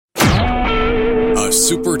a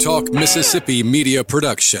Super Talk Mississippi media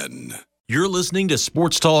production. You're listening to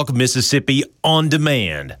Sports Talk Mississippi On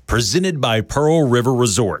Demand, presented by Pearl River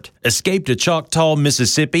Resort. Escape to Choctaw,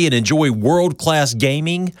 Mississippi and enjoy world-class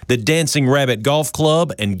gaming, the Dancing Rabbit Golf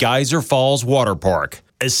Club, and Geyser Falls Water Park.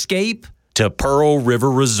 Escape to Pearl River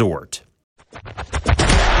Resort. To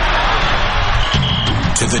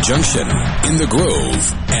the junction, in the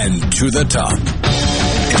Grove, and to the top.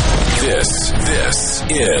 This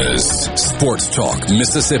is Sports Talk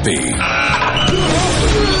Mississippi.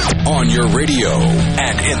 On your radio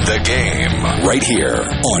and in the game, right here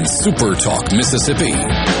on Super Talk Mississippi.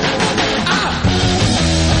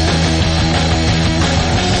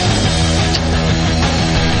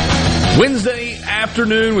 Wednesday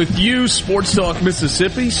afternoon with you, Sports Talk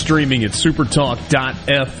Mississippi, streaming at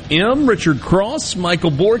supertalk.fm. Richard Cross,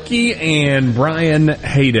 Michael Borky, and Brian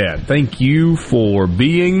Haydad. Thank you for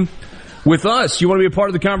being with us. You want to be a part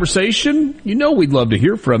of the conversation? You know we'd love to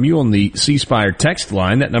hear from you on the C Spire text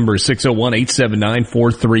line. That number is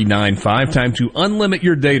 601-879-4395. Time to unlimit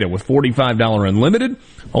your data with $45 unlimited,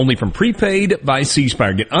 only from prepaid by C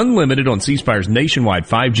Spire. Get unlimited on C Spire's nationwide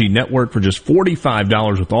 5G network for just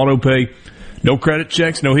 $45 with autopay. No credit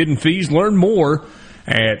checks, no hidden fees. Learn more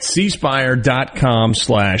at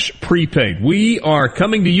cspire.com/prepaid. We are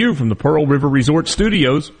coming to you from the Pearl River Resort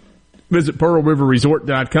Studios. Visit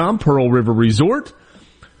PearlRiverResort.com. Pearl River Resort,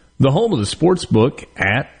 the home of the sports book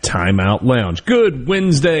at Timeout Lounge. Good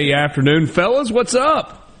Wednesday afternoon, fellas. What's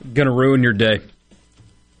up? Gonna ruin your day.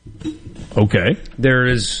 Okay. There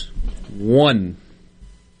is one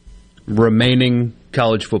remaining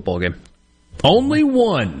college football game. Only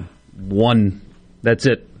one. One. That's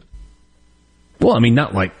it. Well, I mean,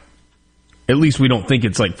 not like, at least we don't think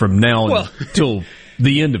it's like from now until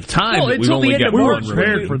the end of time. Well, that we've only got we were one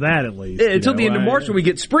prepared for that at least. Yeah, until the end of March when we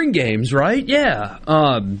get spring games, right? Yeah.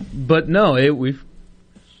 But no,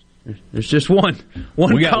 there's just one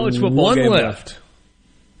college football game left.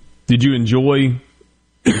 Did you enjoy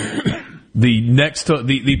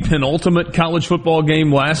the penultimate college football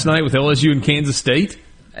game last night with LSU and Kansas State?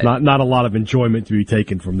 Not a lot of enjoyment to be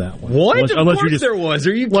taken from that one. What? Of course there was.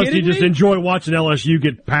 Are you kidding me? Unless you just enjoy watching LSU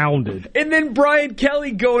get pounded. And then Brian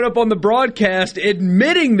Kelly going up on the broadcast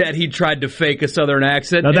admitting that he tried to fake a Southern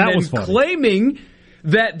accent now, that and was then funny. Claiming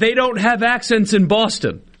that they don't have accents in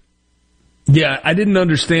Boston. Yeah, I didn't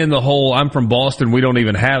understand the whole I'm from Boston, we don't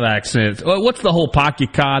even have accents. What's the whole Pakya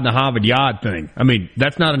and the Harvard Yard thing? I mean,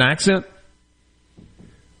 that's not an accent?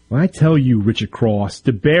 When I tell you, Richard Cross,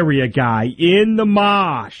 to bury a guy in the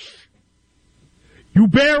mosh, you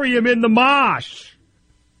bury him in the mosh.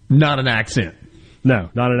 Not an accent. No,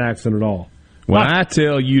 not an accent at all. When I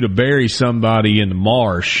tell you to bury somebody in the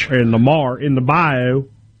marsh, in the bayou,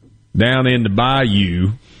 down in the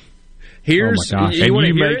bayou, here's and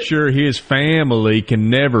you make sure his family can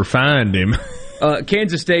never find him.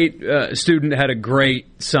 Kansas State student had a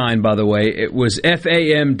great sign, by the way. It was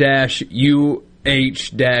FAM-U.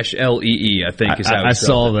 H-Lee, I think is how I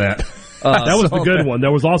saw that. That was the good one.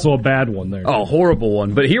 There was also a bad one there. Oh, horrible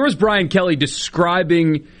one. But here was Brian Kelly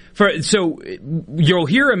describing. So you'll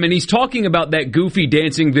hear him, and he's talking about that goofy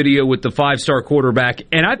dancing video with the five-star quarterback,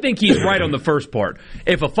 and I think he's right on the first part.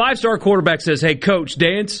 If a five-star quarterback says, "Hey, coach,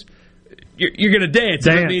 dance," you're going to dance.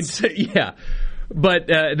 Dance. I mean, yeah. But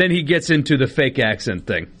then he gets into the fake accent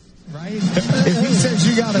thing. Right? If he says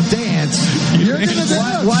you got to dance, you're going to dance.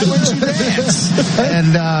 Why wouldn't you dance?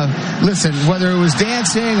 And listen, whether it was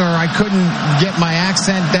dancing or I couldn't get my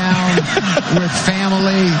accent down with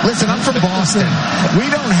family. Listen, I'm from Boston. We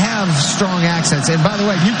don't have strong accents. And by the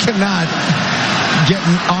way, you cannot get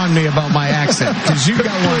on me about my accent because you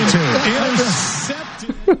got one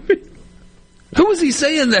too. Who was he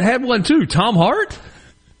saying that had one too? Tom Hart?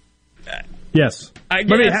 Yes. I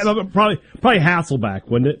guess. Probably Hasselback,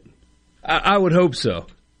 wouldn't it? I would hope so.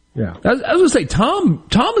 Yeah. I was going to say, Tom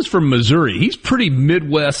is from Missouri. He's pretty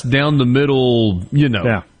Midwest, down the middle, you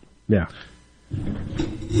know. Yeah.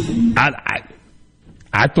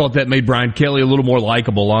 I thought that made Brian Kelly a little more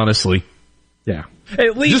likable, honestly. Yeah.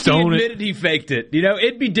 At least Just he own admitted he faked it. You know,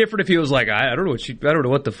 it'd be different if he was like, I don't know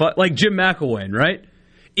what the fuck, like Jim McElwain, right?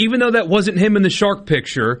 Even though that wasn't him in the shark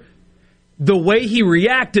picture, the way he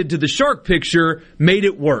reacted to the shark picture made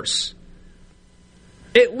it worse.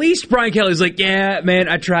 At least Brian Kelly's like, yeah, man,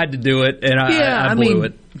 I tried to do it, and I blew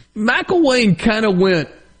it. McElwain kind of went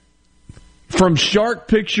from shark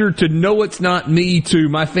picture to no, it's not me to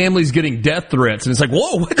my family's getting death threats. And it's like,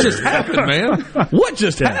 whoa, what just happened, man? What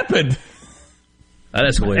just happened? That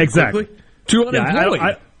escalated exactly. quickly. To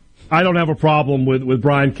unemployed. I don't have a problem with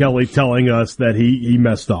Brian Kelly telling us that he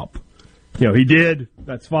messed up. You know, he did.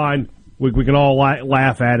 That's fine. We can all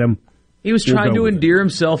laugh at him. He was trying to endear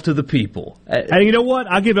himself to the people. And you know what?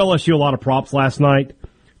 I'll give LSU a lot of props last night.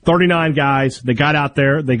 39 guys. They got out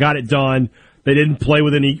there. They got it done. They didn't play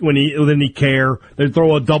with any care. They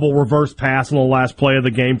throw a double reverse pass on the last play of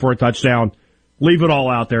the game for a touchdown. Leave it all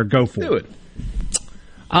out there. Go for it. Do it.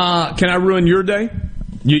 Can I ruin your day?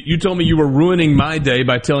 You told me you were ruining my day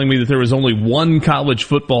by telling me that there was only one college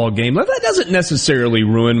football game. That doesn't necessarily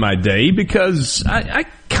ruin my day because I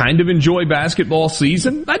kind of enjoy basketball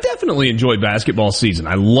season. I definitely enjoy basketball season.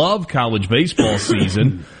 I love college baseball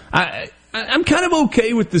season. I'm kind of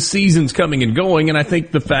okay with the seasons coming and going, and I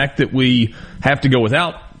think the fact that we have to go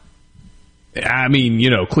without,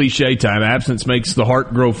 cliche time, absence makes the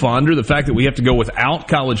heart grow fonder. The fact that we have to go without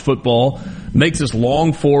college football makes us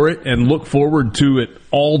long for it and look forward to it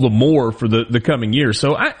all the more for the coming year.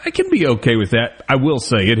 So I can be okay with that. I will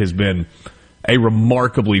say it has been a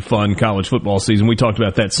remarkably fun college football season. We talked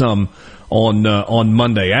about that some on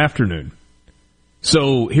Monday afternoon.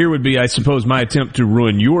 So here would be, I suppose, my attempt to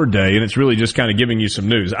ruin your day, and it's really just kind of giving you some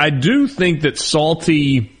news. I do think that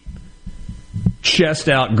salty,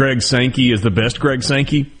 chest-out Greg Sankey is the best Greg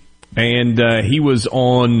Sankey, and he was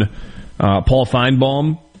on Paul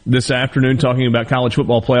Feinbaum this afternoon talking about college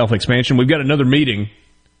football playoff expansion. We've got another meeting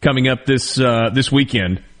coming up this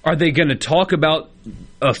weekend. Are they going to talk about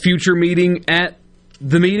a future meeting at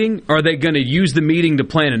the meeting? Are they going to use the meeting to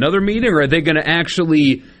plan another meeting, or are they going to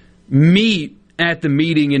actually meet at the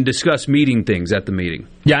meeting and discuss meeting things at the meeting?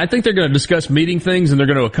 Yeah, I think they're going to discuss meeting things and they're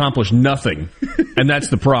going to accomplish nothing, and that's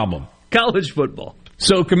the problem. College football.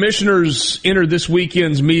 So commissioners enter this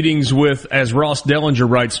weekend's meetings with, as Ross Dellinger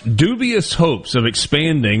writes, dubious hopes of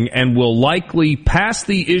expanding and will likely pass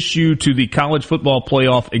the issue to the College Football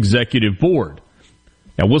Playoff Executive Board.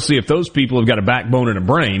 Now, we'll see if those people have got a backbone and a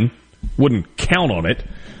brain. Wouldn't count on it.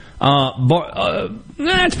 But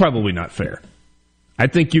that's probably not fair. I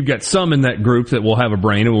think you've got some in that group that will have a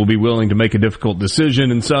brain and will be willing to make a difficult decision,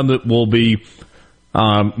 and some that will be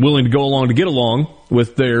willing to go along to get along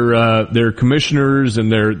with their commissioners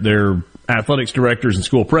and their athletics directors and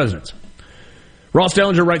school presidents. Ross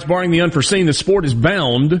Dellinger writes, barring the unforeseen, the sport is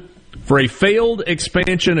bound for a failed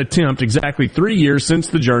expansion attempt exactly 3 years since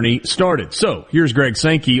the journey started. So here's Greg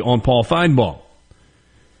Sankey on Paul Feinbaum.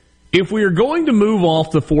 If we are going to move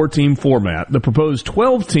off the 4-team format, the proposed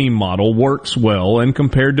 12-team model works well and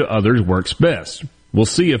compared to others works best. We'll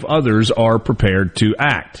see if others are prepared to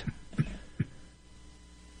act.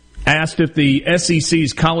 Asked if the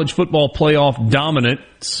SEC's college football playoff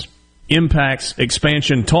dominance impacts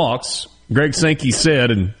expansion talks, Greg Sankey said,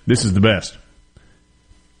 and this is the best,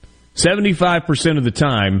 75% of the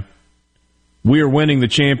time, we are winning the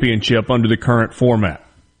championship under the current format.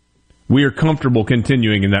 We are comfortable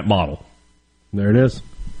continuing in that model. There it is.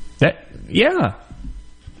 Yeah.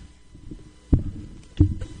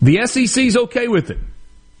 The SEC's okay with it.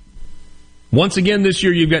 Once again this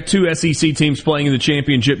year, you've got two SEC teams playing in the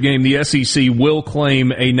championship game. The SEC will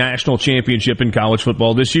claim a national championship in college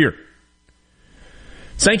football this year.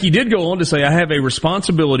 Sankey did go on to say, I have a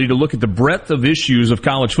responsibility to look at the breadth of issues of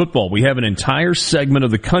college football. We have an entire segment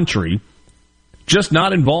of the country just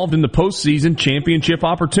not involved in the postseason championship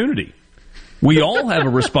opportunity. We all have a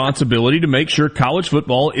responsibility to make sure college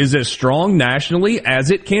football is as strong nationally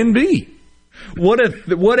as it can be. What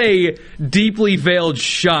a deeply veiled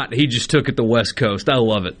shot he just took at the West Coast. I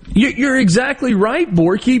love it. You're exactly right,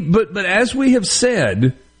 Borky, but as we have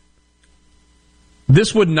said,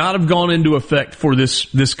 this would not have gone into effect for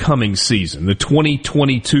this coming season, the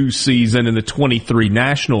 2022 season and the 23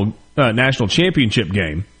 national championship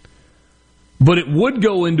game. But it would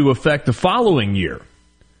go into effect the following year.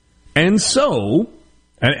 And so,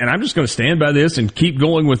 and I'm just going to stand by this and keep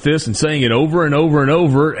going with this and saying it over and over and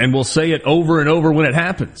over, and we'll say it over and over when it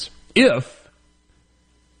happens. If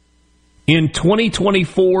in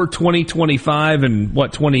 2024, 2025, and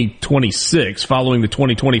 2026, following the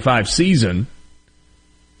 2025 season,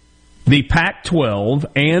 the Pac-12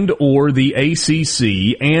 and or the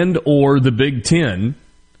ACC and or the Big Ten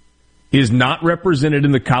is not represented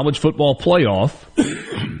in the college football playoff,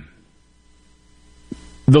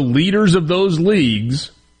 the leaders of those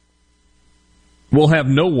leagues will have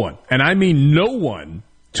no one, and I mean no one,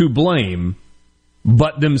 to blame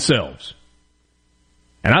but themselves.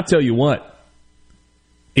 And I'll tell you what,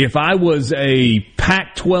 if I was a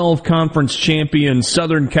Pac-12 conference champion,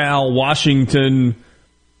 Southern Cal, Washington,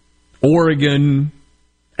 Oregon,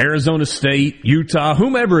 Arizona State, Utah,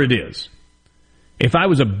 whomever it is, if I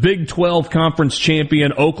was a Big 12 conference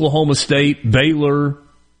champion, Oklahoma State, Baylor,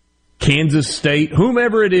 Kansas State,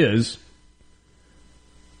 whomever it is,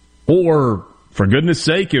 or, for goodness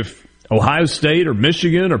sake, if Ohio State or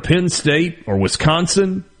Michigan or Penn State or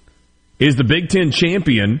Wisconsin, is the Big Ten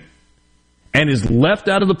champion and is left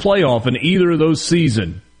out of the playoff in either of those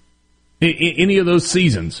any of those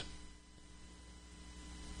seasons,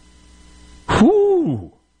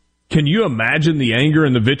 whew, can you imagine the anger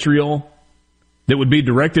and the vitriol that would be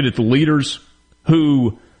directed at the leaders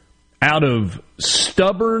who, out of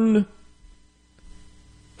stubborn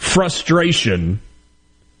frustration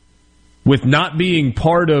with not being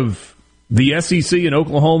part of the SEC in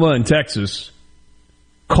Oklahoma and Texas,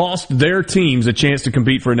 cost their teams a chance to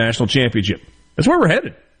compete for a national championship? That's where we're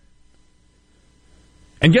headed.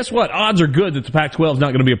 And guess what? Odds are good that the Pac-12 is not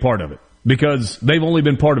going to be a part of it because they've only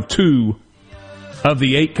been part of 2 of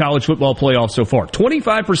the 8 college football playoffs so far.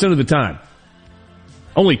 25% of the time.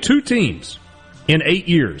 Only 2 teams in 8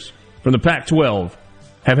 years from the Pac-12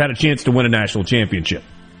 have had a chance to win a national championship.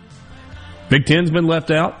 Big Ten's been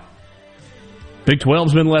left out. Big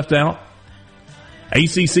 12's been left out.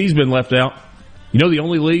 ACC's been left out. You know the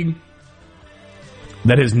only league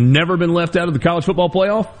that has never been left out of the college football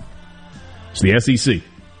playoff? It's the SEC.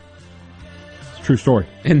 It's a true story.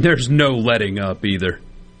 And there's no letting up either.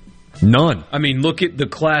 None. I mean, look at the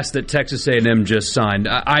class that Texas A&M just signed.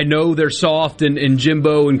 I know they're soft and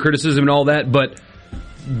Jimbo and criticism and all that, but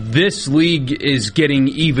this league is getting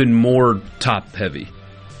even more top-heavy.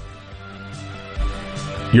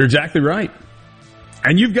 You're exactly right.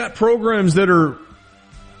 And you've got programs that are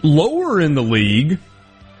lower in the league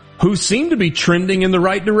who seem to be trending in the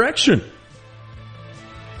right direction.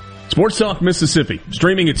 Sports Talk Mississippi,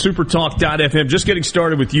 streaming at supertalk.fm. Just getting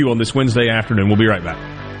started with you on this Wednesday afternoon. We'll be right back.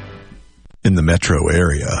 In the metro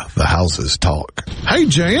area, the houses talk. Hey,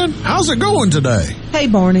 Jan, how's it going today? Hey,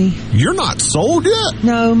 Barney. You're not sold yet?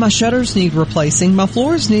 No, my shutters need replacing, my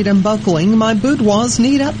floors need unbuckling, my boudoirs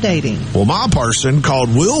need updating. Well, my person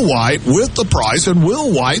called Will White with the price, and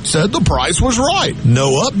Will White said the price was right.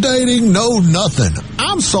 No updating, no nothing.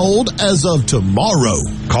 I'm sold as of tomorrow.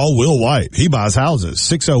 Call Will White. He buys houses.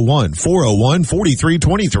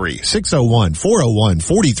 601-401-4323.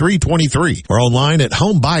 601-401-4323. Or online at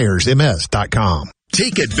homebuyersms.com.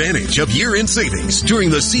 Take advantage of year-end savings during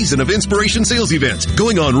the Season of Inspiration sales event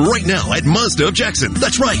going on right now at Mazda of Jackson.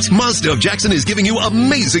 That's right. Mazda of Jackson is giving you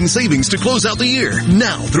amazing savings to close out the year.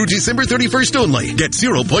 Now through December 31st only. Get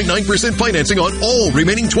 0.9% financing on all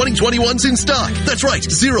remaining 2021s in stock. That's right.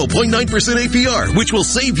 0.9% APR, which will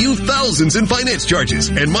save you thousands in finance charges.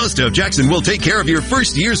 And Mazda of Jackson will take care of your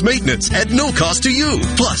first year's maintenance at no cost to you.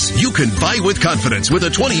 Plus, you can buy with confidence with a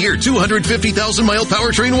 20-year, 250,000-mile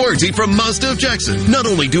powertrain warranty from Mazda of Jackson. Not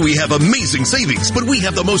only do we have amazing savings, but we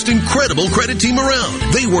have the most incredible credit team around.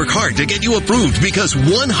 They work hard to get you approved because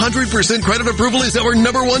 100% credit approval is our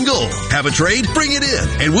number one goal. Have a trade? Bring it in,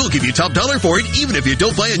 and we'll give you top dollar for it even if you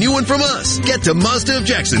don't buy a new one from us. Get to Mazda of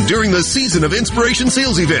Jackson during the Season of Inspiration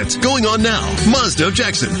sales event going on now. Mazda of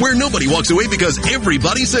Jackson, where nobody walks away because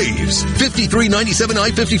everybody saves. 5397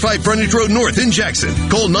 I-55 Frontage Road North in Jackson.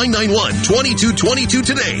 Call 991-2222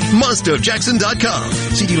 today.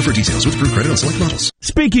 MazdaofJackson.com. See dealer for details with approved credit on select models.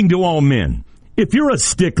 Speaking to all men, if you're a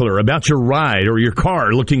stickler about your ride or your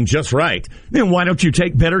car looking just right, then why don't you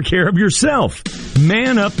take better care of yourself?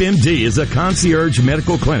 Man Up MD is a concierge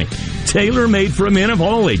medical clinic tailor-made for men of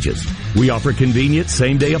all ages. We offer convenient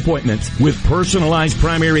same-day appointments with personalized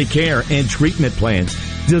primary care and treatment plans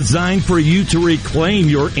designed for you to reclaim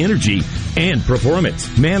your energy and performance.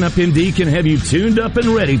 Man Up MD can have you tuned up and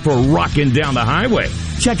ready for rocking down the highway.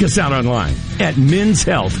 Check us out online at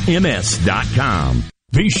menshealthms.com.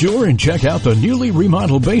 Be sure and check out the newly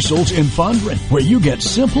remodeled Basil's in Fondren, where you get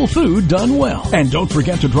simple food done well. And don't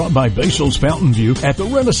forget to drop by Basil's Fountain View at the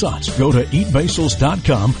Renaissance. Go to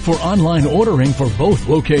eatbasils.com for online ordering for both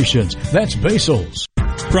locations. That's Basil's.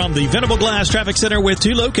 From the Venable Glass Traffic Center with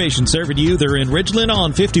 2 locations serving you. They're in Ridgeland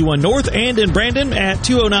on 51 North and in Brandon at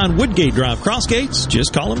 209 Woodgate Drive, Crossgates.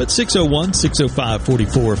 Just call them at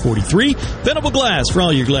 601-605-4443. Venable Glass for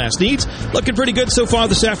all your glass needs. Looking pretty good so far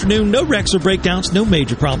this afternoon. No wrecks or breakdowns. No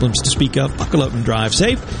major problems to speak of. Buckle up and drive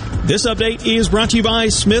safe. This update is brought to you by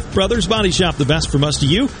Smith Brothers Body Shop. The best from us to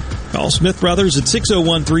you. Call Smith Brothers at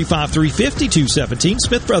 601-353-5217.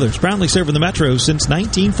 Smith Brothers, proudly serving the Metro since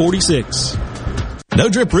 1946. No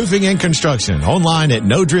Drip Roofing and Construction. Online at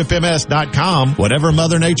NoDripMS.com. Whatever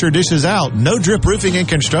Mother Nature dishes out, No Drip Roofing and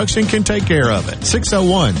Construction can take care of it.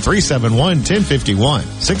 601-371-1051.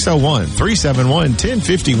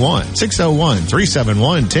 601-371-1051.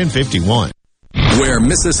 601-371-1051. Where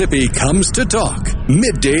Mississippi comes to talk.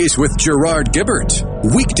 Middays with Gerard Gibbert.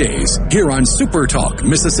 Weekdays here on Super Talk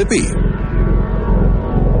Mississippi.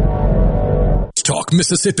 Talk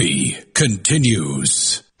Mississippi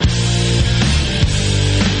continues.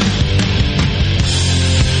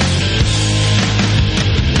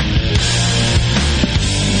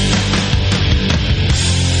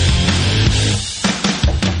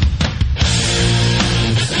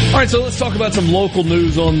 right, so let's talk about some local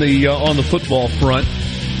news on the football front.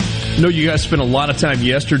 I know you guys spent a lot of time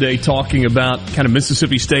yesterday talking about kind of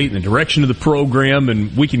Mississippi State and the direction of the program,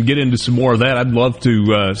 and we can get into some more of that. I'd love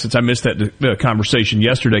to, since I missed that conversation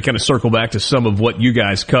yesterday, kind of circle back to some of what you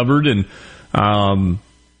guys covered. And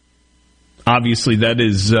obviously that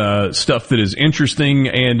is stuff that is interesting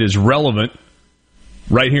and is relevant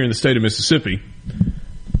right here in the state of Mississippi.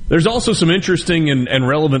 There's also some interesting and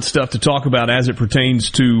relevant stuff to talk about as it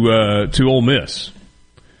pertains to Ole Miss.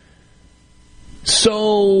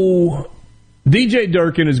 So, DJ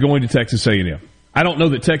Durkin is going to Texas A&M. I don't know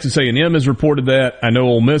that Texas A&M has reported that. I know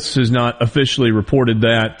Ole Miss has not officially reported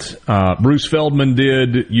that. Bruce Feldman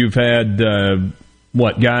did. You've had,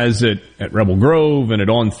 guys at Rebel Grove and at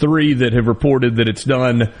On3 that have reported that it's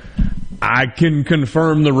done. I can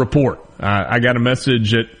confirm the report. I got a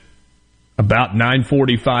message at about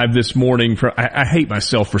 9:45 this morning. I hate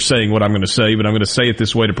myself for saying what I'm going to say, but I'm going to say it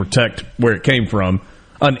this way to protect where it came from.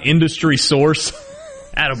 An industry source.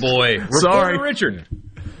 Attaboy. Sorry. Richard.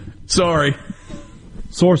 Sorry.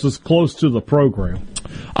 Source is close to the program.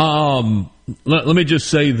 Let me just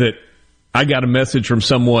say that I got a message from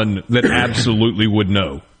someone that absolutely would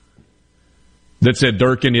know that said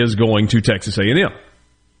Durkin is going to Texas A&M.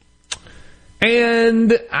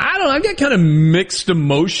 And I don't know, I've got kind of mixed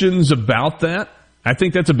emotions about that. I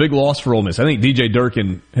think that's a big loss for Ole Miss. I think DJ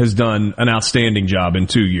Durkin has done an outstanding job in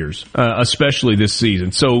 2 years, especially this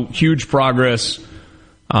season. So huge progress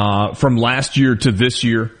from last year to this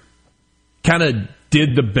year. Kind of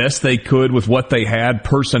did the best they could with what they had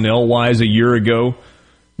personnel-wise a year ago.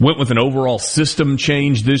 Went with an overall system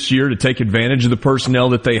change this year to take advantage of the personnel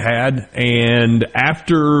that they had. And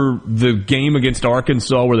after the game against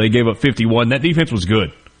Arkansas where they gave up 51, that defense was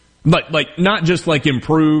good. Like not just like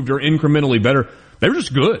improved or incrementally better. They were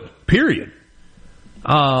just good, period.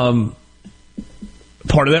 Part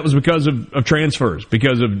of that was because of transfers,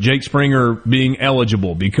 because of Jake Springer being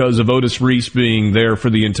eligible, because of Otis Reese being there for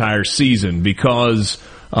the entire season, because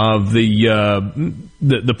of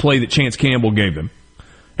the play that Chance Campbell gave them.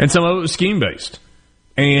 And some of it was scheme-based.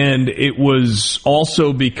 And it was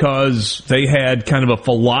also because they had kind of a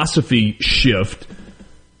philosophy shift.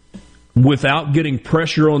 Without getting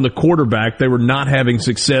pressure on the quarterback, they were not having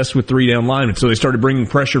success with three-down linemen, so they started bringing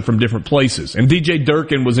pressure from different places. And DJ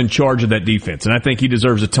Durkin was in charge of that defense, and I think he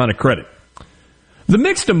deserves a ton of credit. The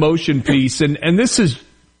mixed emotion piece, and this is,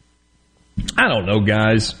 I don't know,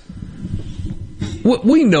 guys.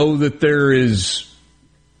 We know that there is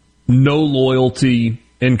no loyalty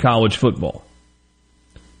in college football.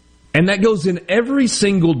 And that goes in every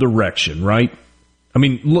single direction, right? I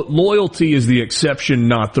mean, loyalty is the exception,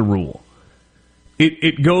 not the rule.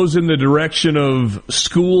 It goes in the direction of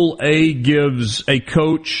school A gives a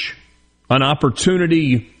coach an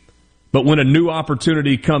opportunity, but when a new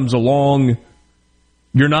opportunity comes along,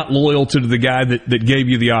 you're not loyal to the guy that gave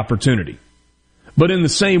you the opportunity. But in the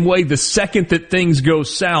same way, the second that things go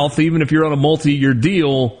south, even if you're on a multi-year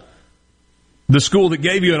deal, the school that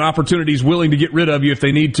gave you an opportunity is willing to get rid of you if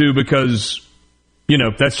they need to because,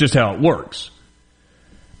 that's just how it works.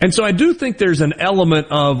 And so I do think there's an element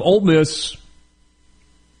of Ole Miss,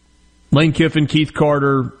 Lane Kiffin, Keith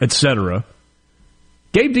Carter, etc.,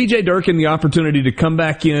 gave DJ Durkin the opportunity to come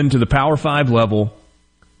back into the Power 5 level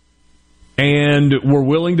and were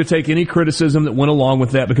willing to take any criticism that went along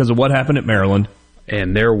with that because of what happened at Maryland.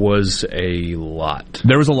 And there was a lot.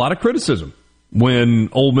 There was a lot of criticism when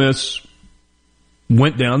Ole Miss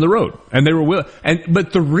went down the road. And they were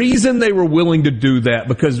but the reason they were willing to do that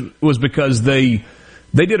was because they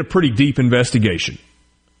did a pretty deep investigation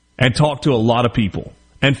and talked to a lot of people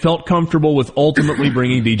and felt comfortable with ultimately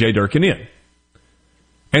bringing DJ Durkin in.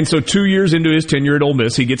 And so 2 years into his tenure at Ole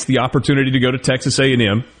Miss, he gets the opportunity to go to Texas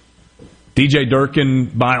A&M. DJ Durkin,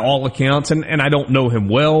 by all accounts, and I don't know him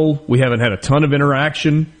well. We haven't had a ton of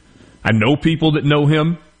interaction. I know people that know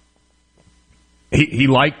him. He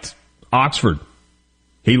liked Oxford.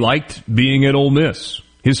 He liked being at Ole Miss.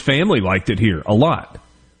 His family liked it here a lot.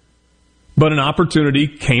 But an opportunity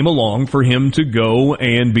came along for him to go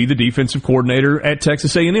and be the defensive coordinator at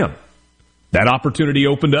Texas A&M. That opportunity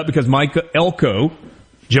opened up because Mike Elko,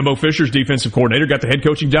 Jimbo Fisher's defensive coordinator, got the head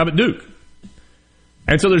coaching job at Duke.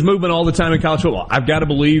 And so there's movement all the time in college football. I've got to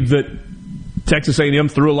believe that Texas A&M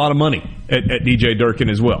threw a lot of money at DJ Durkin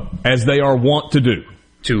as well, as they are wont to do.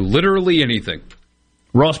 To literally anything.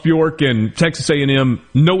 Ross Bjork and Texas A&M,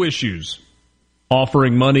 no issues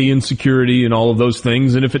offering money and security and all of those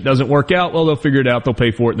things. And if it doesn't work out, well, they'll figure it out. They'll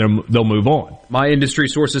pay for it and they'll move on. My industry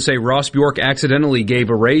sources say Ross Bjork accidentally gave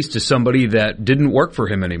a raise to somebody that didn't work for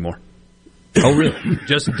him anymore. Oh, really?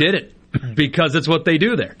 Just did it because it's what they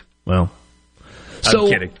do there. Well, I'm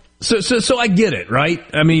kidding. So I get it, right?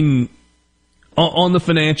 I mean, on the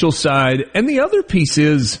financial side. And the other piece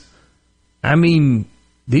is, I mean,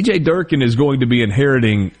 DJ Durkin is going to be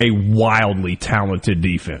inheriting a wildly talented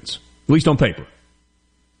defense, at least on paper.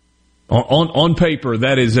 On paper,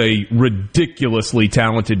 that is a ridiculously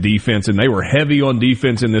talented defense, and they were heavy on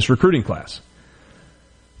defense in this recruiting class.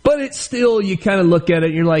 But it's still, you kind of look at it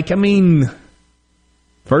and you're like, I mean,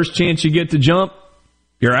 first chance you get to jump,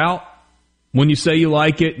 you're out. When you say you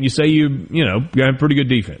like it and you say you have pretty good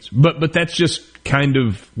defense. But that's just kind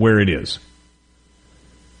of where it is.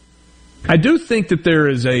 I do think that there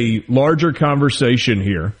is a larger conversation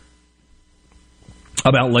here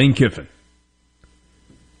about Lane Kiffin.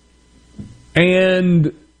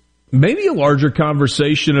 And maybe a larger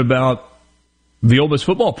conversation about the Ole Miss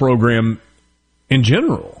football program in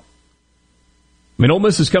general. I mean, Ole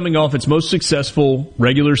Miss is coming off its most successful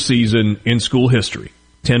regular season in school history,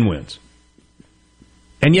 10 wins.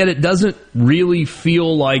 And yet it doesn't really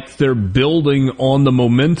feel like they're building on the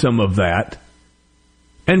momentum of that.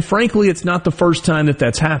 And frankly, it's not the first time that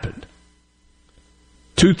that's happened.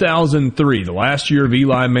 2003, the last year of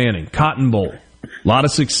Eli Manning, Cotton Bowl, a lot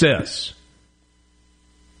of success.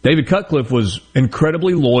 David Cutcliffe was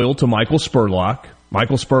incredibly loyal to Michael Spurlock.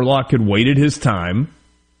 Michael Spurlock had waited his time.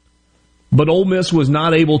 But Ole Miss was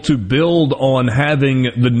not able to build on having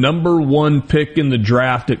the number one pick in the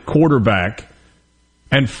draft at quarterback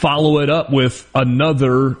and follow it up with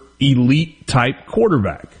another elite-type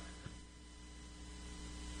quarterback.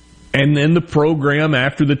 And then the program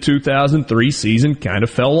after the 2003 season kind of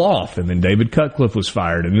fell off, and then David Cutcliffe was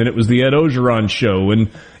fired, and then it was the Ed Ogeron show, and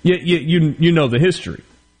you know the history.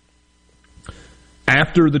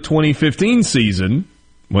 After the 2015 season,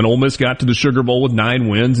 when Ole Miss got to the Sugar Bowl with 9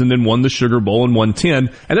 wins and then won the Sugar Bowl and won 10,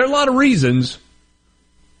 and there are a lot of reasons,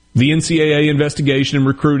 the NCAA investigation and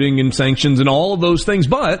recruiting and sanctions and all of those things.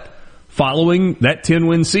 But following that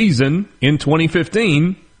 10-win season in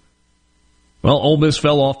 2015, well, Ole Miss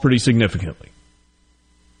fell off pretty significantly.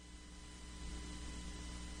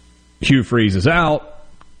 Hugh Freeze is out.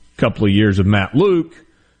 A couple of years of Matt Luke.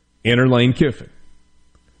 Enter Lane Kiffin.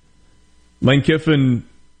 Lane Kiffin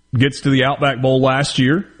gets to the Outback Bowl last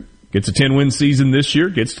year. Gets a 10-win season this year.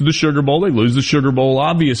 Gets to the Sugar Bowl. They lose the Sugar Bowl,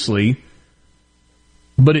 obviously.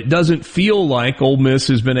 But it doesn't feel like Ole Miss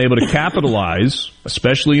has been able to capitalize,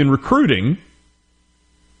 especially in recruiting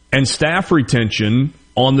and staff retention,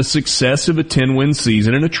 on the success of a 10-win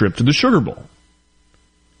season and a trip to the Sugar Bowl.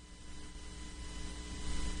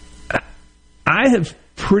 I have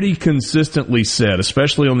pretty consistently said,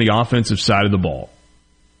 especially on the offensive side of the ball,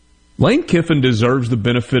 Lane Kiffin deserves the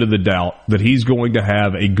benefit of the doubt that he's going to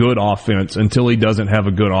have a good offense until he doesn't have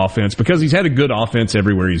a good offense, because he's had a good offense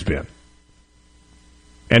everywhere he's been.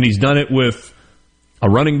 And he's done it with a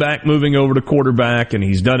running back moving over to quarterback, and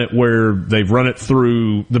he's done it where they've run it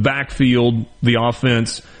through the backfield, the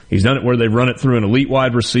offense. He's done it where they've run it through an elite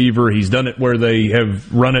wide receiver. He's done it where they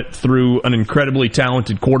have run it through an incredibly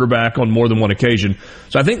talented quarterback on more than one occasion.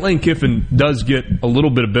 So I think Lane Kiffin does get a little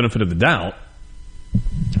bit of benefit of the doubt.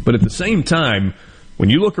 But at the same time, when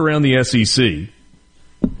you look around the SEC,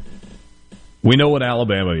 we know what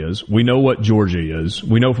Alabama is. We know what Georgia is.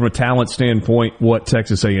 We know from a talent standpoint what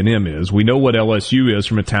Texas A&M is. We know what LSU is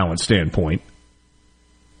from a talent standpoint.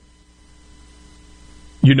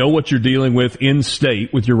 You know what you're dealing with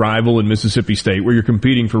in-state with your rival in Mississippi State, where you're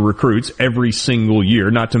competing for recruits every single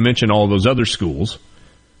year, not to mention all those other schools.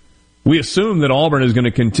 We assume that Auburn is going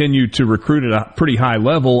to continue to recruit at a pretty high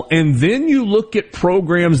level, and then you look at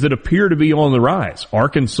programs that appear to be on the rise.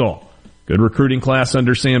 Arkansas. Good recruiting class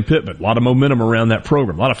under Sam Pittman. A lot of momentum around that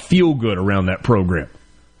program. A lot of feel-good around that program.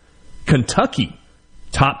 Kentucky,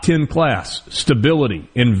 top 10 class, stability,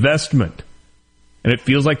 investment. And it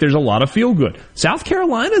feels like there's a lot of feel-good. South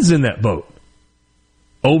Carolina's in that boat.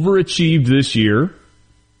 Overachieved this year.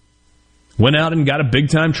 Went out and got a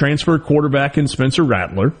big-time transfer quarterback in Spencer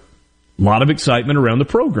Rattler. A lot of excitement around the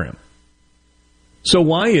program. So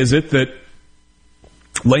why is it that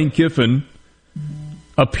Lane Kiffin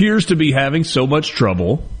appears to be having so much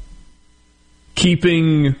trouble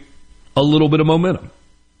keeping a little bit of momentum?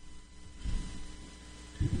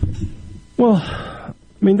 Well, I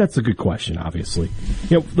mean, that's a good question, obviously.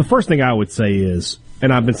 You know, the first thing I would say is,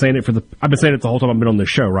 and I've been saying it the whole time I've been on this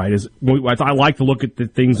show, right, is I like to look at the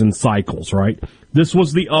things in cycles, right? This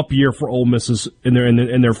was the up year for Ole Miss in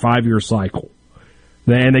their 5-year cycle.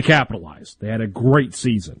 And they capitalized. They had a great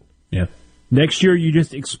season. Yeah. Next year, you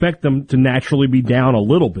just expect them to naturally be down a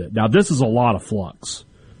little bit. Now, this is a lot of flux.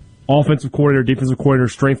 Offensive coordinator, defensive coordinator,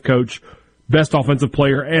 strength coach, best offensive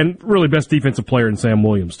player, and really best defensive player in Sam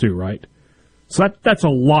Williams, too, right? So that's a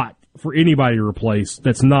lot for anybody to replace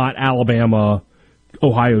that's not Alabama,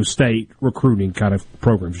 Ohio State recruiting kind of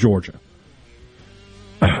programs, Georgia.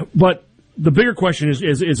 But the bigger question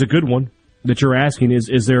is a good one that you're asking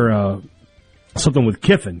is there something with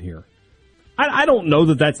Kiffin here? I don't know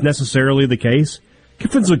that that's necessarily the case.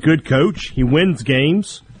 Kiffin's a good coach. He wins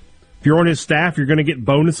games. If you're on his staff, you're going to get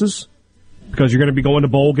bonuses because you're going to be going to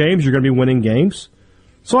bowl games. You're going to be winning games.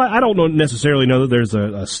 So I don't necessarily know that there's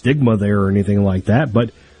a stigma there or anything like that.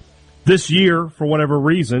 But this year, for whatever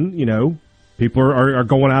reason, people are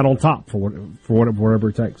going out on top for whatever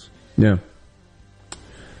it takes. Yeah.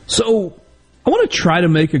 So I want to try to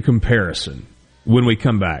make a comparison when we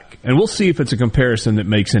come back, and we'll see if it's a comparison that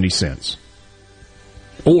makes any sense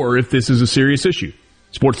or if this is a serious issue.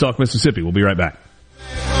 Sports Talk Mississippi. We'll be right back.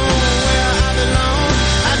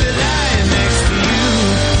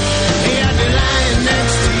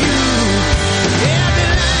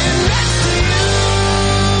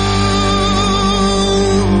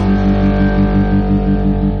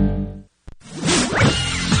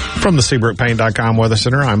 From the SeabrookPaint.com Weather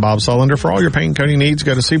Center, I'm Bob Sullender. For all your paint and coating needs,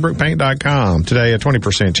 go to SeabrookPaint.com. Today, a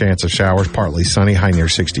 20% chance of showers, partly sunny, high near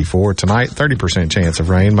 64. Tonight, 30% chance of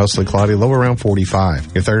rain, mostly cloudy, low around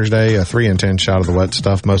 45. Your Thursday, a 3 in 10 shot of the wet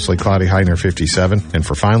stuff, mostly cloudy, high near 57. And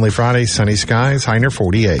for finally Friday, sunny skies, high near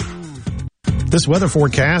 48. This weather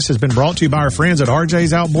forecast has been brought to you by our friends at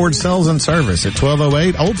RJ's Outboard Sales and Service at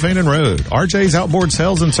 1208 Old Fannin Road. RJ's Outboard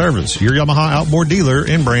Sales and Service, your Yamaha outboard dealer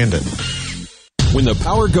in Brandon. When the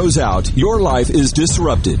power goes out, your life is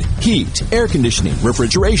disrupted. Heat, air conditioning,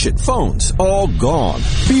 refrigeration, phones, all gone.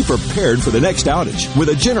 Be prepared for the next outage with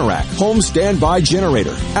a Generac home standby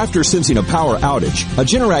generator. After sensing a power outage, a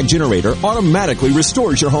Generac generator automatically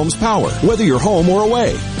restores your home's power, whether you're home or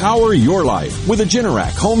away. Power your life with a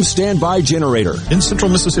Generac home standby generator. In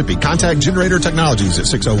Central Mississippi, contact Generator Technologies at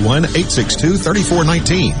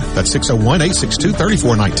 601-862-3419. That's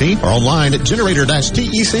 601-862-3419 or online at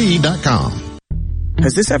generator-tec.com.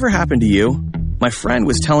 Has this ever happened to you? My friend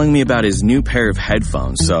was telling me about his new pair of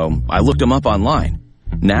headphones, so I looked them up online.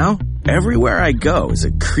 Now, everywhere I go is a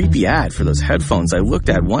creepy ad for those headphones I looked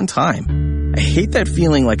at one time. I hate that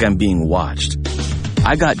feeling like I'm being watched.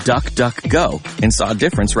 I got DuckDuckGo and saw a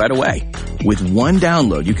difference right away. With one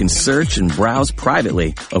download, you can search and browse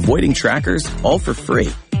privately, avoiding trackers, all for free.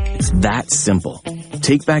 It's that simple.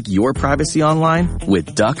 Take back your privacy online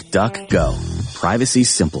with DuckDuckGo. Privacy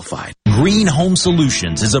simplified. Green Home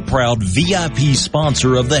Solutions is a proud VIP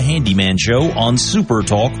sponsor of the Handyman Show on Super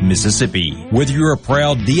Talk Mississippi. Whether you're a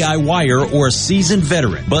proud DIYer or a seasoned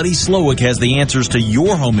veteran, Buddy Slowick has the answers to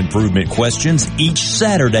your home improvement questions each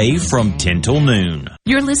Saturday from 10 till noon.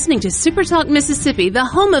 You're listening to Super Talk Mississippi, the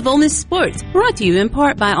home of Ole Miss sports, brought to you in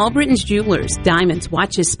part by Albritton's Jewelers, diamonds,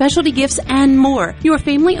 watches, specialty gifts, and more. Your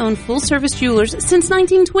family-owned full-service jewelers since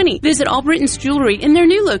 1920. Visit Albritton's Jewelry in their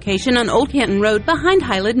new location on Old Canton Road behind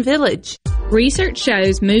Highland Village. Research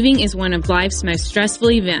shows moving is one of life's most stressful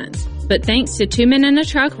events, but thanks to Two Men in a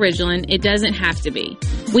Truck Ridgeland, it doesn't have to be.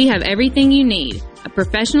 We have everything you need. A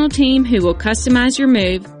professional team who will customize your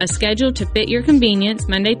move, a schedule to fit your convenience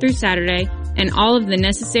Monday through Saturday, and all of the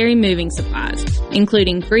necessary moving supplies,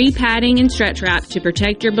 including free padding and stretch wrap to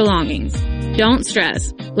protect your belongings. Don't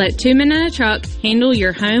stress. Let Two Men in a Truck handle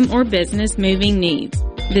your home or business moving needs.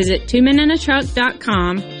 Visit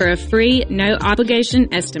twomeninatruck.com for a free,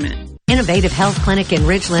 no-obligation estimate. Innovative Health Clinic in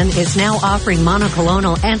Ridgeland is now offering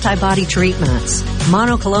monoclonal antibody treatments.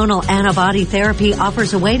 Monoclonal antibody therapy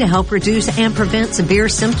offers a way to help reduce and prevent severe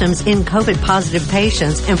symptoms in COVID-positive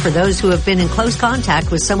patients and for those who have been in close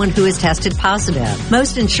contact with someone who is tested positive.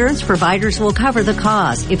 Most insurance providers will cover the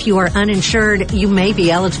cost. If you are uninsured, you may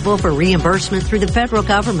be eligible for reimbursement through the federal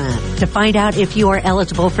government. To find out if you are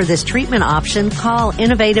eligible for this treatment option, call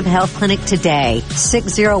Innovative Health Clinic today,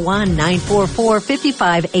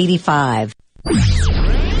 601-944-5585.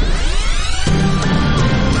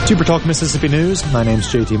 Super Talk Mississippi News, my name's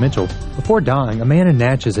JT Mitchell. Before dying, a man in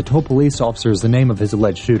Natchez had told police officers the name of his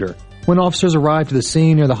alleged shooter. When officers arrived to the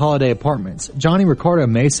scene near the Holiday Apartments, Johnny Ricardo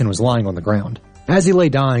Mason was lying on the ground. As he lay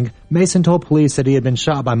dying, Mason told police that he had been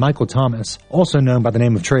shot by Michael Thomas, also known by the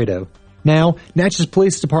name of Trado. Now, Natchez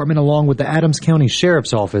Police Department along with the Adams County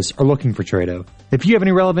Sheriff's Office are looking for Trado. If you have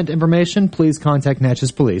any relevant information, please contact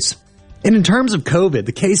Natchez Police. And in terms of COVID,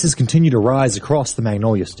 the cases continue to rise across the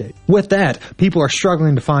Magnolia State. With that, people are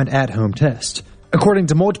struggling to find at-home tests. According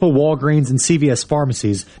to multiple Walgreens and CVS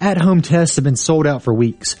pharmacies, at-home tests have been sold out for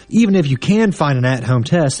weeks. Even if you can find an at-home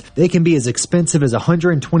test, they can be as expensive as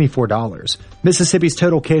 $124. Mississippi's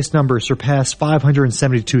total case numbers surpassed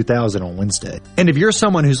 572,000 on Wednesday. And if you're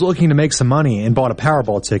someone who's looking to make some money and bought a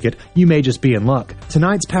Powerball ticket, you may just be in luck.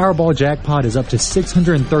 Tonight's Powerball jackpot is up to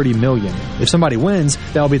 $630 million. If somebody wins,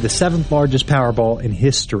 that'll be the 7th largest Powerball in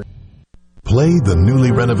history. Play the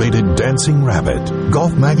newly renovated Dancing Rabbit.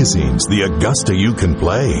 Golf Magazine's The Augusta You Can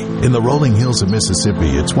Play. In the rolling hills of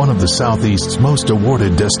Mississippi, it's one of the Southeast's most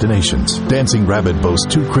awarded destinations. Dancing Rabbit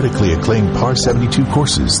boasts 2 critically acclaimed par 72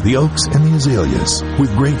 courses, the Oaks and the Azaleas.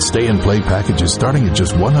 With great stay-and-play packages starting at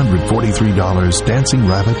just $143, Dancing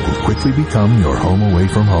Rabbit will quickly become your home away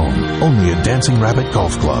from home. Only at Dancing Rabbit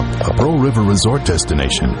Golf Club, a Pearl River resort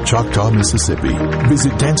destination, Choctaw, Mississippi.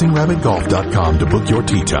 Visit DancingRabbitGolf.com to book your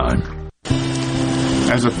tee time.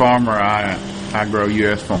 As a farmer, I grow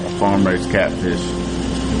U.S. farm-raised catfish.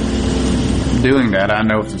 Doing that, I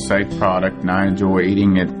know it's a safe product, and I enjoy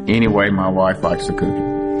eating it any way my wife likes to cook it.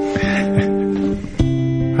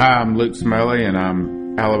 Hi, I'm Luke Smelly, and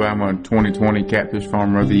I'm Alabama 2020 Catfish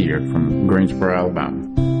Farmer of the Year from Greensboro,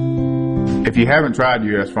 Alabama. If you haven't tried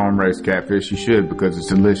U.S. farm-raised catfish, you should, because it's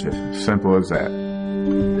delicious. Simple as that.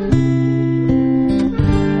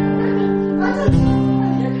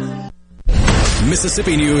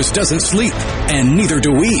 Mississippi news doesn't sleep, and neither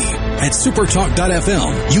do we. At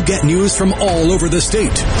supertalk.fm, you get news from all over the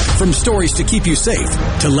state. From stories to keep you safe,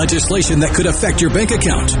 to legislation that could affect your bank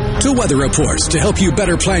account, to weather reports to help you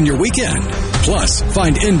better plan your weekend. Plus,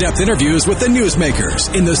 find in-depth interviews with the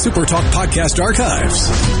newsmakers in the Supertalk podcast archives.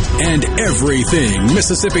 And everything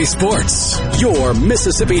Mississippi sports. Your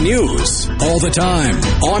Mississippi news. All the time,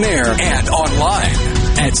 on air and online.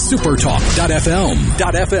 At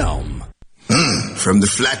supertalk.fm. From the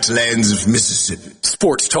flatlands of Mississippi.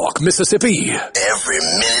 Sports Talk Mississippi. Every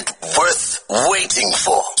minute worth waiting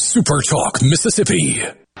for. Super Talk Mississippi.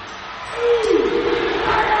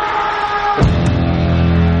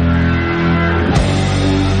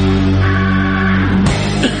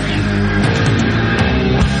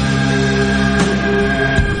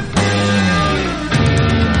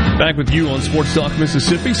 Back with you on Sports Talk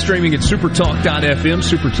Mississippi, streaming at supertalk.fm,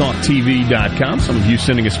 supertalktv.com. Some of you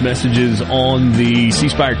sending us messages on the C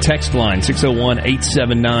Spire text line,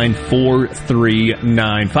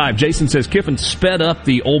 601-879-4395. Jason says Kiffin sped up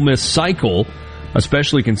the Ole Miss cycle,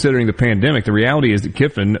 especially considering the pandemic. The reality is that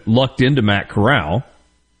Kiffin lucked into Matt Corral.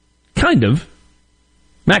 Kind of.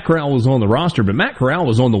 Matt Corral was on the roster, but Matt Corral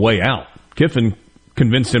was on the way out. Kiffin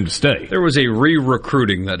convinced him to stay. There was a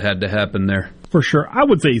re-recruiting that had to happen there. For sure. I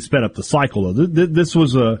would say he sped up the cycle, though. This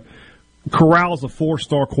was Corral's a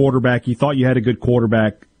 4-star quarterback. You thought you had a good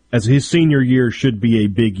quarterback. As his senior year should be a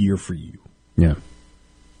big year for you. Yeah.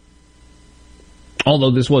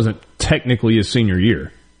 Although this wasn't technically his senior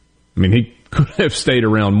year. I mean, he could have stayed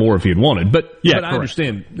around more if he had wanted. But, yeah, but I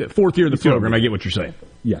understand. Fourth year of the program, I get what you're saying.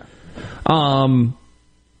 Yeah.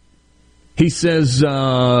 He says,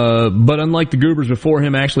 but unlike the Goobers before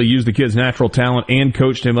him, actually used the kid's natural talent and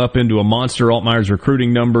coached him up into a monster. Altmaier's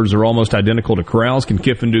recruiting numbers are almost identical to Corral's. Can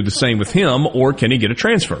Kiffin do the same with him, or can he get a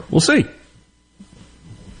transfer? We'll see.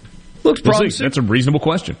 Looks promising. That's a reasonable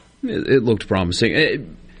question. It looked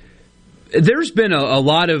promising. There's been a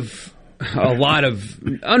lot of,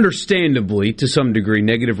 understandably, to some degree,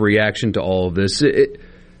 negative reaction to all of this.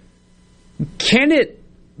 Can it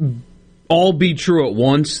all be true at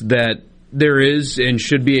once that there is and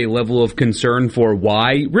should be a level of concern for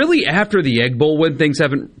why, really after the Egg Bowl, when things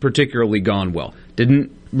haven't particularly gone well?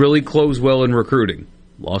 Didn't really close well in recruiting.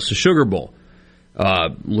 Lost the Sugar Bowl.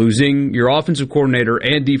 Losing your offensive coordinator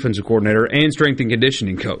and defensive coordinator and strength and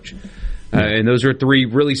conditioning coach. And those are 3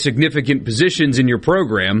 really significant positions in your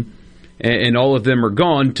program, and all of them are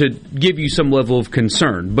gone to give you some level of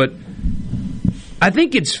concern. But I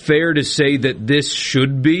think it's fair to say that this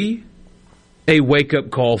should be a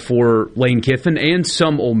wake-up call for Lane Kiffin and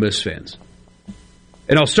some Ole Miss fans.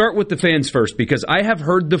 And I'll start with the fans first, because I have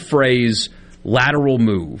heard the phrase lateral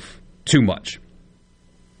move too much.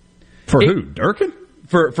 For who? Durkin?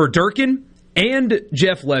 For Durkin and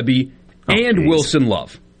Jeff Lebby and Wilson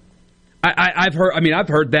Love. I've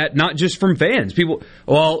heard that not just from fans. People,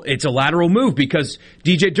 well, it's a lateral move because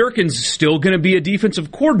DJ Durkin's still going to be a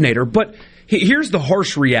defensive coordinator. But here's the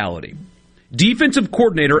harsh reality. Defensive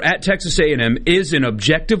coordinator at Texas A&M is an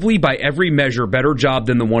objectively, by every measure, better job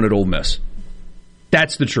than the one at Ole Miss.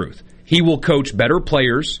 That's the truth. He will coach better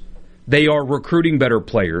players. They are recruiting better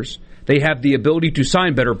players. They have the ability to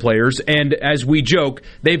sign better players. And as we joke,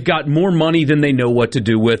 they've got more money than they know what to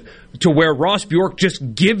do with, to where Ross Bjork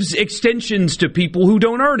just gives extensions to people who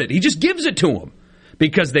don't earn it. He just gives it to them.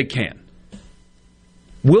 because they can.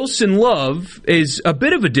 Wilson Love is a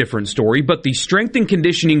bit of a different story, but the strength and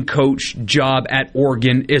conditioning coach job at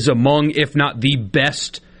Oregon is among, if not the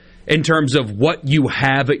best, in terms of what you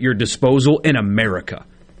have at your disposal in America.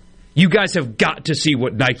 You guys have got to see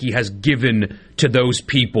what Nike has given to those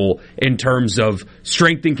people in terms of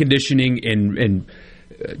strength and conditioning and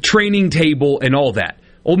training table and all that.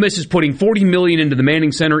 Ole Miss is putting $40 million into the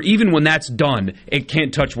Manning Center. Even when that's done, it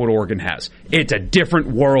can't touch what Oregon has. It's a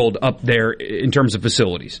different world up there in terms of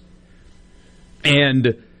facilities.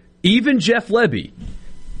 And even Jeff Lebby,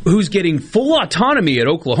 who's getting full autonomy at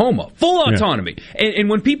Oklahoma, full autonomy. Yeah. And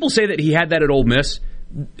when people say that he had that at Ole Miss,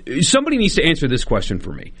 somebody needs to answer this question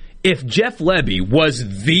for me. If Jeff Lebby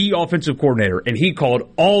was the offensive coordinator and he called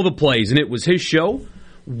all the plays and it was his show,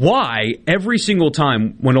 why every single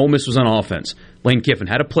time when Ole Miss was on offense, Lane Kiffin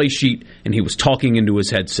had a play sheet and he was talking into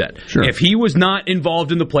his headset? Sure. If he was not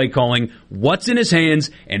involved in the play calling, what's in his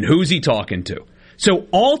hands and who's he talking to? So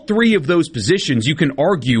all three of those positions, you can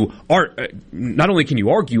argue, are not only can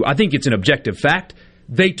you argue, I think it's an objective fact,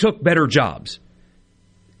 they took better jobs.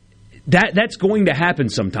 That's going to happen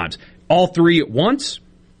sometimes. All three at once,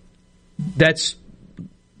 that's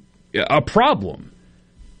a problem.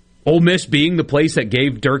 Ole Miss being the place that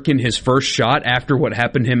gave Durkin his first shot after what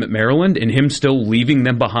happened to him at Maryland and him still leaving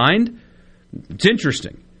them behind, it's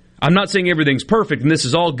interesting. I'm not saying everything's perfect and this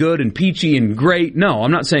is all good and peachy and great. No,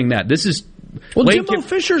 I'm not saying that. This is... Well, Jimbo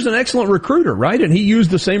Fisher's an excellent recruiter, right? And he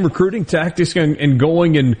used the same recruiting tactics and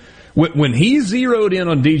going and when he zeroed in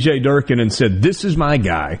on DJ Durkin and said, this is my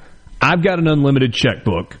guy, I've got an unlimited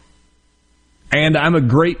checkbook, and I'm a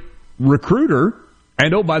great recruiter.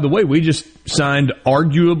 And, oh, by the way, we just signed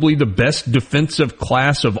arguably the best defensive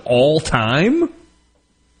class of all time.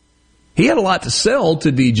 He had a lot to sell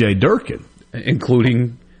to DJ Durkin.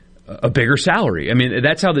 Including a bigger salary. I mean,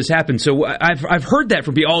 that's how this happened. So I've heard that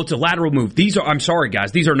from people. Oh, it's a lateral move. I'm sorry,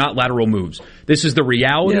 guys. These are not lateral moves. This is the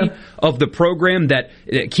reality of the program that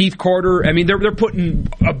Keith Carter, I mean, they're putting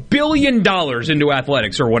 $1 billion into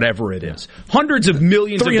athletics or whatever it is. Hundreds of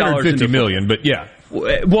millions of dollars. $350 million, but yeah.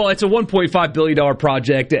 Well, it's a $1.5 billion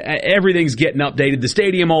project. Everything's getting updated, the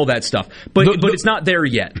stadium, all that stuff. But it's not there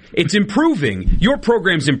yet. It's improving. Your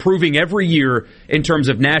program's improving every year in terms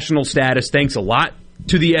of national status, thanks a lot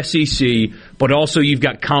to the SEC, but also you've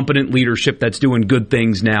got competent leadership that's doing good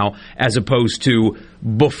things now as opposed to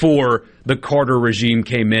before the Carter regime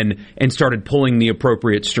came in and started pulling the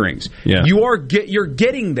appropriate strings. Yeah. You're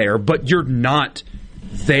getting there, but you're not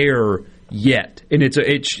there yet. And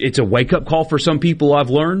it's a wake-up call for some people, I've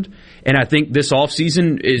learned. And I think this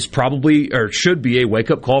offseason is probably, or should be, a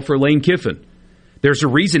wake-up call for Lane Kiffin. There's a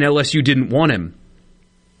reason LSU didn't want him.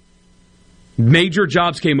 Major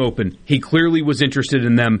jobs came open. He clearly was interested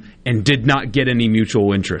in them and did not get any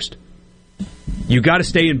mutual interest. You got to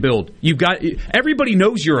stay and build. Everybody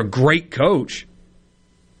knows you're a great coach.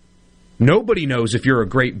 Nobody knows if you're a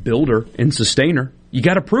great builder and sustainer. You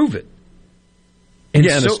got to prove it. And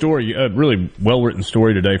a story, a really well-written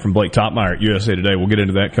story today from Blake Topmeyer at USA Today. We'll get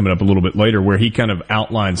into that coming up a little bit later, where he kind of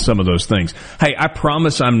outlines some of those things. Hey, I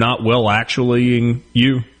promise I'm not well-actuallying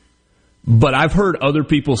you, but I've heard other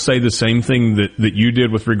people say the same thing that you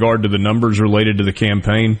did with regard to the numbers related to the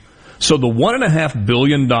campaign. So the $1.5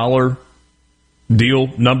 billion deal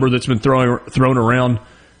number that's been thrown around,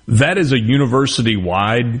 that is a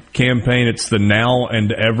university-wide campaign. It's the Now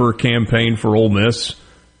and Ever campaign for Ole Miss.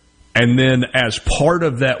 And then as part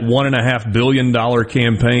of that $1.5 billion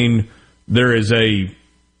campaign, there is a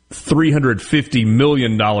 $350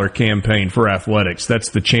 million campaign for athletics.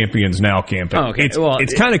 That's the Champions Now campaign. Oh, okay.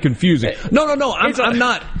 It's kind of confusing. No.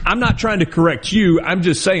 I'm not trying to correct you. I'm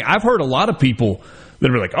just saying I've heard a lot of people that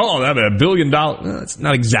are like, oh, that $1 billion. That's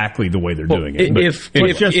not exactly the way they're doing it.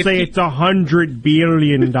 Let's just say it's $100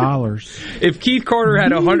 billion. If Keith Carter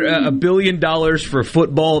had $1 billion for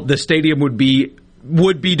football, the stadium would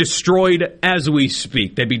be destroyed as we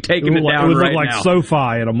speak. They'd be taking it down right now. It would look like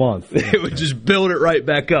SoFi in a month. It would just build it right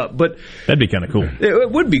back up. But that'd be kind of cool.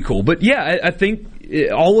 It would be cool. But yeah, I think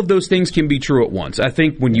all of those things can be true at once. I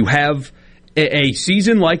think when you have a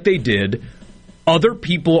season like they did, other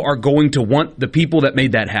people are going to want the people that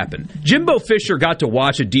made that happen. Jimbo Fisher got to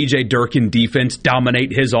watch a DJ Durkin defense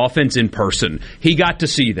dominate his offense in person. He got to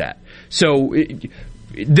see that. So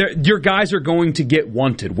your guys are going to get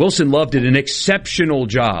wanted. Wilson Love did an exceptional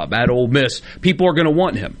job at Ole Miss. People are going to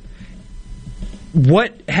want him.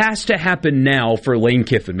 What has to happen now for Lane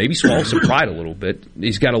Kiffin? Maybe swallow some pride a little bit.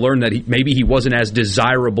 He's got to learn that maybe he wasn't as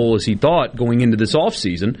desirable as he thought going into this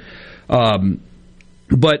offseason.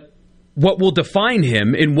 But what will define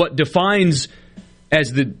him and what defines,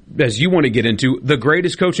 as you want to get into, the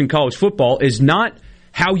greatest coach in college football is not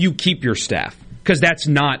how you keep your staff, because that's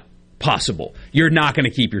not possible. You're not going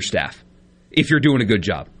to keep your staff if you're doing a good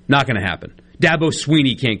job. Not going to happen. Dabo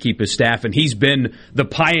Swinney can't keep his staff, and he's been the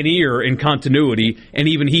pioneer in continuity, and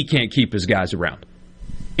even he can't keep his guys around.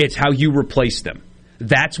 It's how you replace them.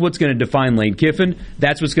 That's what's going to define Lane Kiffin.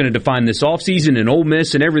 That's what's going to define this offseason and Ole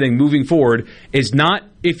Miss and everything moving forward, is not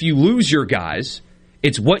if you lose your guys,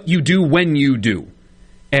 it's what you do when you do.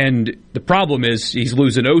 And the problem is he's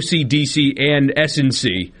losing OC, DC, and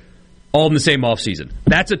SNC all in the same offseason.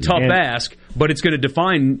 That's a tough ask, but it's going to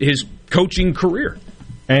define his coaching career.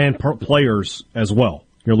 And players as well.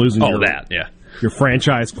 You're losing your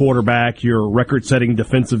franchise quarterback, your record-setting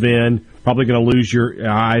defensive end, probably going to lose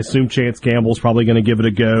I assume Chance Campbell's probably going to give it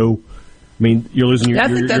a go. I mean, you're losing your I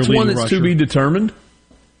think that's one that's rusher. to be determined.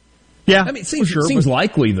 Yeah, I mean, it seems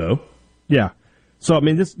likely, though. Yeah. So, I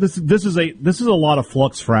mean, this is a lot of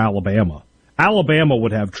flux for Alabama. Alabama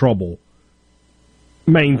would have trouble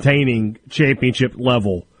maintaining championship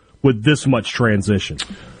level with this much transition.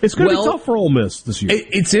 It's going to be tough for Ole Miss this year.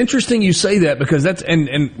 It's interesting you say that, because that's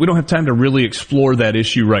and we don't have time to really explore that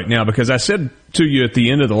issue right now, because I said to you at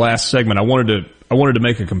the end of the last segment I wanted to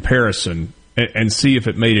make a comparison and see if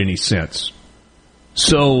it made any sense.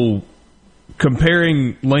 So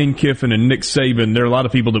comparing Lane Kiffin and Nick Saban, there are a lot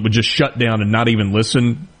of people that would just shut down and not even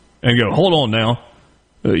listen and go, hold on now,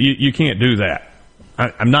 you can't do that.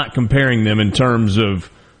 I'm not comparing them in terms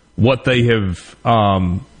of what they've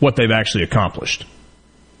actually accomplished.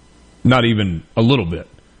 Not even a little bit.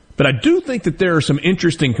 But I do think that there are some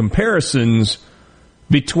interesting comparisons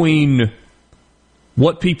between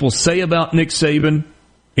what people say about Nick Saban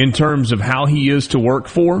in terms of how he is to work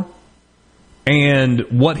for and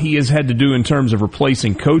what he has had to do in terms of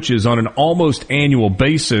replacing coaches on an almost annual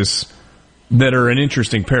basis that are an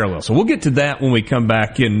interesting parallel. So we'll get to that when we come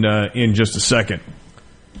back in just a second.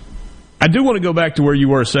 I do want to go back to where you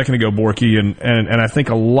were a second ago, Borky, and I think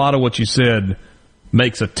a lot of what you said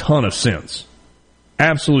makes a ton of sense.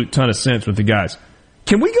 Absolute ton of sense with the guys.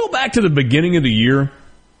 Can we go back to the beginning of the year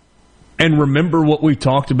and remember what we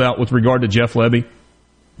talked about with regard to Jeff Lebby?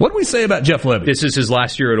 What did we say about Jeff Lebby? This is his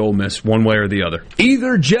last year at Ole Miss, one way or the other.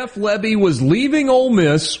 Either Jeff Lebby was leaving Ole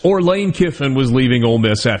Miss or Lane Kiffin was leaving Ole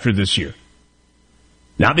Miss after this year.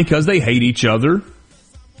 Not because they hate each other,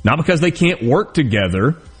 not because they can't work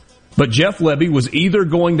together, but Jeff Lebby was either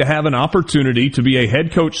going to have an opportunity to be a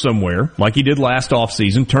head coach somewhere, like he did last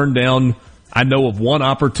offseason, turned down, I know of one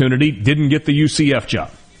opportunity, didn't get the UCF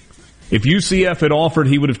job. If UCF had offered,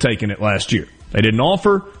 he would have taken it last year. They didn't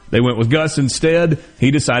offer. They went with Gus instead. He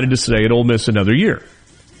decided to stay at Ole Miss another year.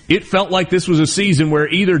 It felt like this was a season where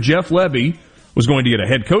either Jeff Lebby was going to get a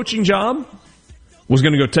head coaching job, was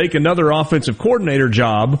going to go take another offensive coordinator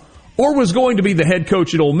job, or was going to be the head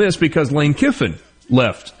coach at Ole Miss because Lane Kiffin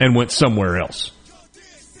left and went somewhere else.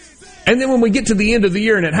 And then when we get to the end of the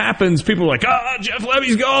year and it happens, people are like, Jeff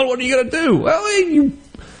Lebby's gone, what are you going to do? Well, you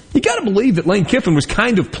got to believe that Lane Kiffin was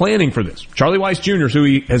kind of planning for this. Charlie Weiss Jr., who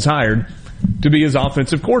he has hired to be his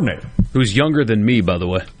offensive coordinator. Who's younger than me, by the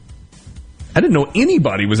way. I didn't know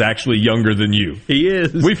anybody was actually younger than you. He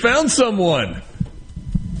is. We found someone.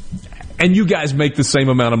 And you guys make the same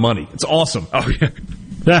amount of money. It's awesome. Oh,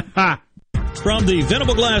 yeah. From the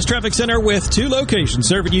Venable Glass Traffic Center with two locations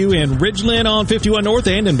serving you in Ridgeland on 51 North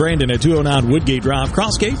and in Brandon at 209 Woodgate Drive.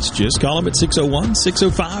 Cross Gates, just call them at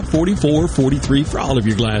 601-605-4443 for all of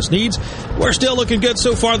your glass needs. We're still looking good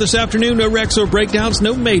so far this afternoon. No wrecks or breakdowns,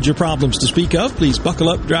 no major problems to speak of. Please buckle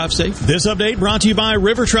up, drive safe. This update brought to you by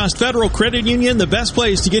River Trust Federal Credit Union, the best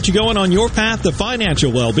place to get you going on your path to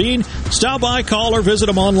financial well-being. Stop by, call, or visit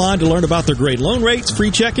them online to learn about their great loan rates,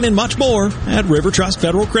 free checking, and much more at River Trust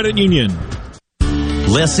Federal Credit Union.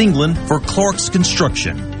 Les England for Clark's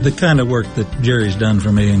Construction. The kind of work that Jerry's done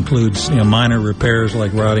for me includes minor repairs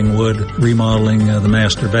like rotting wood, remodeling the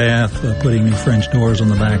master bath, putting new French doors on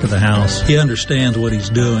the back of the house. He understands what he's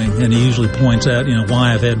doing, and he usually points out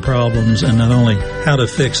why I've had problems and not only how to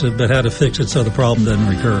fix it, but how to fix it so the problem doesn't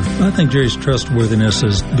recur. I think Jerry's trustworthiness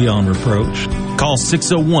is beyond reproach. Call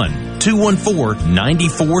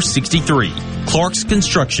 601-214-9463. Clark's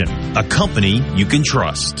Construction, a company you can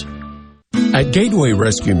trust. At Gateway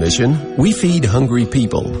Rescue Mission, we feed hungry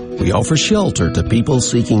people. We offer shelter to people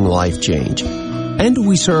seeking life change. And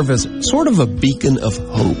we serve as sort of a beacon of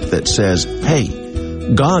hope that says,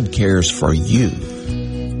 hey, God cares for you.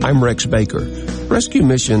 I'm Rex Baker. Rescue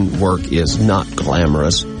Mission work is not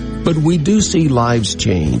glamorous, but we do see lives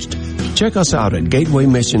changed. Check us out at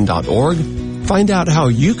gatewaymission.org. Find out how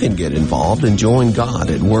you can get involved and join God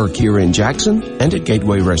at work here in Jackson and at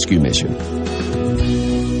Gateway Rescue Mission.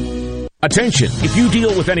 Attention! If you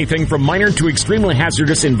deal with anything from minor to extremely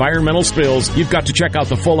hazardous environmental spills, you've got to check out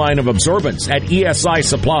the full line of absorbents at ESI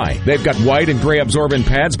Supply. They've got white and gray absorbent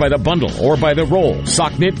pads by the bundle or by the roll,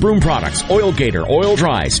 sock knit broom products, oil gator, oil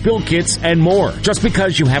dry, spill kits, and more. Just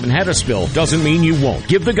because you haven't had a spill doesn't mean you won't.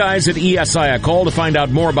 Give the guys at ESI a call to find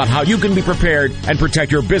out more about how you can be prepared and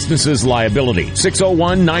protect your business's liability.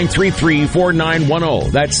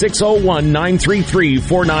 601-933-4910. That's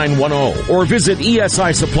 601-933-4910. Or visit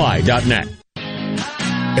esisupply.net.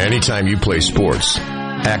 Anytime you play sports,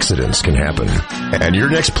 accidents can happen. And your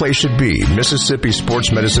next place should be Mississippi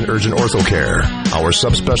Sports Medicine Urgent Ortho Care. Our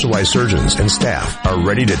subspecialized surgeons and staff are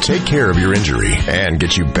ready to take care of your injury and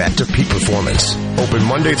get you back to peak performance. Open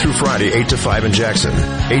Monday through Friday, 8 to 5 in Jackson,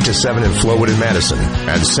 8 to 7 in Flowood and Madison,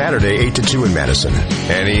 and Saturday, 8 to 2 in Madison.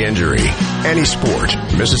 Any injury, any sport,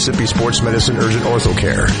 Mississippi Sports Medicine Urgent Ortho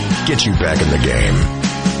Care. Get you back in the game.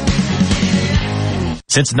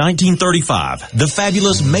 Since 1935, the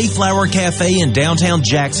fabulous Mayflower Cafe in downtown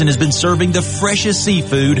Jackson has been serving the freshest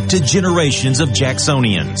seafood to generations of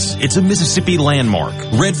Jacksonians. It's a Mississippi landmark.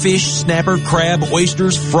 Redfish, snapper, crab,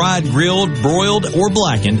 oysters, fried, grilled, broiled, or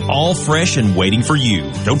blackened, all fresh and waiting for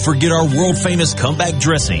you. Don't forget our world-famous comeback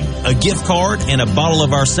dressing, a gift card, and a bottle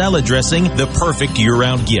of our salad dressing, the perfect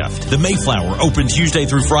year-round gift. The Mayflower open Tuesday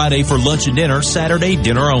through Friday for lunch and dinner, Saturday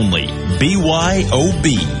dinner only.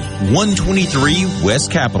 BYOB. 123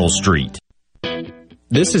 West Capitol Street.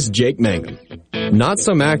 This is Jake Mangum, not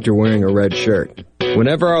some actor wearing a red shirt.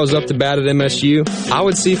 Whenever I was up to bat at MSU, I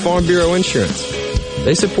would see Farm Bureau Insurance.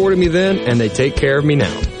 They supported me then, and they take care of me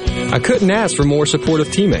now. I couldn't ask for more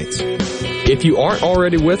supportive teammates. If you aren't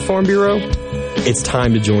already with Farm Bureau, it's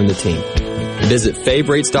time to join the team. Visit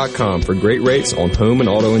favrates.com for great rates on home and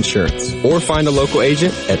auto insurance, or find a local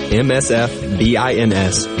agent at msfbins.com.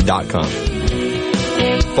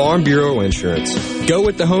 Farm Bureau Insurance. Go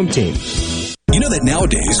with the home team. You know that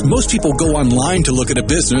nowadays, most people go online to look at a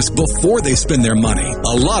business before they spend their money.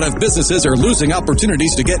 A lot of businesses are losing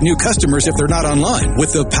opportunities to get new customers if they're not online.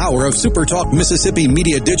 With the power of SuperTalk Mississippi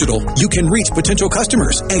Media Digital, you can reach potential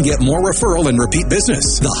customers and get more referral and repeat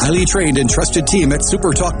business. The highly trained and trusted team at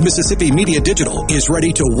SuperTalk Mississippi Media Digital is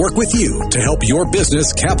ready to work with you to help your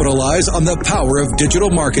business capitalize on the power of digital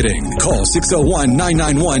marketing. Call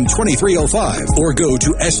 601-991-2305 or go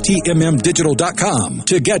to stmmdigital.com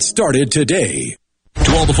to get started today.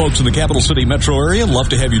 To all the folks in the Capital City metro area, love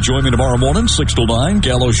to have you join me tomorrow morning, 6 till 9,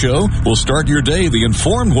 Gallo Show. We'll start your day the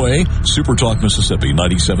informed way. Super Talk Mississippi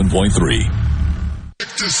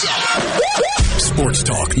 97.3. Sports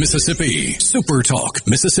Talk Mississippi. Super Talk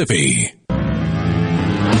Mississippi.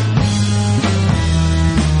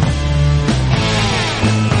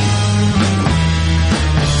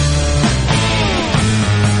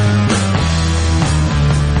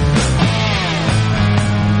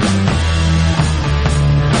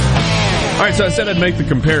 All right, so I said I'd make the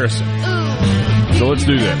comparison. So let's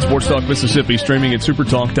do that. Sports Talk Mississippi, streaming at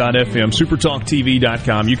supertalk.fm,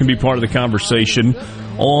 supertalktv.com. You can be part of the conversation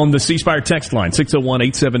on the C Spire text line,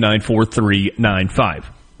 601-879-4395.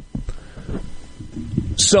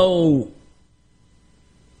 So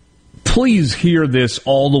please hear this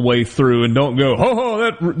all the way through and don't go,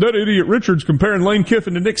 that idiot Richard's comparing Lane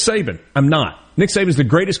Kiffin to Nick Saban. I'm not. Nick Saban is the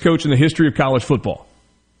greatest coach in the history of college football.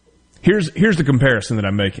 Here's the comparison that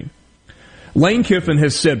I'm making. Lane Kiffin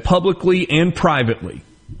has said publicly and privately,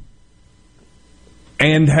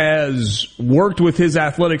 and has worked with his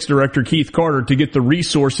athletics director, Keith Carter, to get the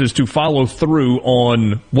resources to follow through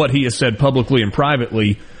on what he has said publicly and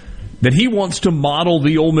privately, that he wants to model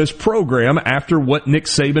the Ole Miss program after what Nick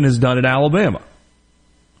Saban has done at Alabama.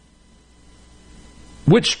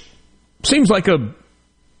 Which seems like a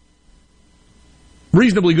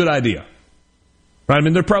reasonably good idea. Right? I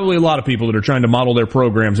mean, there are probably a lot of people that are trying to model their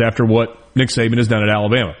programs after what Nick Saban has done at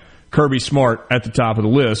Alabama. Kirby Smart at the top of the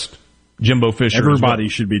list. Jimbo Fisher. Everybody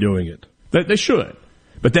should be doing it. They should.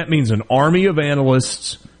 But that means an army of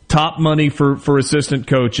analysts, top money for assistant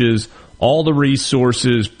coaches, all the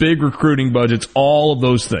resources, big recruiting budgets, all of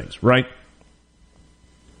those things, right?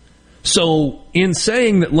 So in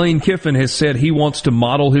saying that Lane Kiffin has said he wants to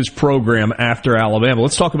model his program after Alabama,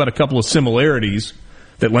 let's talk about a couple of similarities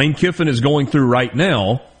that Lane Kiffin is going through right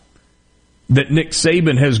now that Nick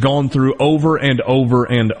Saban has gone through over and over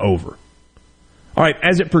and over. All right,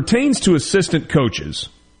 as it pertains to assistant coaches,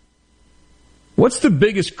 what's the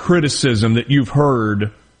biggest criticism that you've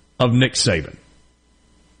heard of Nick Saban?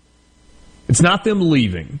 It's not them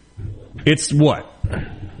leaving. It's what?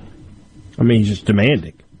 I mean, he's just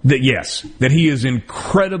demanding. That he is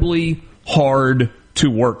incredibly hard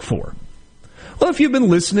to work for. Well, if you've been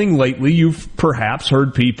listening lately, you've perhaps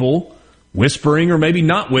heard people whispering or maybe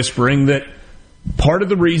not whispering that part of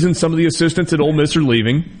the reason some of the assistants at Ole Miss are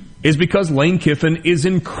leaving is because Lane Kiffin is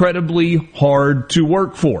incredibly hard to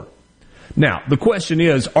work for. Now, the question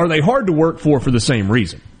is, are they hard to work for the same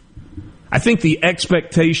reason? I think the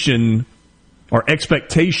expectation or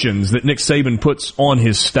expectations that Nick Saban puts on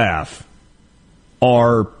his staff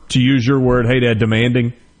are, to use your word, hey, Dad,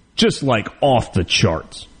 demanding, just like off the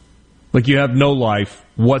charts. Like you have no life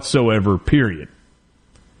whatsoever, period.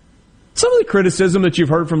 Some of the criticism that you've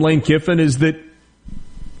heard from Lane Kiffin is that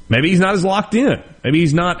maybe he's not as locked in. Maybe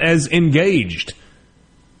he's not as engaged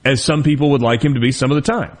as some people would like him to be some of the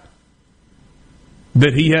time.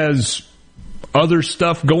 That he has other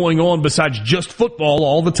stuff going on besides just football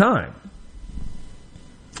all the time.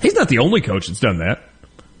 He's not the only coach that's done that.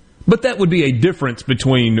 But that would be a difference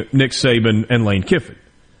between Nick Saban and Lane Kiffin.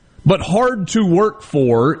 But hard to work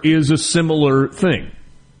for is a similar thing.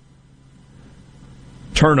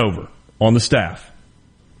 Turnover on the staff.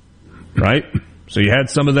 Right? So you had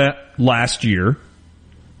some of that last year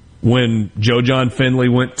when Joe John Finley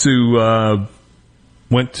went to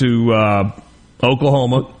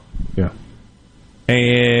Oklahoma. Yeah.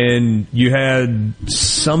 And you had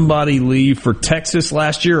somebody leave for Texas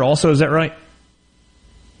last year also, is that right?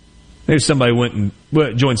 Maybe somebody went and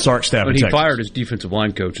joined Sark's staff in Texas. But he fired his defensive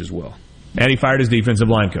line coach as well. And he fired his defensive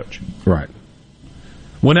line coach. Right.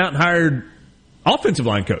 Went out and hired offensive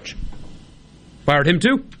line coach. Fired him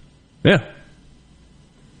too? Yeah.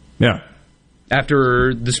 Yeah.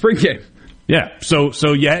 After the spring game. Yeah. So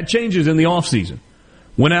you had changes in the offseason.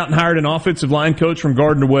 Went out and hired an offensive line coach from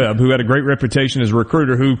Gardner-Webb who had a great reputation as a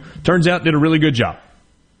recruiter who turns out did a really good job.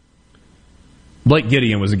 Blake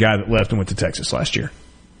Gideon was the guy that left and went to Texas last year.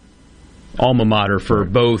 Alma mater for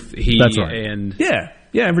both he That's right. and... Yeah,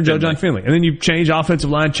 and for Joe John Finley. And then you change offensive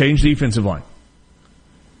line, change defensive line.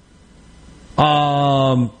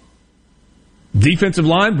 Defensive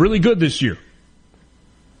line, really good this year.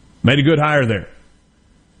 Made a good hire there.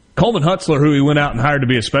 Coleman Hutzler, who he went out and hired to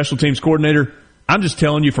be a special teams coordinator, I'm just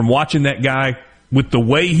telling you from watching that guy, with the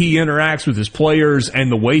way he interacts with his players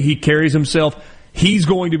and the way he carries himself, he's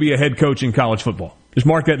going to be a head coach in college football. Just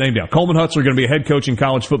mark that name down. Coleman Hutzler going to be a head coach in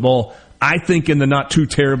college football, I think, in the not too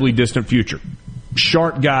terribly distant future.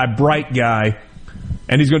 Sharp guy, bright guy,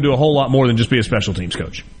 and he's going to do a whole lot more than just be a special teams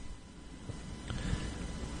coach.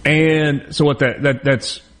 And so what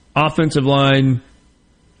that's offensive line,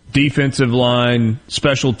 defensive line,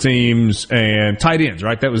 special teams, and tight ends,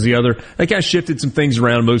 right? That was the other. They kind of shifted some things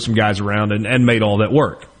around, moved some guys around, and made all that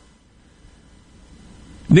work.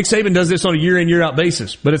 Nick Saban does this on a year-in, year-out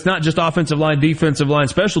basis, but it's not just offensive line, defensive line,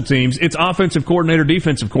 special teams. It's offensive coordinator,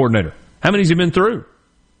 defensive coordinator. How many has he been through?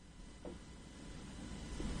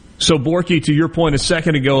 So, Borky, to your point a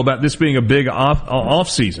second ago about this being a big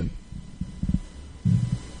off-season,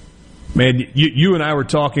 man, you and I were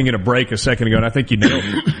talking in a break a second ago, and I think you nailed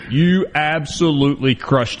it. You absolutely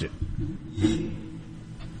crushed it.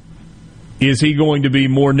 Is he going to be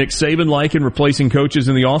more Nick Saban-like in replacing coaches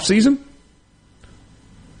in the offseason?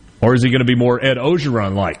 Or is he going to be more Ed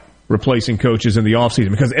Orgeron-like replacing coaches in the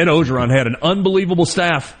offseason? Because Ed Orgeron had an unbelievable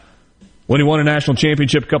staff when he won a national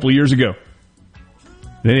championship a couple of years ago.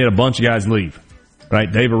 Then he had a bunch of guys leave.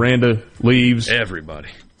 Right? Dave Aranda leaves. Everybody.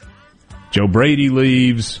 Joe Brady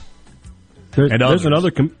leaves. There's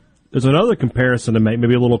another comparison to make,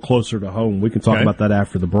 maybe a little closer to home. We can talk about that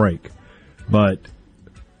after the break. But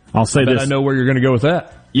I'll say this. I know where you're going to go with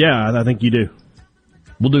that. Yeah, I think you do.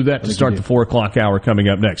 We'll do that to start the 4 o'clock hour coming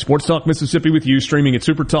up next. Sports Talk Mississippi with you, streaming at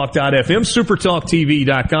supertalk.fm,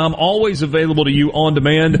 supertalktv.com, always available to you on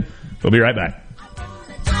demand. We'll be right back.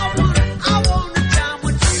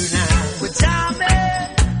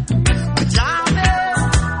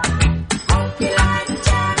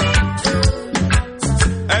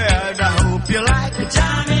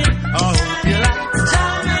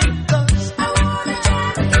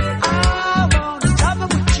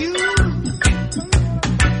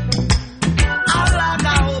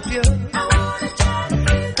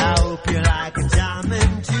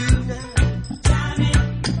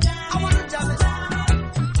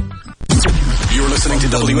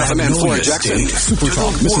 WFMN Florida Jackson, Super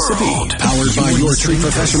Talk Mississippi, powered by your tree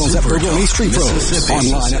professionals at Baroni Street Pros.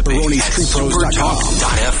 Online at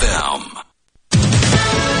BaroniStreetPros.com.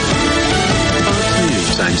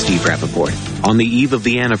 I'm Steve Rappaport. On the eve of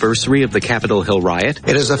the anniversary of the Capitol Hill riot,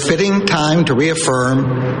 it is a fitting time to reaffirm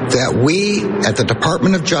that we at the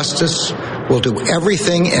Department of Justice will do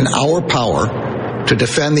everything in our power to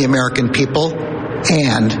defend the American people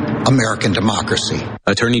and American democracy.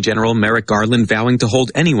 Attorney General Merrick Garland vowing to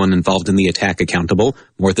hold anyone involved in the attack accountable.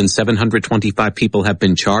 More than 725 people have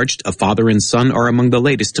been charged. A father and son are among the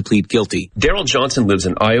latest to plead guilty. Daryl Johnson lives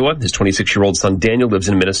in Iowa. His 26-year-old son Daniel lives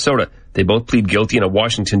in Minnesota. They both plead guilty in a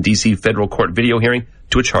Washington, D.C. federal court video hearing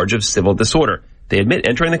to a charge of civil disorder. They admit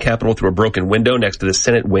entering the Capitol through a broken window next to the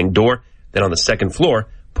Senate wing door, then on the second floor,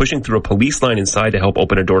 pushing through a police line inside to help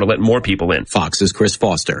open a door to let more people in. Fox's Chris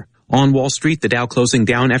Foster. On Wall Street, the Dow closing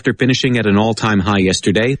down after finishing at an all-time high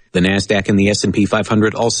yesterday. The Nasdaq and the S&P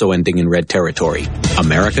 500 also ending in red territory.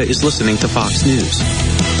 America is listening to Fox News.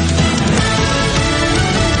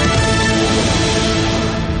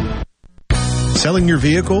 Selling your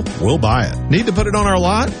vehicle? We'll buy it. Need to put it on our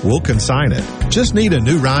lot? We'll consign it. Just need a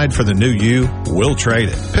new ride for the new you? We'll trade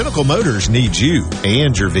it. Pinnacle Motors needs you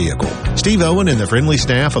and your vehicle. Steve Owen and the friendly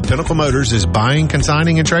staff of Pinnacle Motors is buying,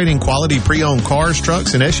 consigning, and trading quality pre-owned cars,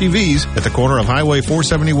 trucks, and SUVs at the corner of Highway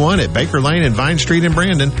 471 at Baker Lane and Vine Street in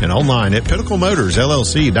Brandon, and online at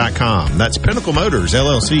PinnacleMotorsLLC.com. That's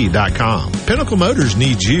PinnacleMotorsLLC.com. Pinnacle Motors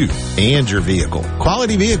needs you and your vehicle.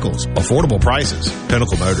 Quality vehicles, affordable prices.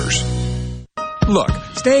 Pinnacle Motors. Look,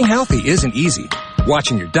 staying healthy isn't easy.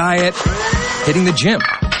 Watching your diet, hitting the gym,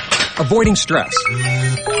 avoiding stress.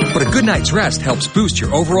 But a good night's rest helps boost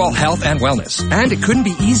your overall health and wellness. And it couldn't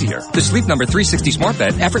be easier. The Sleep Number 360 smart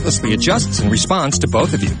bed effortlessly adjusts and responds to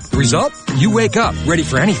both of you. The result? You wake up ready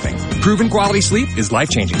for anything. Proven quality sleep is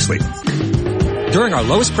life-changing sleep. During our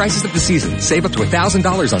lowest prices of the season, save up to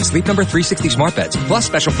 $1,000 on Sleep Number 360 smart beds, plus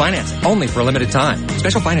special financing, only for a limited time.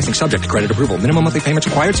 Special financing subject to credit approval. Minimum monthly payments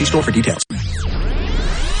required. See store for details.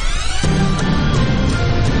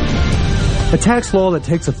 A tax law that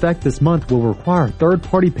takes effect this month will require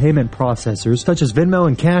third-party payment processors such as Venmo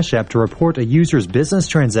and Cash App to report a user's business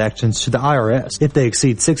transactions to the IRS if they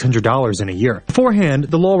exceed $600 in a year. Beforehand,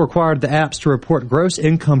 the law required the apps to report gross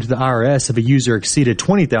income to the IRS if a user exceeded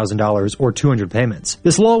 $20,000 or 200 payments.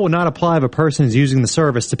 This law will not apply if a person is using the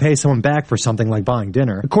service to pay someone back for something like buying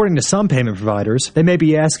dinner. According to some payment providers, they may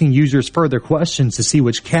be asking users further questions to see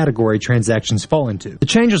which category transactions fall into. The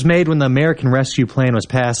change was made when the American Rescue Plan was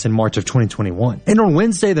passed in March of 2021. And on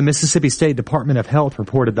Wednesday, the Mississippi State Department of Health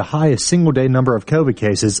reported the highest single-day number of COVID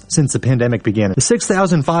cases since the pandemic began. The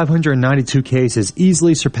 6,592 cases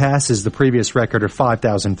easily surpasses the previous record of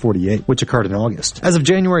 5,048, which occurred in August. As of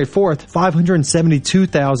January 4th,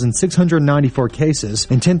 572,694 cases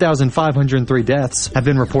and 10,503 deaths have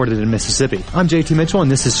been reported in Mississippi. I'm JT Mitchell, and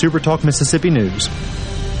this is Super Talk Mississippi News.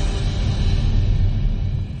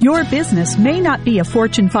 Your business may not be a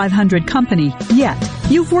Fortune 500 company yet.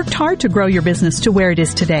 You've worked hard to grow your business to where it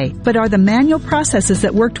is today, but are the manual processes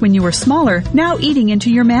that worked when you were smaller now eating into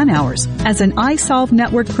your man hours? As an iSolve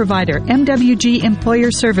network provider, MWG Employer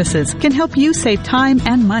Services can help you save time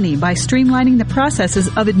and money by streamlining the processes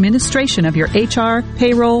of administration of your HR,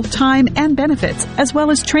 payroll, time, and benefits, as well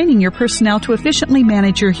as training your personnel to efficiently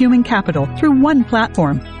manage your human capital through one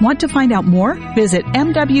platform. Want to find out more? Visit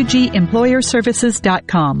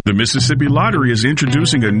MWGEmployerServices.com. The Mississippi Lottery is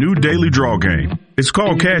introducing a new daily draw game. It's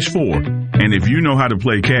called Cash 4. And if you know how to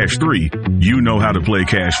play Cash 3, you know how to play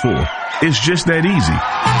Cash 4. It's just that easy.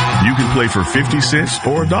 You can play for 50 cents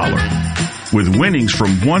or $1. With winnings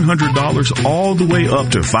from $100 all the way up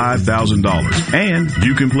to $5,000. And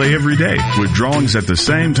you can play every day with drawings at the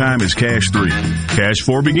same time as Cash 3. Cash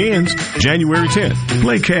 4 begins January 10th.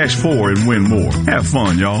 Play Cash 4 and win more. Have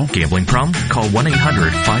fun, y'all. Gambling problem? Call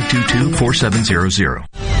 1-800-522-4700.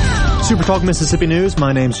 Super Talk Mississippi News,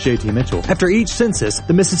 my name's JT Mitchell. After each census,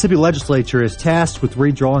 the Mississippi legislature is tasked with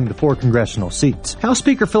redrawing the 4 congressional seats. House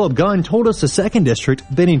Speaker Philip Gunn told us the 2nd District,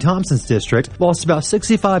 Benny Thompson's district, lost about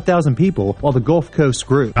 65,000 people while the Gulf Coast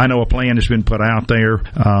grew. I know a plan has been put out there.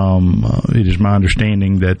 It is my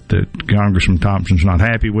understanding that Congressman Thompson's not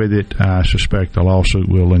happy with it. I suspect a lawsuit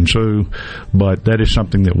will ensue, but that is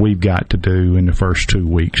something that we've got to do in the first 2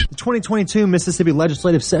 weeks. The 2022 Mississippi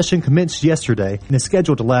legislative session commenced yesterday and is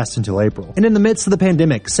scheduled to last until April. And in the midst of the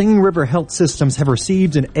pandemic, Singing River Health Systems have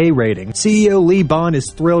received an A rating. CEO Lee Bond is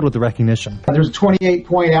thrilled with the recognition. There's a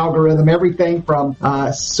 28-point algorithm, everything from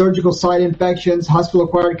surgical site infections,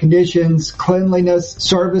 hospital-acquired conditions, cleanliness,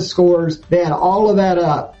 service scores. They had all of that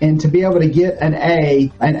up, and to be able to get an A,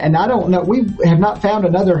 and I don't know, we have not found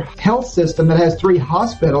another health system that has 3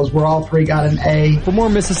 hospitals where all 3 got an A. For more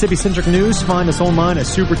Mississippi-centric news, find us online at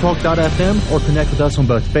supertalk.fm or connect with us on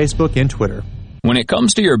both Facebook and Twitter. When it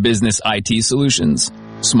comes to your business IT solutions,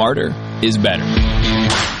 smarter is better.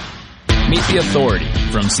 Meet the authority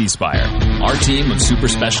from C-Spire. Our team of super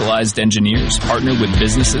specialized engineers partner with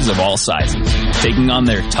businesses of all sizes, taking on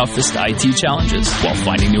their toughest IT challenges while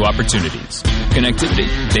finding new opportunities. Connectivity,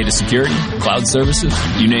 data security, cloud services,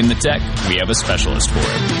 you name the tech, we have a specialist for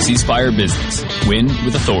it. C Spire Business. Win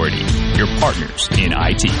with authority. Your partners in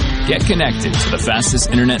IT. Get connected to the fastest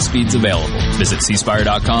internet speeds available. Visit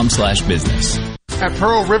cspire.com/business. At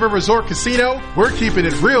Pearl River Resort Casino, we're keeping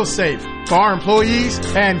it real safe for our employees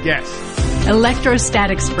and guests.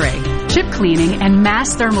 Electrostatic spray, chip cleaning, and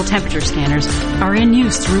mass thermal temperature scanners are in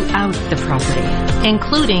use throughout the property,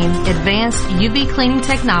 including advanced UV cleaning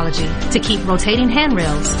technology to keep rotating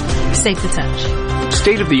handrails safe to touch.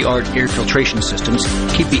 State-of-the-art air filtration systems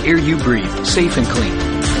keep the air you breathe safe and clean.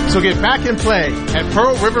 So get back and play at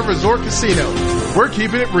Pearl River Resort Casino. We're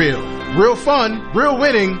keeping it real. Real fun, real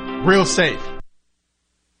winning, real safe.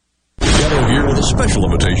 Gallo here with a special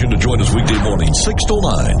invitation to join us weekday morning, 6 till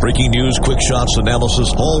 9. Breaking news, quick shots,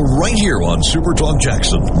 analysis, all right here on Super Talk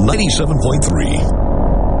Jackson 97.3.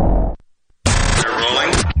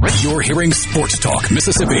 You're hearing Sports Talk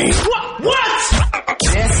Mississippi. What?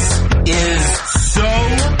 This is so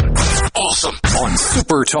awesome on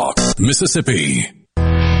Super Talk Mississippi.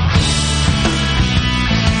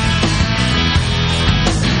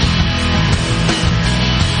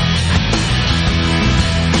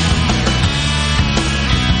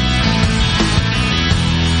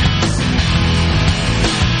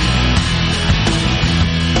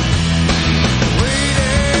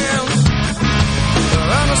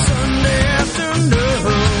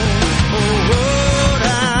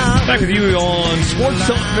 Back with you on Sports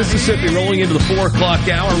Talk Mississippi, rolling into the 4 o'clock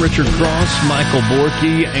hour. Richard Cross, Michael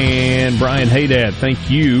Borky, and Brian Haydad. Thank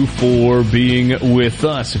you for being with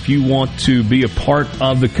us. If you want to be a part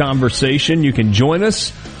of the conversation, you can join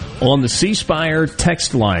us on the C Spire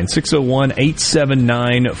text line,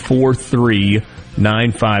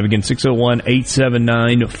 601-879-4395. Again,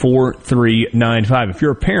 601-879-4395. If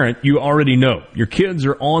you're a parent, you already know your kids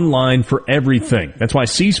are online for everything. That's why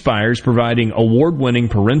C Spire is providing award-winning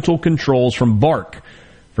parental controls from Bark,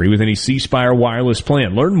 free with any C Spire wireless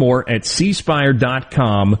plan. Learn more at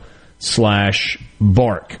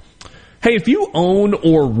cspire.com/bark. Hey, if you own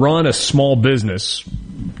or run a small business,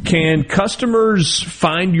 can customers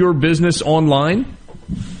find your business online?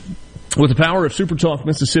 With the power of SuperTalk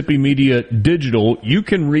Mississippi Media Digital, you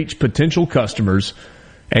can reach potential customers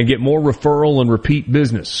and get more referral and repeat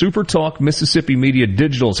business. SuperTalk Mississippi Media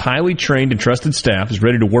Digital's highly trained and trusted staff is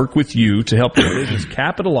ready to work with you to help your business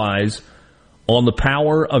capitalize on the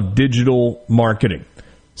power of digital marketing.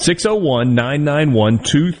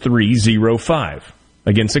 601-991-2305.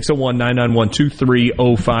 Again,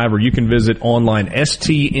 601-991-2305, or you can visit online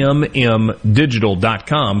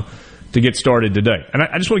stmmdigital.com to get started today. And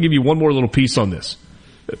I just want to give you one more little piece on this.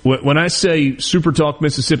 When I say Super Talk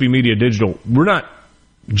Mississippi Media Digital, we're not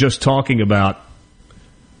just talking about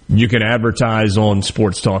you can advertise on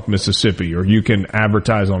Sports Talk Mississippi or you can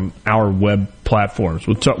advertise on our web platforms.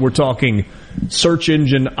 We're talking search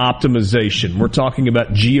engine optimization. We're talking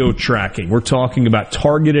about geo-tracking. We're talking about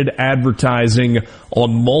targeted advertising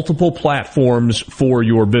on multiple platforms for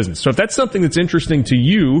your business. So if that's something that's interesting to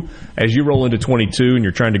you as you roll into 22 and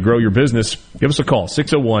you're trying to grow your business, give us a call,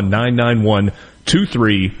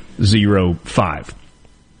 601-991-2305.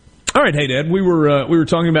 All right, hey, Dad, we were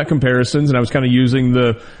talking about comparisons, and I was kind of using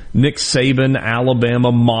the Nick Saban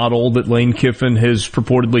Alabama model that Lane Kiffin has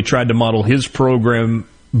purportedly tried to model his program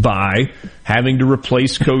by, having to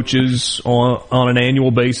replace coaches on an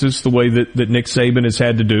annual basis the way that Nick Saban has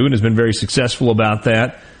had to do and has been very successful about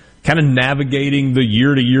that, kind of navigating the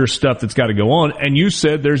year-to-year stuff that's got to go on. And you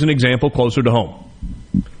said there's an example closer to home.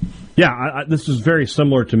 Yeah, this is very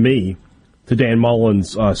similar to me, to Dan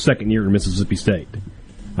Mullen's second year in Mississippi State.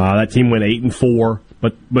 That team went 8-4,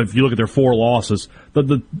 but if you look at their 4 losses,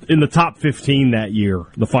 in the top 15 that year,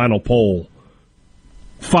 the final poll,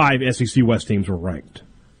 5 SEC West teams were ranked.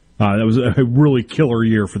 That was a really killer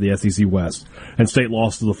year for the SEC West, and State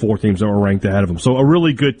lost to the 4 teams that were ranked ahead of them. So a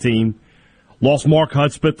really good team. Lost Mark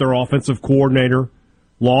Hudspeth, their offensive coordinator.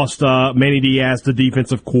 Lost Manny Diaz, the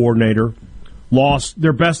defensive coordinator. Lost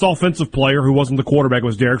their best offensive player, who wasn't the quarterback,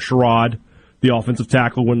 was Derek Sherrod, the offensive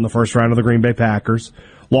tackle, went in the first round of the Green Bay Packers.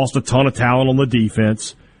 Lost a ton of talent on the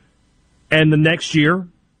defense. And the next year,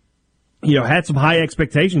 had some high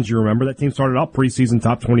expectations, you remember. That team started out preseason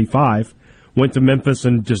top 25, went to Memphis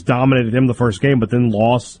and just dominated them the first game, but then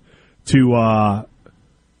lost their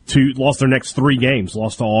next 3 games.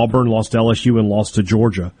 Lost to Auburn, lost to LSU, and lost to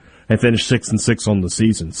Georgia, and finished 6-6 on the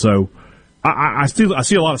season. So I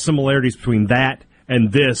see a lot of similarities between that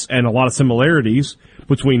and this, and a lot of similarities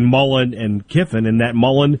between Mullen and Kiffin, and that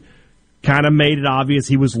Mullen kind of made it obvious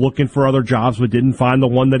he was looking for other jobs but didn't find the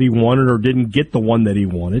one that he wanted or didn't get the one that he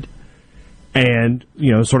wanted. and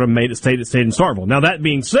sort of stayed in Starkville. Now that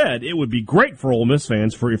being said, it would be great for Ole Miss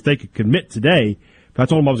fans if they could commit today. If I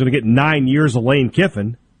told them I was going to get 9 years of Lane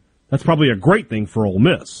Kiffin, that's probably a great thing for Ole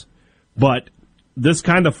Miss. But this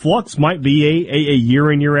kind of flux might be a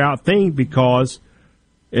year in, year out thing, because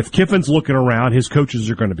if Kiffin's looking around, his coaches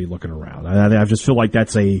are going to be looking around. I just feel like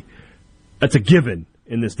that's a given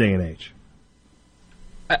in this day and age.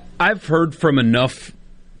 I've heard from enough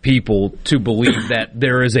people to believe that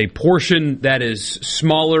there is a portion that is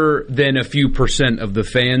smaller than a few percent of the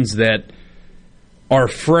fans that are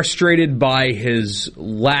frustrated by his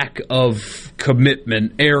lack of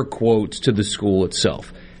commitment, air quotes, to the school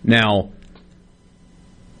itself. Now,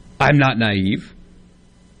 I'm not naive.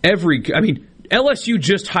 LSU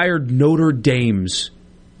just hired Notre Dame's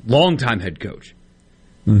longtime head coach.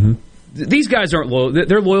 Mm-hmm. These guys aren't loyal.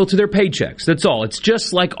 They're loyal to their paychecks. That's all. It's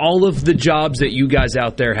just like all of the jobs that you guys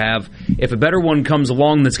out there have. If a better one comes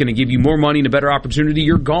along that's going to give you more money and a better opportunity,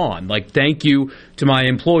 you're gone. Like, thank you to my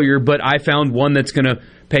employer, but I found one that's going to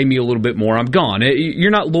pay me a little bit more. I'm gone.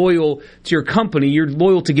 You're not loyal to your company. You're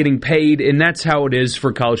loyal to getting paid, and that's how it is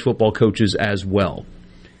for college football coaches as well.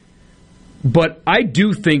 But I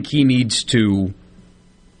do think he needs to,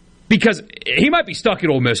 because he might be stuck at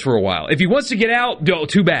Ole Miss for a while. If he wants to get out,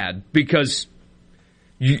 too bad, because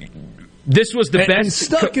this was the best. And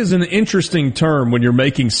stuck is an interesting term when you're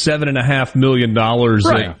making $7.5 million,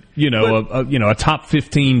 right? A top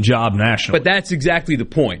 15 job nationally. But that's exactly the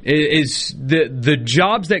point. Is the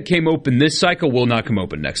jobs that came open this cycle will not come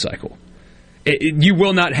open next cycle. You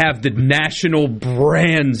will not have the national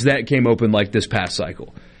brands that came open like this past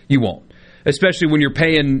cycle. You won't. Especially when you're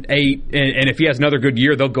paying 8, and if he has another good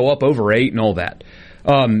year, they'll go up over 8 and all that.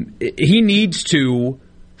 He needs to,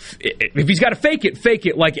 if he's got to fake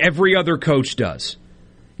it like every other coach does.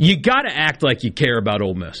 You got to act like you care about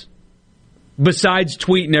Ole Miss. Besides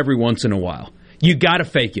tweeting every once in a while. You got to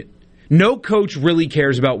fake it. No coach really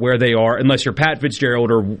cares about where they are unless you're Pat Fitzgerald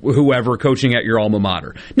or whoever coaching at your alma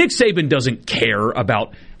mater. Nick Saban doesn't care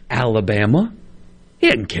about Alabama. He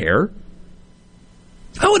doesn't care.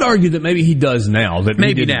 I would argue that maybe he does now, that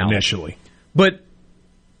maybe he didn't now. Initially. But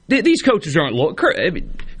these coaches aren't loyal.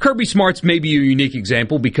 Kirby Smart's maybe a unique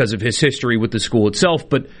example because of his history with the school itself,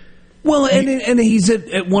 but well, and he's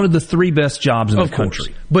at one of the 3 best jobs in the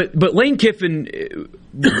country. But Lane Kiffin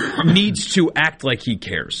needs to act like he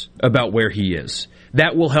cares about where he is.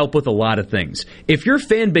 That will help with a lot of things. If your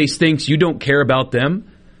fan base thinks you don't care about them,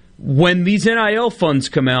 when these NIL funds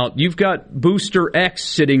come out, you've got Booster X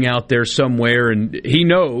sitting out there somewhere, and he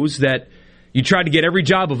knows that you tried to get every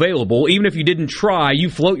job available. Even if you didn't try, you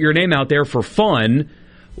float your name out there for fun.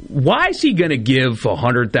 Why is he going to give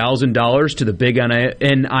 $100,000 to the big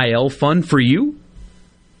NIL fund for you?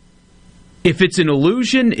 If it's an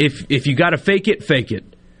illusion, if you got to fake it, fake it.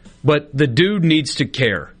 But the dude needs to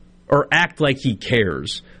care or act like he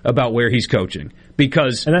cares about where he's coaching.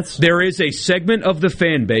 Because there is a segment of the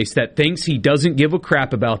fan base that thinks he doesn't give a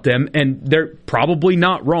crap about them, and they're probably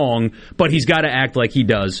not wrong, but he's got to act like he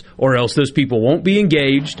does, or else those people won't be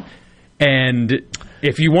engaged. And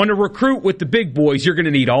if you want to recruit with the big boys, you're going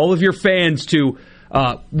to need all of your fans to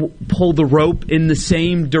pull the rope in the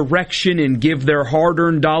same direction and give their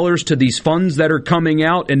hard-earned dollars to these funds that are coming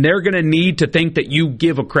out, and they're going to need to think that you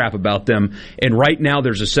give a crap about them. And right now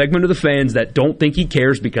there's a segment of the fans that don't think he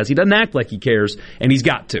cares because he doesn't act like he cares, and he's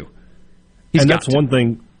got to. That's one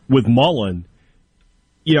thing with Mullen.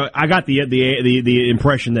 I got the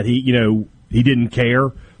impression that he didn't care,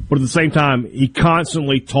 but at the same time he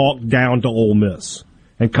constantly talked down to Ole Miss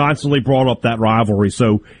and constantly brought up that rivalry.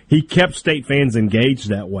 So he kept state fans engaged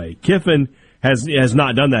that way. Kiffin has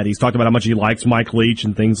not done that. He's talked about how much he likes Mike Leach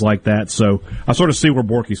and things like that. So I sort of see where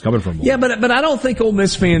Borky's coming from. Yeah, but I don't think Ole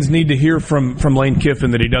Miss fans need to hear from Lane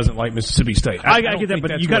Kiffin that he doesn't like Mississippi State. I get that,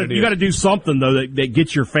 but you got to do something though that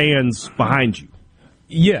gets your fans behind you.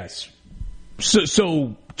 Yes.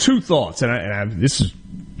 So 2 thoughts, and this is,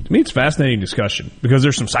 to me, it's a fascinating discussion because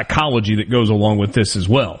there's some psychology that goes along with this as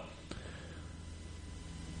well.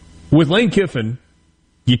 With Lane Kiffin,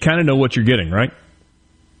 you kind of know what you're getting, right?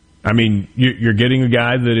 I mean, you're getting a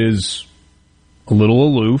guy that is a little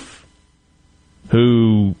aloof,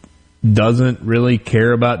 who doesn't really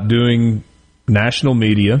care about doing national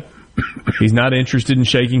media. He's not interested in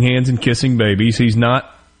shaking hands and kissing babies. He's not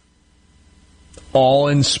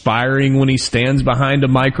awe-inspiring when he stands behind a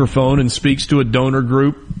microphone and speaks to a donor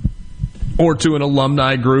group or to an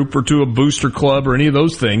alumni group or to a booster club or any of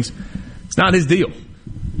those things. It's not his deal.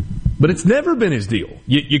 But it's never been his deal.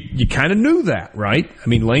 You kind of knew that, right? I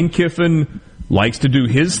mean, Lane Kiffin likes to do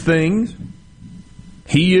his thing.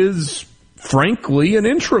 He is, frankly, an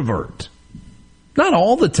introvert. Not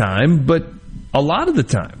all the time, but a lot of the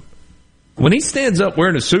time. When he stands up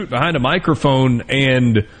wearing a suit behind a microphone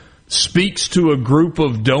and speaks to a group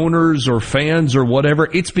of donors or fans or whatever,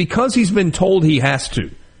 it's because he's been told he has to.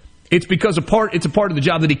 It's because it's a part of the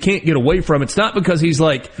job that he can't get away from. It's not because he's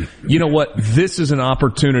like, you know what, this is an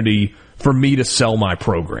opportunity for me to sell my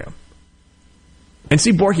program. And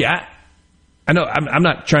see, Borky, I know I'm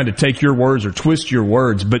not trying to take your words or twist your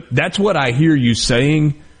words, but that's what I hear you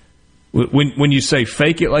saying when you say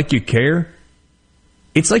fake it like you care.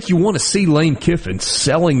 It's like you want to see Lane Kiffin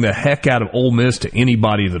selling the heck out of Ole Miss to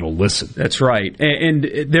anybody that'll listen. That's right. And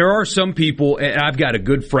there are some people, and I've got a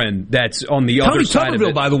good friend that's on the other side of it.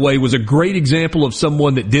 Tommy Tuberville, by the way, was a great example of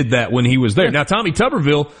someone that did that when he was there. Now, Tommy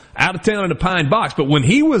Tuberville, out of town in a pine box, but when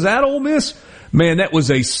he was at Ole Miss, man, that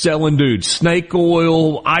was a selling dude. Snake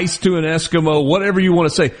oil, ice to an Eskimo, whatever you want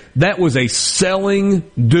to say. That was a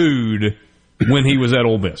selling dude when he was at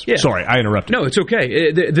Ole Miss. Yeah. Sorry, I interrupted. No, it's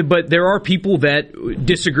okay. But there are people that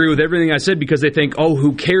disagree with everything I said because they think, oh,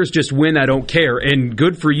 who cares, just win, I don't care. And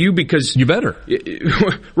good for you because... You better.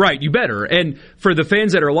 Right, you better. And for the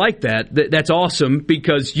fans that are like that, that's awesome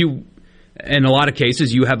because you, in a lot of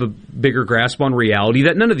cases, you have a bigger grasp on reality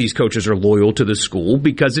that none of these coaches are loyal to the school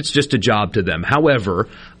because it's just a job to them. However,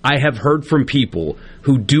 I have heard from people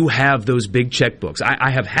who do have those big checkbooks.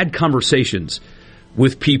 I have had conversations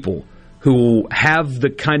with people who have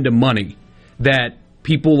the kind of money that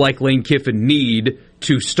people like Lane Kiffin need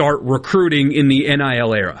to start recruiting in the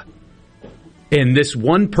NIL era. And this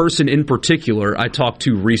one person in particular I talked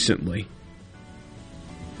to recently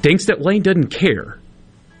thinks that Lane doesn't care.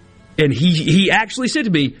 And he actually said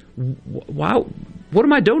to me, wow, what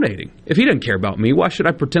am I donating? If he doesn't care about me, why should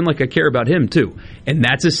I pretend like I care about him too? And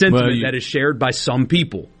that's a sentiment that is shared by some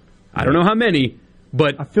people. I don't know how many,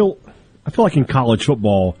 but... I feel like in college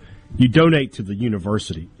football... You donate to the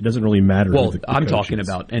university. It doesn't really matter. Well, I'm talking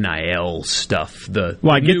about NIL stuff.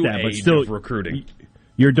 I get that, but still, recruiting.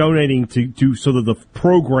 You're donating to so that the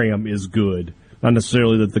program is good, not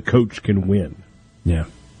necessarily that the coach can win. Yeah.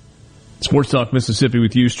 Sports Talk Mississippi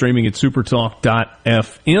with you, streaming at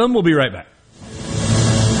supertalk.fm. We'll be right back.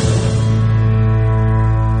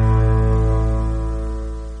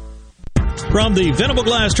 From the Venable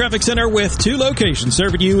Glass Traffic Center with two locations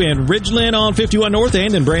serving you in Ridgeland on 51 North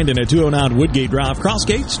and in Brandon at 209 Woodgate Drive, Cross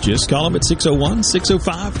Gates. Just call them at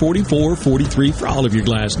 601-605-4443 for all of your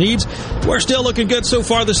glass needs. We're still looking good so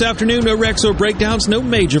far this afternoon. No wrecks or breakdowns, no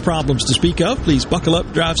major problems to speak of. Please buckle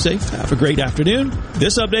up, drive safe, have a great afternoon.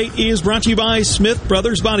 This update is brought to you by Smith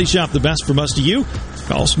Brothers Body Shop, the best from us to you.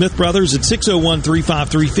 Call Smith Brothers at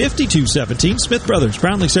 601-353-5217. Smith Brothers,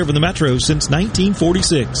 proudly serving the Metro since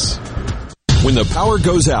 1946. When the power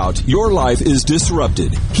goes out, your life is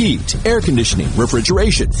disrupted. Heat, air conditioning,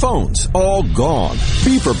 refrigeration, phones, all gone.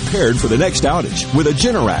 Be prepared for the next outage with a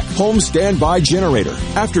Generac home standby generator.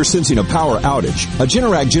 After sensing a power outage, a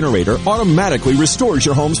Generac generator automatically restores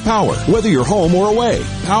your home's power, whether you're home or away.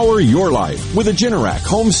 Power your life with a Generac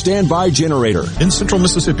home standby generator. In Central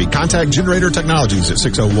Mississippi, contact Generator Technologies at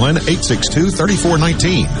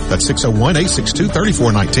 601-862-3419. That's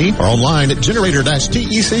 601-862-3419 or online at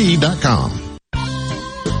generator-tec.com.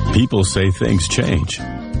 People say things change,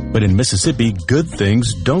 but in Mississippi, good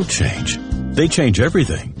things don't change. They change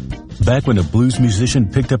everything. Back when a blues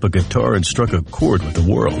musician picked up a guitar and struck a chord with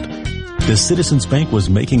the world, the Citizens Bank was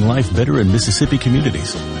making life better in Mississippi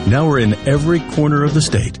communities. Now we're in every corner of the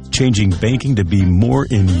state, changing banking to be more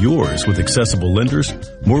in yours with accessible lenders,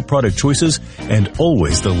 more product choices, and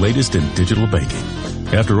always the latest in digital banking.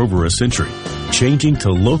 After over a century, changing to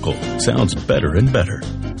local sounds better and better.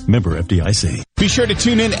 Member FDIC. Be sure to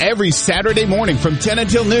tune in every Saturday morning from 10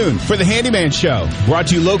 until noon for the Handyman Show. Brought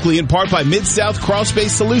to you locally in part by Mid-South Crawl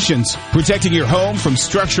Space Solutions. Protecting your home from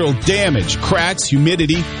structural damage, cracks,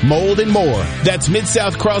 humidity, mold, and more. That's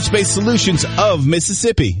Mid-South Crawl Space Solutions of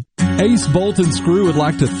Mississippi. Ace Bolt and Screw would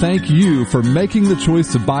like to thank you for making the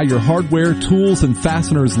choice to buy your hardware, tools, and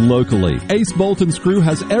fasteners locally. Ace Bolt and Screw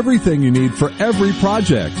has everything you need for every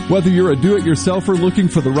project. Whether you're a do-it-yourselfer looking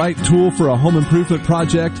for the right tool for a home improvement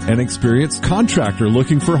project, an experienced contractor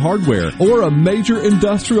looking for hardware, or a major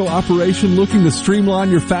industrial operation looking to streamline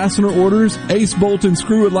your fastener orders, Ace Bolt and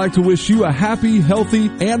Screw would like to wish you a happy, healthy,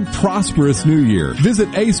 and prosperous new year. Visit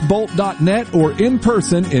acebolt.net or in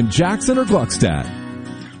person in Jackson or Gluckstadt.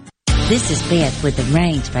 This is Beth with The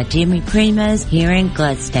Range by Jimmy Primo's here in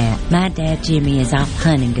Gluckstadt. My dad Jimmy is off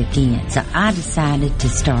hunting again, so I decided to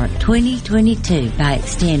start 2022 by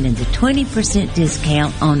extending the 20%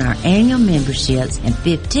 discount on our annual memberships and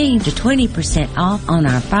 15 to 20% off on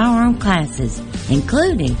our firearm classes,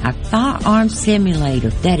 including our firearm simulator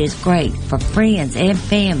that is great for friends and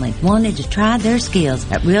family wanting to try their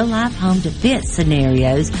skills at real-life home defense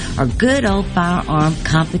scenarios or good old firearm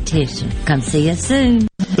competition. Come see us soon.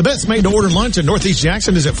 The best made-to-order lunch in Northeast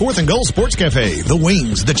Jackson is at 4th and Gold Sports Cafe. The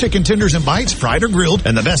wings, the chicken tenders and bites, fried or grilled,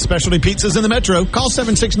 and the best specialty pizzas in the metro. Call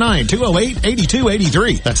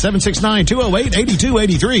 769-208-8283. That's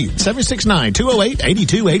 769-208-8283.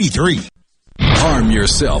 769-208-8283. Arm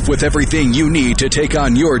yourself with everything you need to take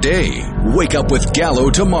on your day. Wake up with Gallo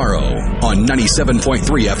tomorrow on 97.3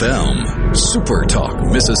 FM. Super Talk,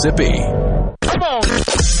 Mississippi. Come on.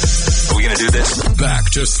 Are we going to do this? Back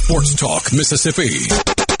to Sports Talk, Mississippi.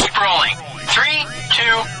 Keep rolling. 3, 2,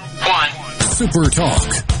 1. Super Talk,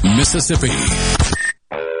 Mississippi.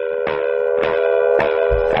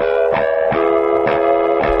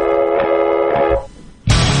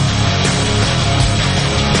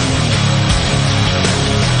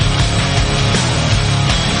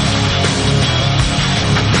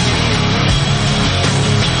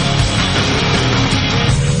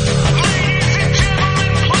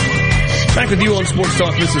 Back with you on Sports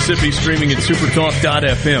Talk Mississippi, streaming at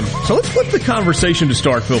supertalk.fm. So let's flip the conversation to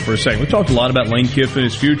Starkville for a second. We talked a lot about Lane Kiffin,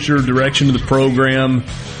 his future, direction of the program.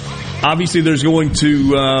 Obviously, there's going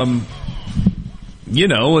to,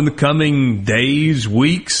 in the coming days,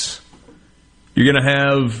 weeks, you're going to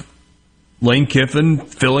have Lane Kiffin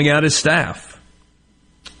filling out his staff.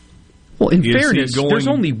 Well, in fairness, there's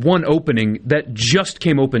only one opening that just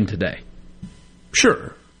came open today.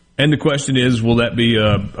 Sure. And the question is, will that be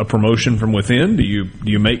a promotion from within? Do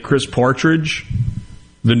you make Chris Partridge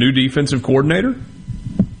the new defensive coordinator?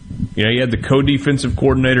 Yeah, he had the co-defensive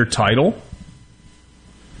coordinator title.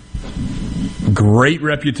 Great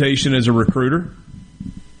reputation as a recruiter.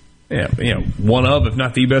 Yeah, one of, if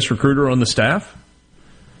not the best recruiter on the staff.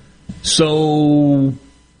 So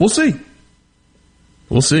we'll see.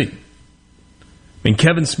 We'll see. I mean,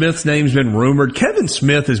 Kevin Smith's name's been rumored. Kevin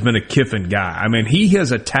Smith has been a Kiffin guy. I mean, he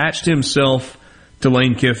has attached himself to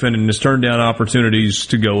Lane Kiffin and has turned down opportunities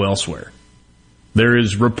to go elsewhere. There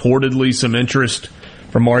is reportedly some interest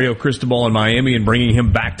from Mario Cristobal in Miami in bringing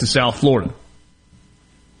him back to South Florida.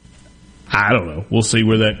 I don't know. We'll see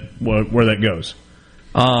where that goes.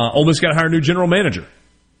 Ole Miss got to hire a new general manager.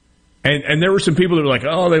 And there were some people that were like,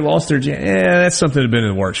 oh, they lost their... Yeah, that's something that had been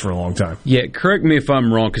in the works for a long time. Yeah, correct me if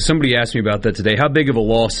I'm wrong, because somebody asked me about that today. How big of a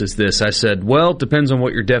loss is this? I said, well, it depends on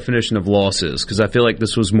what your definition of loss is, because I feel like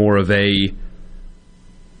this was more of a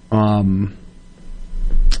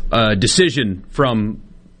decision from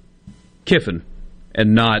Kiffin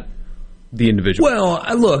and not the individual. Well,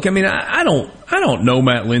 look, I mean, I don't know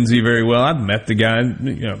Matt Lindsay very well. I've met the guy,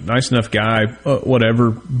 nice enough guy, whatever,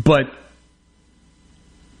 but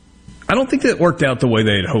I don't think that worked out the way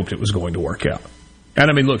they had hoped it was going to work out.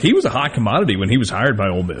 And I mean, look, he was a hot commodity when he was hired by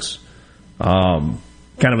Ole Miss. Kind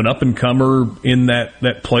of an up-and-comer in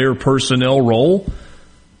that player personnel role.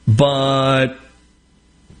 But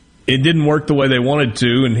it didn't work the way they wanted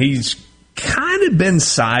to, and he's kind of been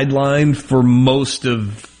sidelined for most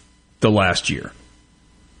of the last year.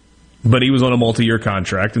 But he was on a multi-year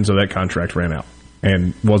contract, and so that contract ran out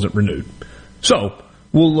and wasn't renewed. So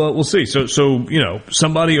we'll see. So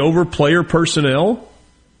somebody over player personnel,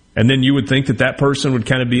 and then you would think that person would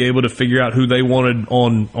kind of be able to figure out who they wanted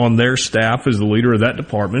on their staff as the leader of that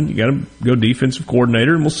department. You got to go defensive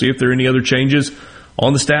coordinator, and we'll see if there are any other changes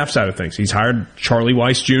on the staff side of things. He's hired Charlie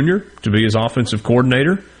Weiss Jr. to be his offensive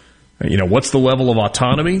coordinator. What's the level of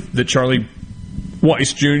autonomy that Charlie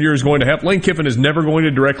Weiss Jr. is going to have? Lane Kiffin is never going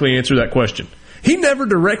to directly answer that question. He never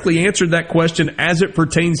directly answered that question as it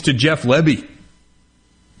pertains to Jeff Lebby.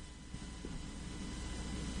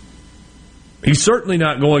 He's certainly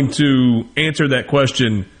not going to answer that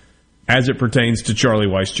question as it pertains to Charlie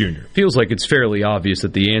Weiss Jr. Feels like it's fairly obvious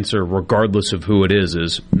that the answer, regardless of who it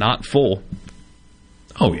is not full.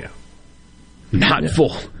 Oh, yeah. Not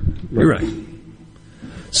full. You're right.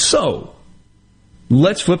 So,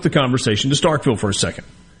 let's flip the conversation to Starkville for a second.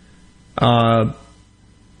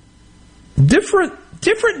 Different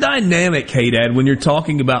dynamic, hey, Dad, when you're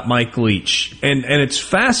talking about Mike Leach. And it's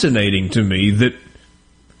fascinating to me that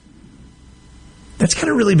that's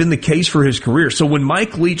kind of really been the case for his career. So when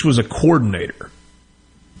Mike Leach was a coordinator,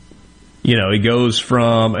 he goes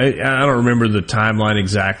from, I don't remember the timeline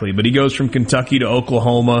exactly, but he goes from Kentucky to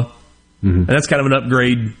Oklahoma. Mm-hmm. And that's kind of an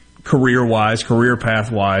upgrade career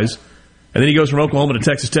path-wise. And then he goes from Oklahoma to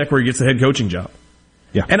Texas Tech where he gets the head coaching job.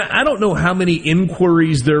 Yeah. And I don't know how many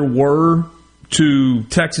inquiries there were to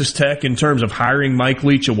Texas Tech in terms of hiring Mike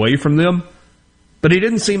Leach away from them, but he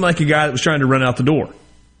didn't seem like a guy that was trying to run out the door.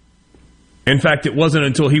 In fact, it wasn't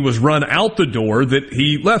until he was run out the door that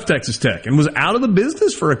he left Texas Tech and was out of the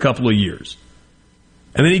business for a couple of years.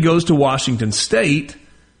 And then he goes to Washington State,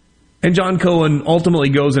 and John Cohen ultimately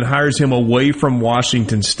goes and hires him away from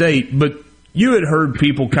Washington State. But you had heard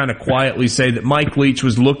people kind of quietly say that Mike Leach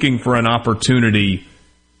was looking for an opportunity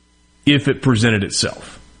if it presented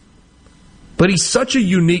itself. But he's such a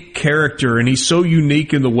unique character, and he's so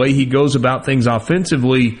unique in the way he goes about things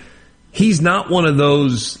offensively. He's not one of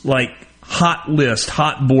those, like, hot list,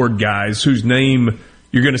 hot board guys whose name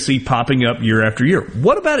you're going to see popping up year after year.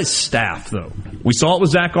 What about his staff, though? We saw it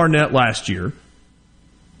with Zach Arnett last year.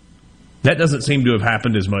 That doesn't seem to have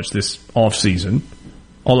happened as much this offseason,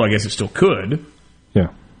 although I guess it still could. Yeah.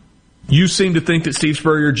 You seem to think that Steve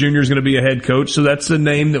Spurrier Jr. is going to be a head coach, so that's a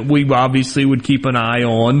name that we obviously would keep an eye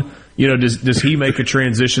on. You know, does he make a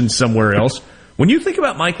transition somewhere else? When you think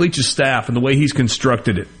about Mike Leach's staff and the way he's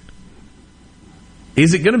constructed it,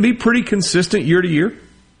 is it going to be pretty consistent year to year?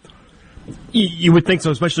 You would think so,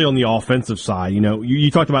 especially on the offensive side. You know, you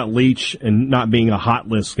talked about Leach and not being a hot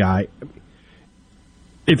list guy.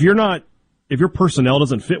 If your personnel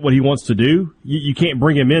doesn't fit what he wants to do, you can't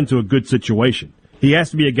bring him into a good situation. He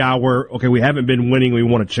has to be a guy where, okay, we haven't been winning, we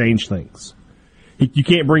want to change things. You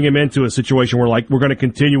can't bring him into a situation where, like, we're going to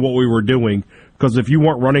continue what we were doing, because if you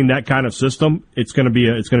weren't running that kind of system, it's going to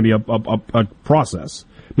be a process.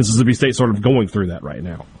 Mississippi State sort of going through that right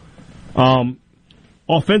now.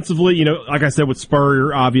 Offensively, you know, like I said with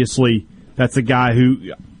Spurrier, obviously that's a guy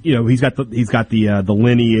who, you know, he's got the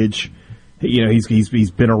lineage. You know,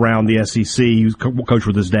 he's been around the SEC. He was coached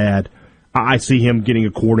with his dad. I see him getting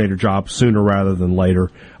a coordinator job sooner rather than later.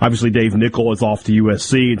 Obviously, Dave Nickel is off to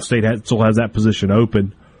USC, and State still has that position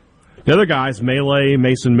open. The other guys, Melee,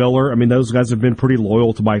 Mason Miller, I mean, those guys have been pretty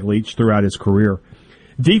loyal to Mike Leach throughout his career.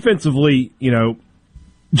 Defensively, you know,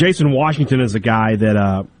 Jason Washington is a guy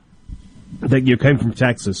that came from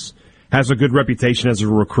Texas, has a good reputation as a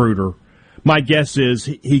recruiter. My guess is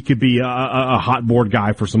he could be a hot board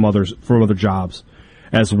guy for other jobs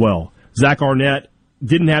as well. Zach Arnett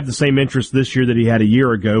didn't have the same interest this year that he had a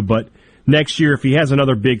year ago, but next year, if he has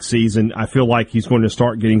another big season, I feel like he's going to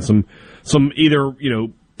start getting some either, you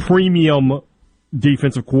know, premium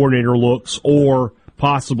defensive coordinator looks or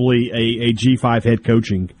possibly a G5 head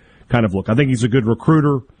coaching kind of look. I think he's a good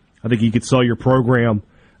recruiter. I think he could sell your program,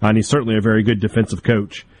 and he's certainly a very good defensive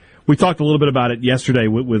coach. We talked a little bit about it yesterday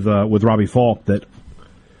with Robbie Falk, that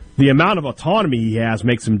the amount of autonomy he has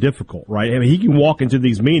makes him difficult, right? I mean, he can walk into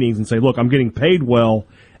these meetings and say, look, I'm getting paid well,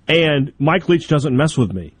 and Mike Leach doesn't mess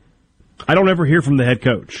with me. I don't ever hear from the head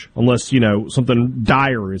coach unless, you know, something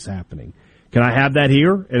dire is happening. Can I have that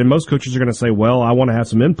here? And most coaches are going to say, well, I want to have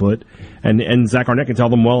some input. And Zach Arnett can tell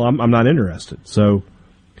them, well, I'm not interested. So,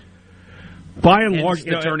 by and large,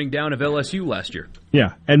 the turning down of LSU last year.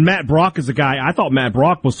 Yeah, and Matt Brock is a guy. I thought Matt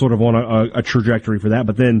Brock was sort of on a trajectory for that,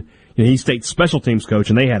 but then, you know, he's State special teams coach,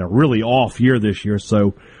 and they had a really off year this year.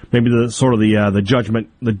 So maybe the judgment,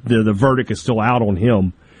 the verdict is still out on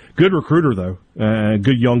him. Good recruiter though,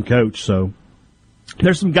 good young coach. So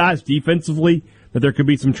there's some guys defensively that there could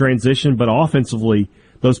be some transition, but offensively,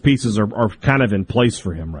 those pieces are kind of in place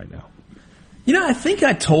for him right now. You know, I think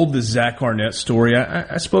I told the Zach Arnett story.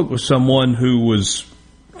 I spoke with someone who was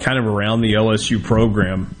kind of around the LSU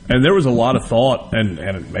program, and there was a lot of thought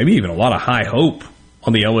and maybe even a lot of high hope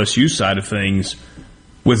on the LSU side of things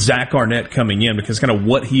with Zach Arnett coming in, because kind of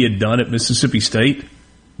what he had done at Mississippi State,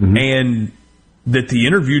 and that the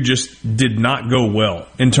interview just did not go well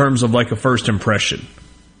in terms of like a first impression.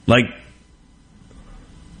 Like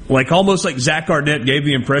almost like Zach Arnett gave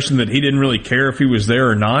the impression that he didn't really care if he was there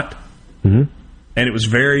or not. And it was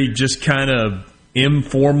very just kind of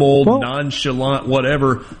informal, nonchalant,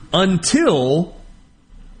 whatever, until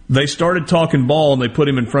they started talking ball and they put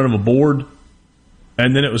him in front of a board.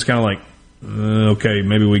 And then it was kind of like, okay,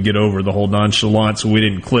 maybe we get over the whole nonchalance. We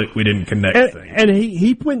didn't click. We didn't connect things. And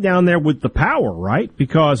he went down there with the power, right?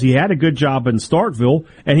 Because he had a good job in Starkville,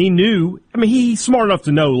 and he knew, I mean, he's smart enough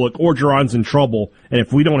to know, look, Orgeron's in trouble, and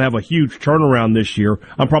if we don't have a huge turnaround this year,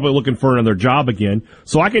 I'm probably looking for another job again.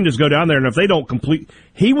 So I can just go down there, and if they don't complete,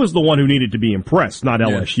 he was the one who needed to be impressed, not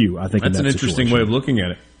LSU, I think. That's an interesting way of looking at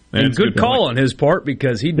it. And good call on his part,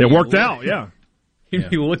 because it worked out, yeah. He'd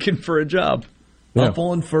be looking for a job. Up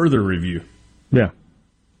on further review. Yeah.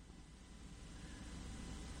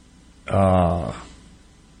 Yeah,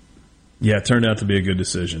 it turned out to be a good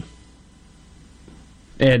decision.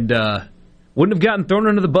 And wouldn't have gotten thrown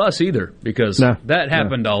under the bus either, because that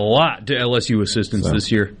happened a lot to LSU assistants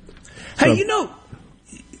this year. Hey,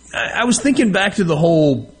 I was thinking back to the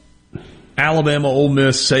whole Alabama, Ole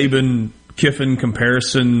Miss, Saban, Kiffin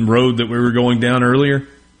comparison road that we were going down earlier.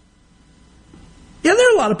 Yeah, there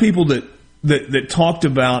are a lot of people that talked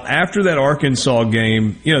about after that Arkansas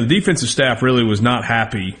game, the defensive staff really was not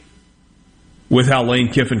happy with how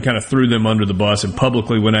Lane Kiffin kind of threw them under the bus and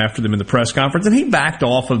publicly went after them in the press conference. And he backed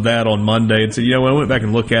off of that on Monday and said, I went back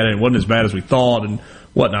and looked at it. It wasn't as bad as we thought and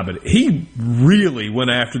whatnot. But he really went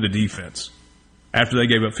after the defense after they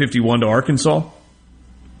gave up 51 to Arkansas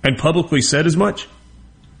and publicly said as much.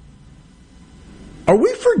 Are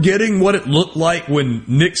we forgetting what it looked like when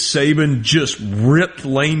Nick Saban just ripped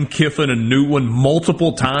Lane Kiffin a new one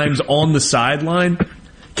multiple times on the sideline?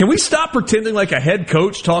 Can we stop pretending like a head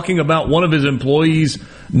coach talking about one of his employees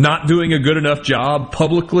not doing a good enough job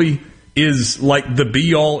publicly is like the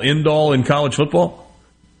be-all, end-all in college football?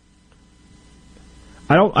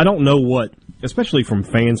 I don't know what, especially from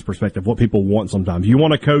fans' perspective, what people want sometimes. You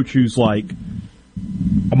want a coach who's like,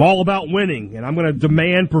 I'm all about winning, and I'm going to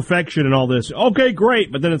demand perfection and all this. Okay,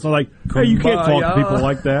 great. But then it's like, hey, you can't talk to people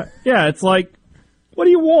like that. Yeah, it's like, what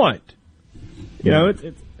do you want?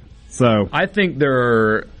 So I think there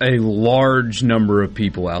are a large number of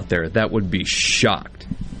people out there that would be shocked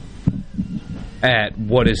at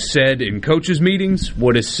what is said in coaches' meetings,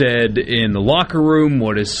 what is said in the locker room,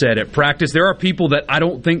 what is said at practice. There are people that I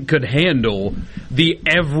don't think could handle the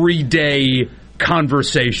everyday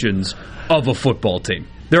conversations of a football team.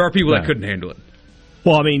 There are people that couldn't handle it.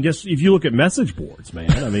 Well, I mean, just if you look at message boards, man.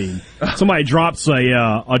 I mean, somebody drops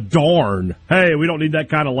a darn. Hey, we don't need that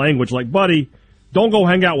kind of language. Like, buddy, don't go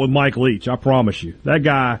hang out with Mike Leach. I promise you, that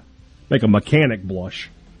guy make a mechanic blush.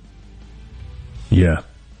 Yeah.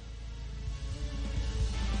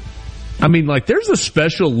 I mean, like, there's a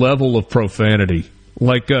special level of profanity,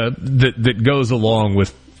 like that goes along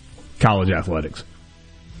with college athletics.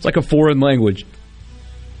 It's like a foreign language.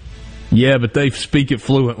 Yeah, but they speak it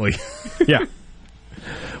fluently. Yeah.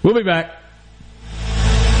 We'll be back.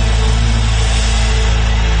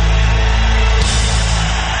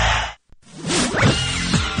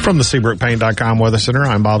 From the SeabrookPaint.com Weather Center,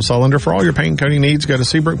 I'm Bob Sullender. For all your paint coating needs, go to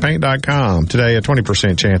SeabrookPaint.com. Today, a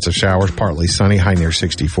 20% chance of showers, partly sunny, high near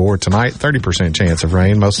 64. Tonight, 30% chance of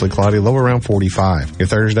rain, mostly cloudy, low around 45. Your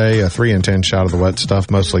Thursday, a 3 in 10 shot of the wet stuff,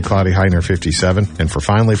 mostly cloudy, high near 57. And for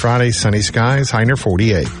finally Friday, sunny skies, high near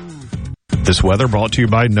 48. This weather brought to you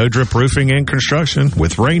by No Drip Roofing and Construction.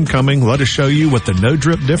 With rain coming, let us show you what the No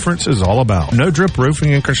Drip difference is all about. No Drip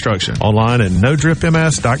Roofing and Construction. Online at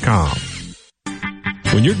NoDripMS.com.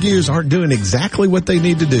 When your gears aren't doing exactly what they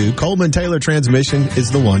need to do, Coleman Taylor Transmission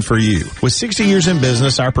is the one for you. With 60 years in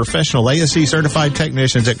business, our professional ASE certified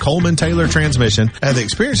technicians at Coleman Taylor Transmission have the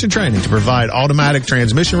experience and training to provide automatic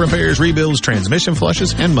transmission repairs, rebuilds, transmission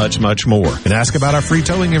flushes, and much, much more. And ask about our free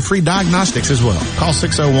towing and free diagnostics as well. Call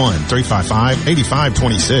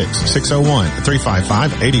 601-355-8526,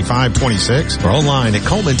 601-355-8526, or online at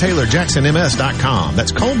ColemanTaylorJacksonMS.com.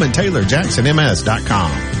 That's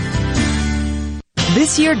ColemanTaylorJacksonMS.com.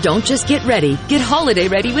 This year, don't just get ready. Get holiday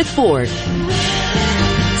ready with Ford.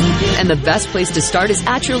 And the best place to start is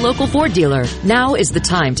at your local Ford dealer. Now is the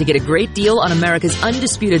time to get a great deal on America's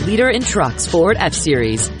undisputed leader in trucks, Ford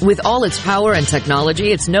F-Series. With all its power and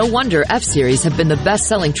technology, it's no wonder F-Series have been the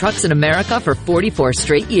best-selling trucks in America for 44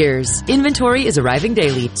 straight years. Inventory is arriving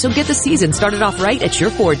daily, so get the season started off right at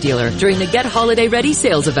your Ford dealer during the Get Holiday Ready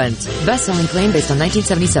sales event. Best-selling claim based on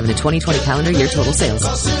 1977 to 2020 calendar year total sales.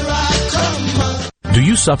 Do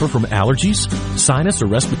you suffer from allergies, sinus, or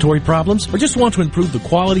respiratory problems, or just want to improve the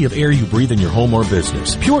quality of air you breathe in your home or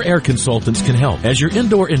business? Pure Air Consultants can help. As your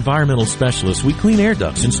indoor environmental specialist, we clean air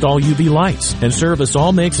ducts, install UV lights, and service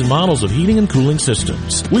all makes and models of heating and cooling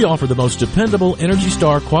systems. We offer the most dependable Energy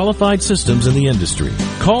Star qualified systems in the industry.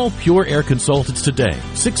 Call Pure Air Consultants today,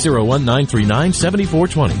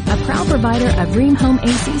 601-939-7420. A proud provider of Rheem Home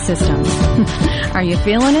AC systems. Are you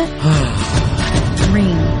feeling it?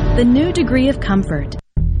 Rheem, the new degree of comfort.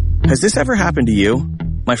 Has this ever happened to you?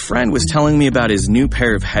 My friend was telling me about his new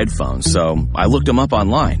pair of headphones, so I looked them up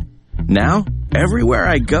online. Now, everywhere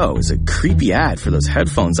I go is a creepy ad for those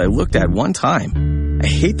headphones I looked at one time. I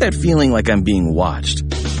hate that feeling like I'm being watched.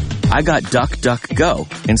 I got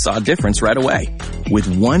DuckDuckGo and saw a difference right away. With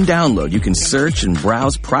one download, you can search and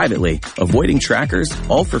browse privately, avoiding trackers,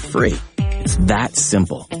 all for free. It's that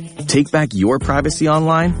simple. Take back your privacy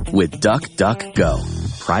online with DuckDuckGo.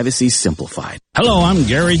 privacy simplified. Hello, I'm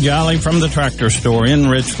Gary Jolly from the Tractor Store in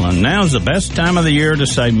Richland. Now's the best time of the year to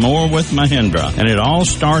save more with Mahindra, and it all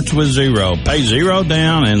starts with zero. Pay zero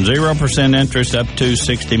down and 0% interest up to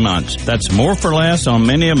 60 months. That's more for less on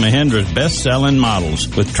many of Mahindra's best-selling models,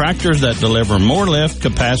 with tractors that deliver more lift,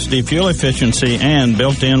 capacity, fuel efficiency, and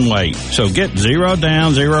built-in weight. So get zero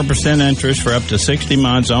down, 0% interest for up to 60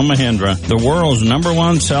 months on Mahindra, the world's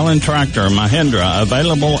 #1 selling tractor, Mahindra,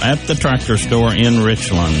 available at the Tractor Store in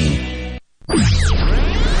Richland.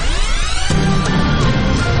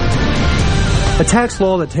 A tax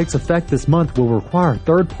law that takes effect this month will require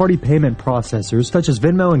third-party payment processors such as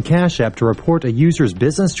Venmo and Cash App to report a user's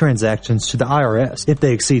business transactions to the IRS if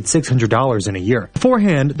they exceed $600 in a year.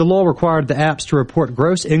 Beforehand, the law required the apps to report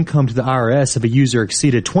gross income to the IRS if a user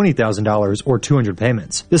exceeded $20,000 or 200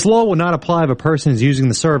 payments. This law will not apply if a person is using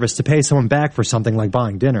the service to pay someone back for something like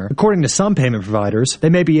buying dinner. According to some payment providers, they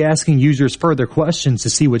may be asking users further questions to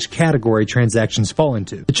see which category transactions fall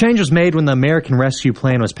into. The change was made when the American Rescue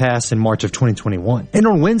Plan was passed in March of 2021. And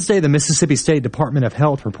on Wednesday, the Mississippi State Department of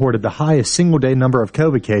Health reported the highest single-day number of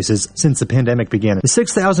COVID cases since the pandemic began. The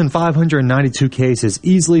 6,592 cases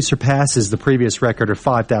easily surpasses the previous record of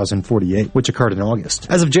 5,048, which occurred in August.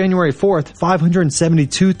 As of January 4th,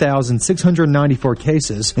 572,694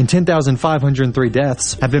 cases and 10,503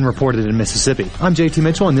 deaths have been reported in Mississippi. I'm JT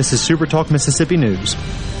Mitchell, and this is Super Talk Mississippi News.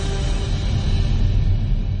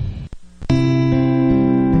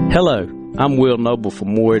 Hello, I'm Will Noble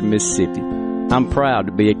from Morehead, Mississippi. I'm proud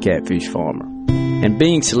to be a catfish farmer, and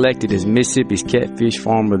being selected as Mississippi's Catfish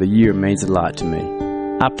Farmer of the Year means a lot to me.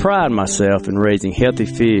 I pride myself in raising healthy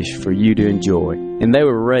fish for you to enjoy, and they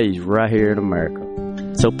were raised right here in America.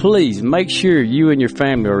 So please make sure you and your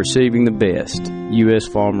family are receiving the best U.S.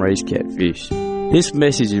 farm-raised catfish. This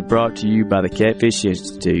message is brought to you by the Catfish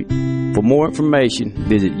Institute. For more information,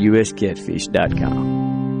 visit uscatfish.com.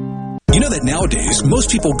 You know that nowadays,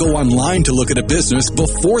 most people go online to look at a business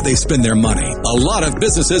before they spend their money. A lot of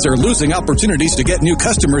businesses are losing opportunities to get new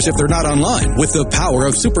customers if they're not online. With the power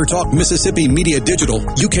of SuperTalk Mississippi Media Digital,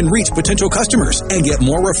 you can reach potential customers and get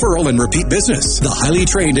more referral and repeat business. The highly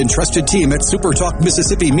trained and trusted team at SuperTalk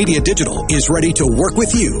Mississippi Media Digital is ready to work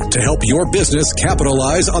with you to help your business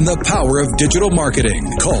capitalize on the power of digital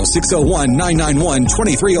marketing. Call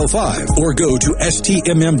 601-991-2305 or go to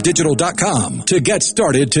stmmdigital.com to get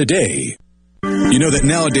started today. You know that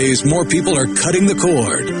nowadays more people are cutting the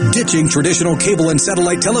cord, ditching traditional cable and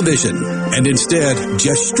satellite television, and instead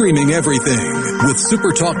just streaming everything. With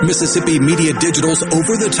SuperTalk Mississippi Media Digital's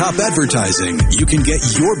over-the-top advertising, you can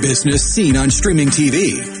get your business seen on streaming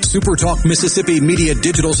TV. SuperTalk Mississippi Media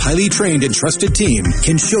Digital's highly trained and trusted team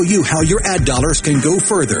can show you how your ad dollars can go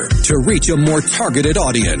further to reach a more targeted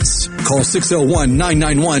audience. Call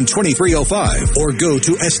 601-991-2305 or go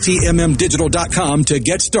to stmmdigital.com to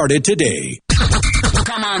get started today.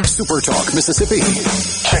 Come on, Super Talk Mississippi.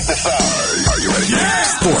 Check this out. Are you ready? Yeah.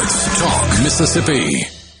 Sports Talk Mississippi.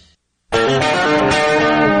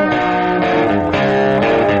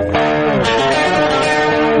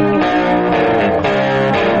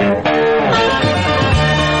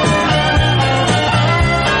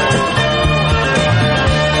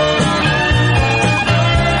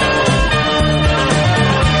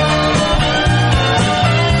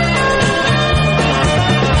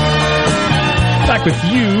 With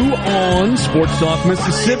you on Sports Talk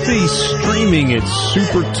Mississippi, streaming at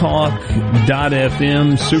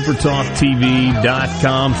supertalk.fm,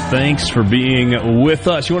 supertalktv.com. Thanks for being with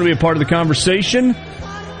us. You want to be a part of the conversation?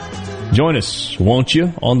 Join us, won't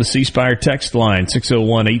you, on the C-Spire text line,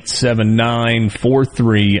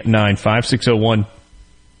 601-879-4395,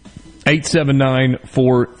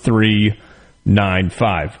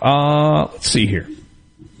 601-879-4395. Let's see here.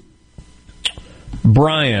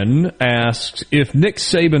 Brian asks, if Nick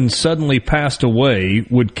Saban suddenly passed away,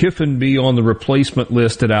 would Kiffin be on the replacement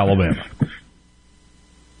list at Alabama?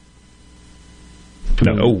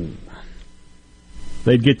 No.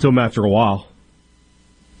 They'd get to him after a while.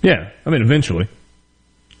 Yeah, I mean, eventually.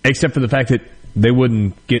 Except for the fact that they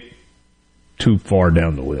wouldn't get too far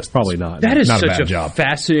down the list. Probably not. That is not such a job.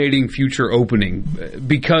 Fascinating future opening,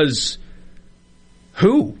 because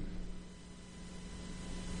who?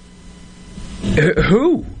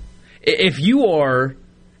 Who? If you are,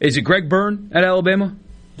 is it Greg Byrne at Alabama?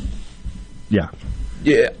 Yeah.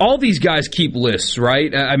 Yeah. All these guys keep lists,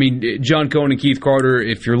 right? I mean, John Cohen and Keith Carter,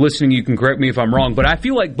 if you're listening, you can correct me if I'm wrong, but I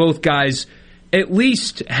feel like both guys at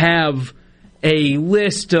least have a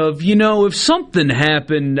list of, if something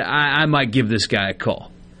happened, I might give this guy a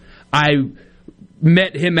call.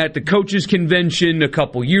 met him at the coaches convention a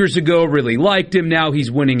couple years ago, really liked him. Now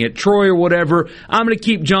he's winning at Troy or whatever. I'm going to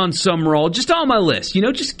keep John Summerall just on my list,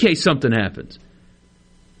 just in case something happens.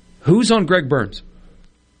 Who's on Greg Burns?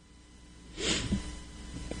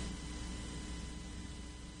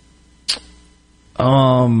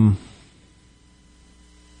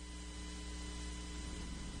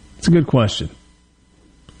 It's a good question.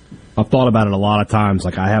 I've thought about it a lot of times.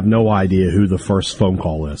 I have no idea who the first phone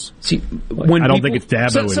call is. See, I don't think it's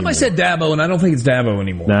Dabo anymore. Somebody said Dabo, and I don't think it's Dabo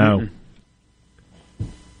anymore. No.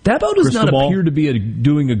 Dabo does not appear to be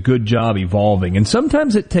doing a good job evolving, and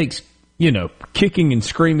sometimes it takes, kicking and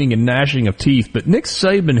screaming and gnashing of teeth, but Nick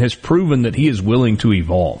Saban has proven that he is willing to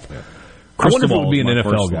evolve. Yeah. I wonder if it would be an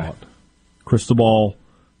NFL guy. Cristobal,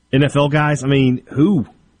 NFL guys? Who?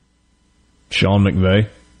 Sean McVay.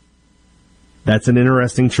 That's an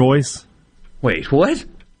interesting choice. Wait, what?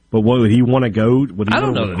 But what would he want to go? I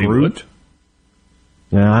don't know that he would.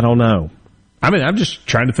 Yeah, I don't know. I'm just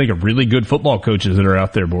trying to think of really good football coaches that are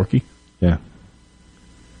out there, Borky. Yeah.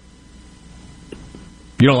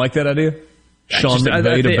 You don't like that idea? Sean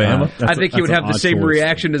McVay to Bama? I think he would have the same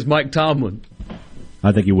reaction as Mike Tomlin.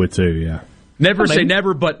 I think he would too, yeah. Never say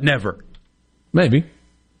never, but never. Maybe.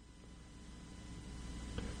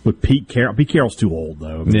 With Pete Carroll. Pete Carroll's too old,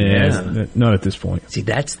 though. Yeah, not at this point. See,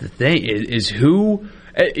 that's the thing, is who...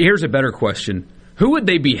 Here's a better question. Who would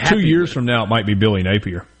they be happy 2 years with? from now, it might be Billy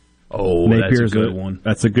Napier. Oh, Napier's that's a good one.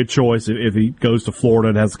 That's a good choice. If he goes to Florida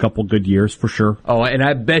and has a couple good years, for sure. Oh, and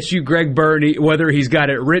I bet you Greg Byrne, whether he's got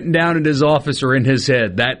it written down in his office or in his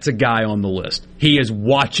head, that's a guy on the list. He is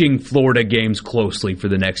watching Florida games closely for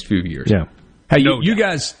the next few years. Yeah. Hey, you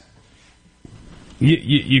guys,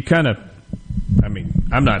 you kind of,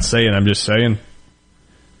 I'm not saying, I'm just saying.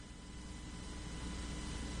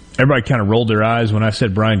 Everybody kind of rolled their eyes when I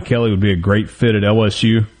said Brian Kelly would be a great fit at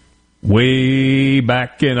LSU. Way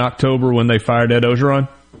back in October when they fired Ed Ogeron.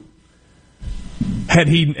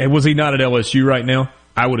 Was he not at LSU right now,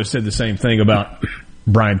 I would have said the same thing about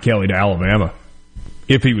Brian Kelly to Alabama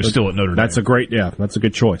if he was still at Notre Dame. That's a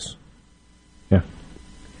good choice. Yeah.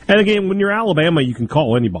 And again, when you're Alabama, you can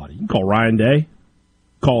call anybody. You can call Ryan Day,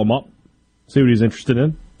 call him up, see what he's interested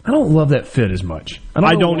in. I don't love that fit as much.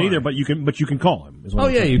 I don't either, but you can call him. Oh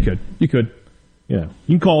yeah, you could. Yeah.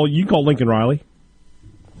 You can call Lincoln Riley.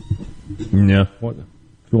 Yeah.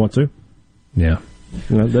 If you want to. Yeah.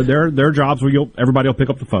 There are jobs where everybody will pick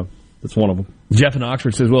up the phone. That's one of them. Jeff in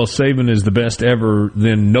Oxford says, well, if Saban is the best ever,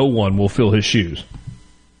 then no one will fill his shoes.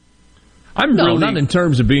 Not in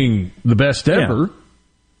terms of being the best ever.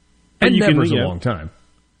 Yeah. And never's a long time.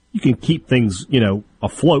 You can keep things,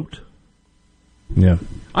 afloat. Yeah.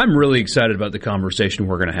 I'm really excited about the conversation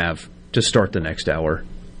we're going to have to start the next hour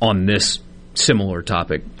on this similar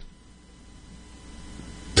topic.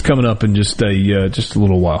 It's coming up in just a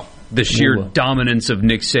little while. The sheer dominance of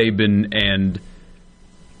Nick Saban and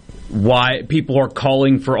why people are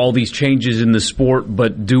calling for all these changes in the sport,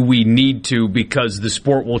 but do we need to because the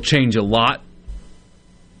sport will change a lot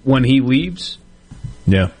when he leaves?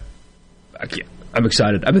 Yeah. I'm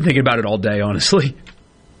excited. I've been thinking about it all day, honestly.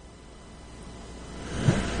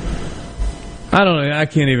 I don't know. I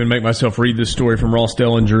can't even make myself read this story from Ross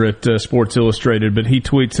Dellinger at Sports Illustrated, but he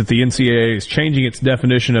tweets that the NCAA is changing its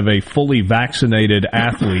definition of a fully vaccinated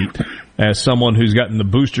athlete as someone who's gotten the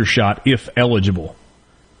booster shot if eligible.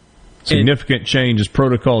 Significant change as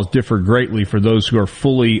protocols differ greatly for those who are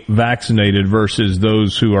fully vaccinated versus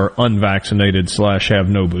those who are unvaccinated / have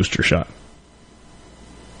no booster shot.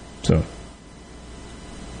 So...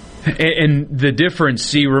 And the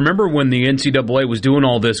difference, remember when the NCAA was doing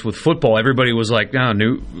all this with football, everybody was like,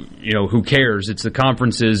 who cares? It's the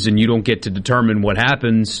conferences and you don't get to determine what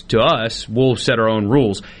happens to us. We'll set our own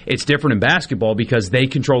rules. It's different in basketball because they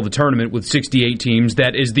control the tournament with 68 teams.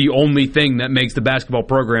 That is the only thing that makes the basketball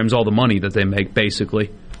programs all the money that they make,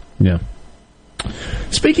 basically. Yeah.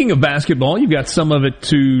 Speaking of basketball, you got some of it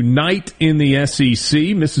tonight in the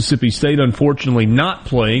SEC. Mississippi State, unfortunately, not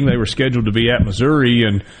playing. They were scheduled to be at Missouri,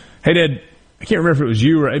 and hey, Dad, I can't remember if it was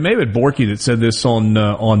you or it may have been Borky that said this on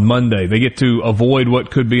Monday. They get to avoid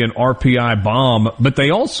what could be an RPI bomb, but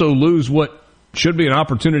they also lose what should be an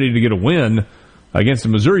opportunity to get a win against a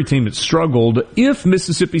Missouri team that struggled if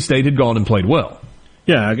Mississippi State had gone and played well.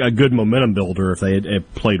 Yeah, a good momentum builder if they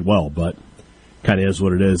had played well, but kind of is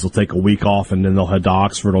what it is. They'll take a week off, and then they'll head to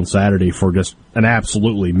Oxford on Saturday for just an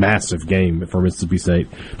absolutely massive game for Mississippi State.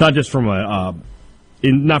 Not just from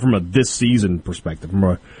not from a this season perspective,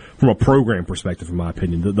 from a program perspective, in my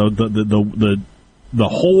opinion. The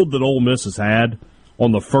hold that Ole Miss has had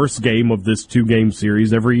on the first game of this 2-game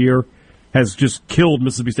series every year has just killed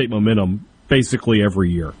Mississippi State momentum basically every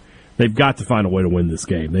year. They've got to find a way to win this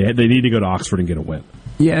game. They need to go to Oxford and get a win.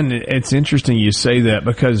 Yeah, and it's interesting you say that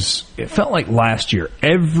because it felt like last year,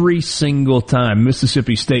 every single time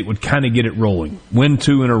Mississippi State would kind of get it rolling, win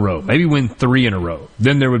 2 in a row, maybe win 3 in a row.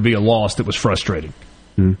 Then there would be a loss that was frustrating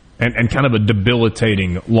and kind of a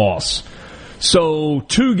debilitating loss. So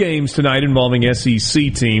 2 games tonight involving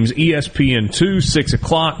SEC teams. ESPN 2, 6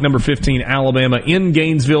 o'clock, number 15 Alabama in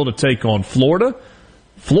Gainesville to take on Florida.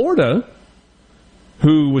 Florida,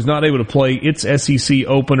 who was not able to play its SEC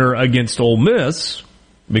opener against Ole Miss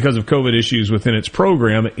because of COVID issues within its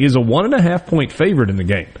program, is a 1.5-point favorite in the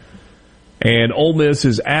game. And Ole Miss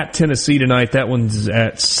is at Tennessee tonight. That one's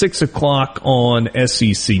at 6 o'clock on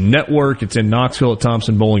SEC Network. It's in Knoxville at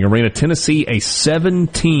Thompson-Boling Arena. Tennessee, a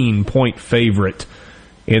 17-point favorite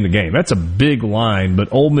in the game. That's a big line, but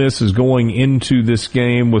Ole Miss is going into this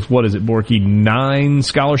game with, what is it, Borky, 9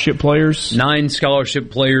 scholarship players? 9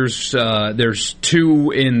 scholarship players. There's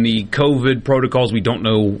 2 in the COVID protocols. We don't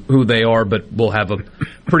know who they are, but we'll have a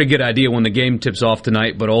pretty good idea when the game tips off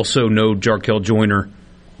tonight, but also no Jarkel Joyner.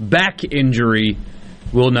 Back injury,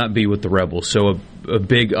 will not be with the Rebels, so a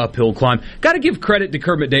big uphill climb. Got to give credit to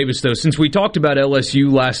Kermit Davis, though, since we talked about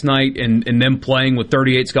LSU last night and them playing with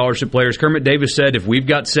 38 scholarship players. Kermit Davis said, if we've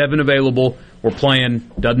got 7 available, we're playing.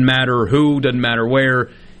 Doesn't matter who, doesn't matter where.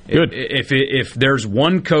 Good. If there's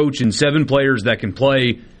one coach and 7 players that can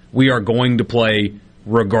play, we are going to play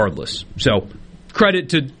regardless. So credit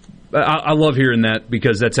to I love hearing that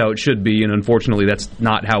because that's how it should be, and unfortunately that's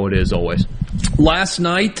not how it is always. Last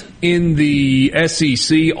night in the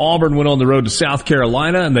SEC, Auburn went on the road to South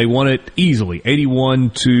Carolina, and they won it easily,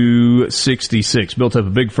 81-66. Built up a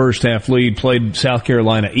big first-half lead, played South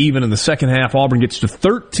Carolina even. In the second half, Auburn gets to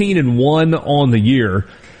 13-1 on the year,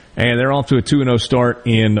 and they're off to a 2-0 start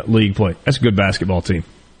in league play. That's a good basketball team.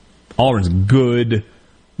 Auburn's a good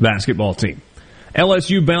basketball team.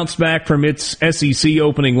 LSU bounced back from its SEC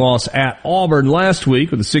opening loss at Auburn last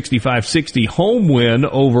week with a 65-60 home win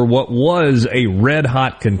over what was a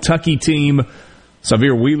red-hot Kentucky team.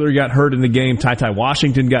 Xavier Wheeler got hurt in the game. Ty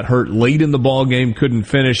Washington got hurt late in the ball game, couldn't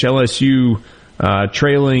finish. LSU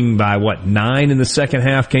trailing by, 9 in the second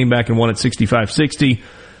half, came back and won at 65-60.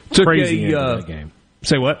 Crazy end to that game.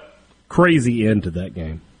 Say what? Crazy end to that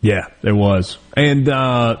game. Yeah, there was. And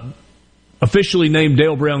officially named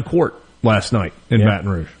Dale Brown Court last night in Baton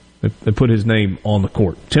Rouge. They put his name on the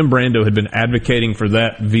court. Tim Brando had been advocating for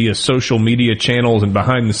that via social media channels and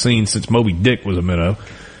behind the scenes since Moby Dick was a minnow.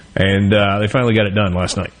 And they finally got it done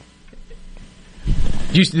last night.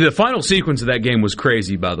 The final sequence of that game was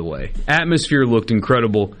crazy, by the way. Atmosphere looked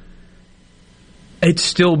incredible. It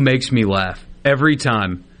still makes me laugh every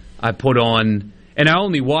time I put on, and I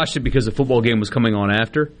only watched it because the football game was coming on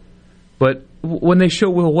after, but when they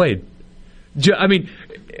show Will Wade. I mean,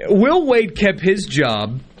 Will Wade kept his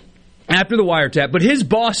job after the wiretap, but his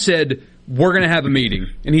boss said, we're going to have a meeting.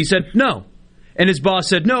 And he said, no. And his boss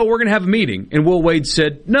said, no, we're going to have a meeting. And Will Wade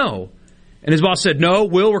said, no. And his boss said, no,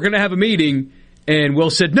 Will, we're going to have a meeting. And Will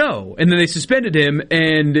said no. And then they suspended him,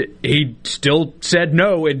 and he still said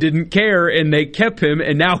no and didn't care, and they kept him,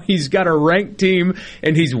 and now he's got a ranked team,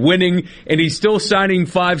 and he's winning, and he's still signing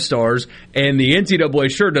 5 stars, and the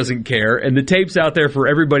NCAA sure doesn't care, and the tape's out there for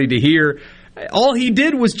everybody to hear. All he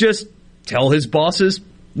did was just tell his bosses,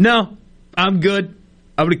 no, I'm good.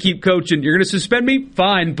 I'm going to keep coaching. You're going to suspend me?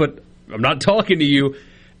 Fine, but I'm not talking to you.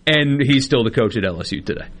 And he's still the coach at LSU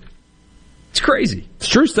today. It's crazy. It's a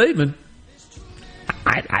true statement.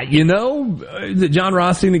 The John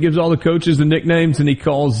Rothstein that gives all the coaches the nicknames and he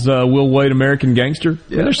calls Will Wade American Gangster.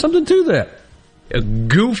 Yeah, there's something to that. A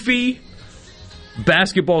goofy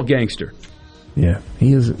basketball gangster. Yeah,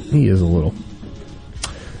 he is a little.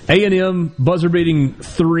 A&M buzzer-beating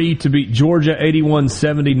 3 to beat Georgia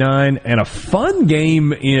 81-79, and a fun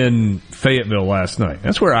game in Fayetteville last night.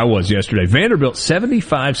 That's where I was yesterday. Vanderbilt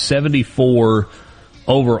 75-74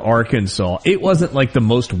 over Arkansas. It wasn't like the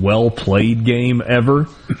most well-played game ever,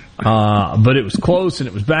 but it was close, and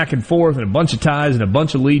it was back and forth, and a bunch of ties, and a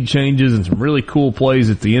bunch of lead changes, and some really cool plays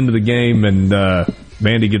at the end of the game, and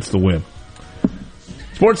Vandy gets the win.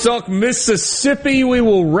 Sports Talk Mississippi. We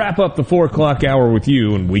will wrap up the 4 o'clock hour with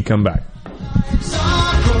you when we come back.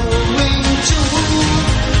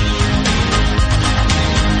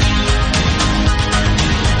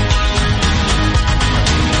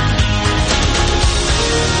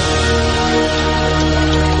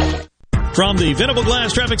 From the Venable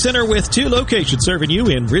Glass Traffic Center with 2 locations serving you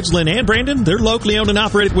in Ridgeland and Brandon. They're locally owned and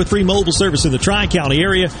operated with free mobile service in the Tri-County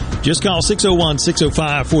area. Just call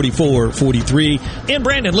 601-605-4443. In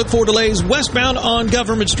Brandon, look for delays westbound on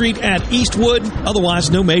Government Street at Eastwood. Otherwise,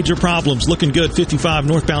 no major problems. Looking good 55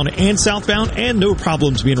 northbound and southbound, and no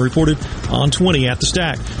problems being reported on 20 at the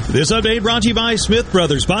Stack. This update brought to you by Smith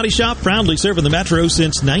Brothers Body Shop, proudly serving the Metro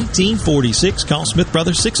since 1946. Call Smith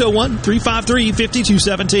Brothers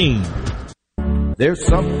 601-353-5217. There's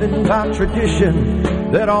something about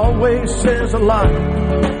tradition that always says a lot.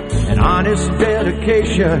 An honest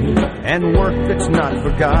dedication and work that's not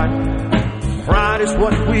forgot. Pride is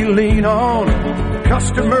what we lean on.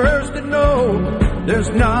 Customers that know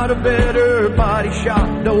there's not a better body shop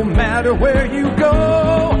no matter where you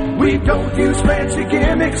go. We don't use fancy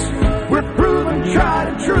gimmicks. We're proven tried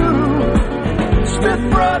and true.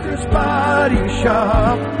 Smith Brothers Body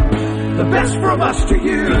Shop. The best from us to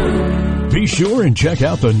you. Be sure and check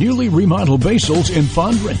out the newly remodeled Basil's in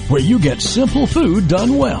Fondren, where you get simple food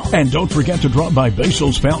done well. And don't forget to drop by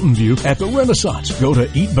Basil's Fountain View at the Renaissance. Go to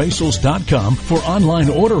eatbasils.com for online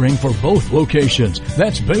ordering for both locations.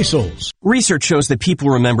 That's Basil's. Research shows that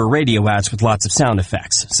people remember radio ads with lots of sound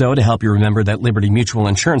effects. So to help you remember that Liberty Mutual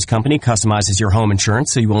Insurance Company customizes your home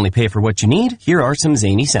insurance so you only pay for what you need, here are some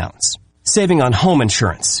zany sounds. Saving on home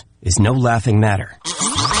insurance is no laughing matter.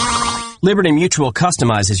 Liberty Mutual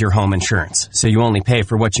customizes your home insurance, so you only pay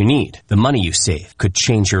for what you need. The money you save could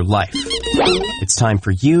change your life. It's time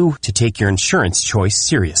for you to take your insurance choice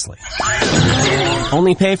seriously.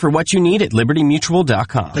 Only pay for what you need at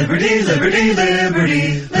libertymutual.com. Liberty, liberty,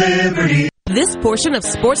 liberty, liberty. This portion of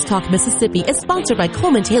Sports Talk Mississippi is sponsored by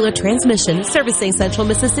Coleman Taylor Transmission, servicing Central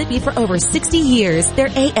Mississippi for over 60 years. Their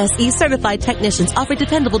ASE certified technicians offer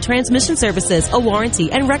dependable transmission services, a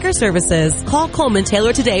warranty, and wrecker services. Call Coleman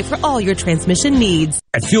Taylor today for all your transmission needs.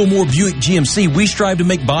 At Fillmore Buick GMC, we strive to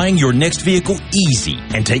make buying your next vehicle easy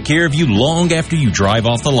and take care of you long after you drive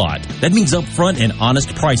off the lot. That means upfront and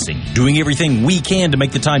honest pricing, doing everything we can to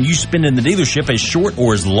make the time you spend in the dealership as short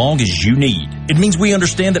or as long as you need. It means we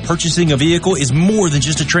understand that purchasing a vehicle is more than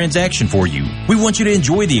just a transaction for you. We want you to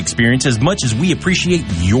enjoy the experience as much as we appreciate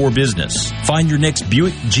your business. Find your next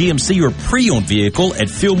Buick, GMC, or pre-owned vehicle at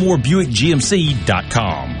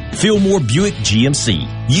FillmoreBuickGMC.com. Fillmore Buick GMC.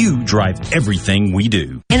 You drive everything we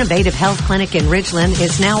do. Innovative Health Clinic in Ridgeland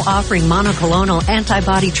is now offering monoclonal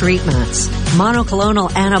antibody treatments.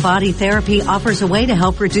 Monoclonal antibody therapy offers a way to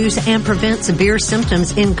help reduce and prevent severe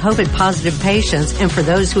symptoms in COVID-positive patients and for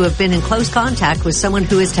those who have been in close contact with someone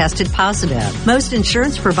who is tested positive. Most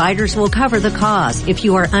insurance providers will cover the cost. If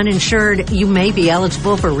you are uninsured, you may be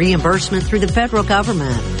eligible for reimbursement through the federal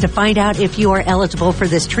government. To find out if you are eligible for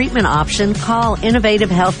this treatment option, call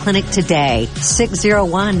Innovative Health Clinic today,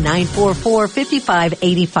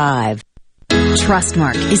 601-944-5585.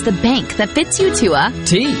 Trustmark is the bank that fits you to a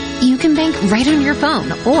T. You can bank right on your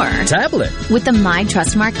phone or tablet with the My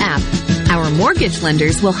Trustmark app. Our mortgage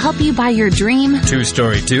lenders will help you buy your dream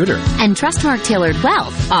 2-story Tudor. And Trustmark Tailored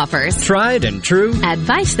Wealth offers tried and true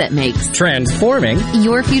advice that makes transforming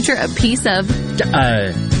your future a piece of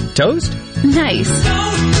toast. Nice.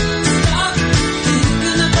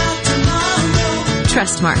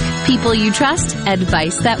 Trustmark. People you trust.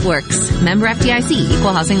 Advice that works. Member FDIC.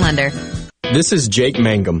 Equal housing lender. This is Jake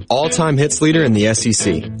Mangum, all-time hits leader in the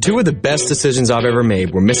SEC. Two of the best decisions I've ever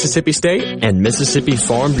made were Mississippi State and Mississippi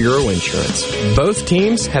Farm Bureau Insurance. Both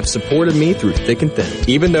teams have supported me through thick and thin.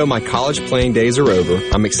 Even though my college playing days are over,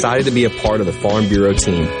 I'm excited to be a part of the Farm Bureau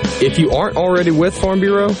team. If you aren't already with Farm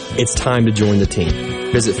Bureau, it's time to join the team.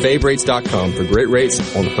 Visit favrates.com for great rates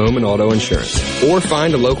on home and auto insurance. Or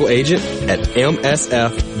find a local agent at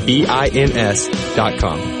msfbins.com.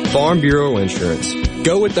 Farm Bureau Insurance.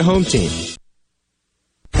 Go with the home team.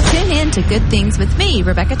 Tune in to Good Things with me,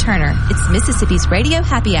 Rebecca Turner. It's Mississippi's Radio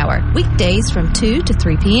Happy Hour, weekdays from 2 to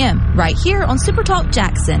 3 p.m. right here on Super Talk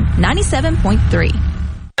Jackson 97.3.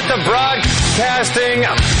 The broadcasting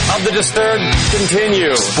of the Disturbed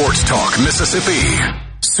continue. Sports Talk Mississippi.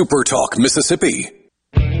 Super Talk Mississippi.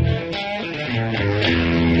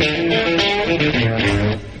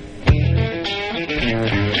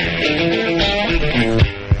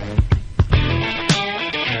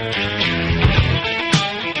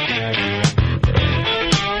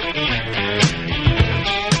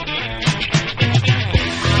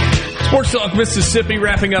 Sports Talk Mississippi,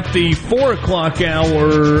 wrapping up the 4 o'clock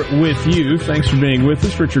hour with you. Thanks for being with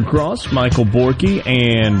us. Richard Cross, Michael Borky,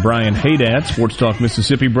 and Brian Haydad. Sports Talk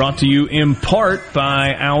Mississippi brought to you in part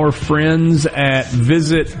by our friends at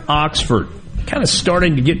Visit Oxford. Kind of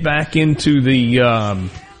starting to get back into the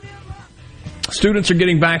students are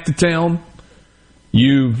getting back to town.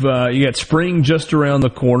 You got spring just around the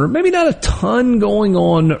corner. Maybe not a ton going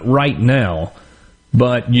on right now,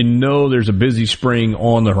 but you know there's a busy spring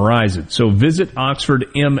on the horizon. So visit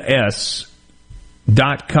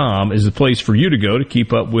OxfordMS.com is the place for you to go to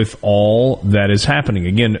keep up with all that is happening.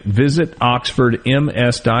 Again, visit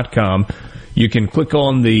OxfordMS.com. You can click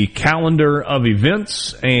on the calendar of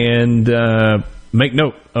events and make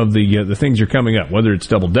note of the things that are coming up, whether it's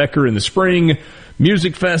Double Decker in the spring,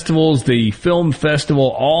 music festivals, the film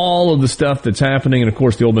festival, all of the stuff that's happening. And, of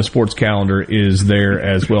course, the Ole Miss Sports Calendar is there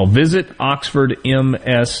as well. Visit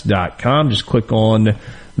OxfordMS.com. Just click on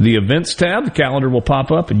the events tab. The calendar will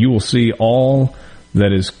pop up, and you will see all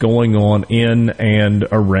that is going on in and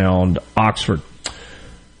around Oxford.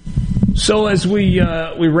 So as we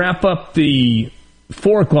wrap up the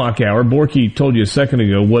 4 o'clock hour, Borky told you a second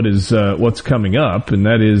ago what's coming up, and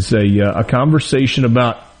that is a conversation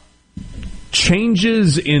about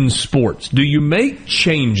changes in sports. Do you make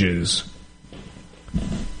changes,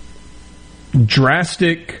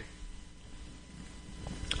 drastic,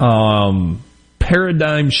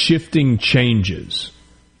 paradigm-shifting changes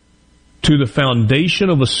to the foundation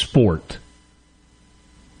of a sport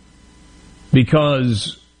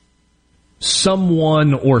because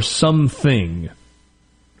someone or something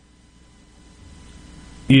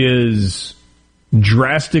is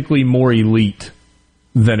drastically more elite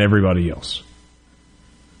than everybody else?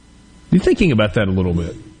 Be thinking about that a little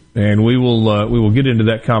bit, and we will get into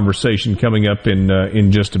that conversation coming up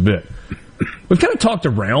in just a bit. We've kind of talked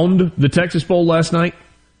around the Texas Bowl last night.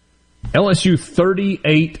 LSU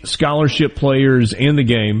 38 scholarship players in the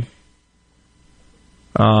game.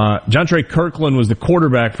 Jontre Kirkland was the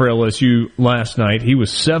quarterback for LSU last night. He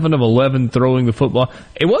was 7 of 11 throwing the football.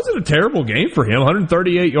 It wasn't a terrible game for him.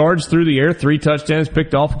 138 yards through the air, 3 touchdowns,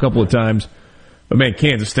 picked off a couple of times. But, man,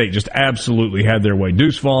 Kansas State just absolutely had their way.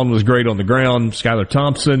 Deuce Vaughn was great on the ground. Skylar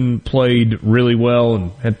Thompson played really well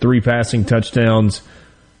and had 3 passing touchdowns.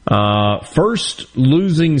 First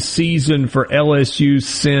losing season for LSU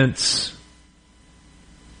since,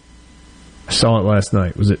 I saw it last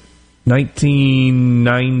night. Was it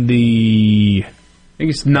 1990? I think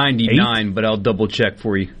it's 99, but I'll double check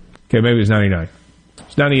for you. Okay, maybe it's 99.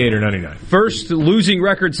 It's 98 or 99. First losing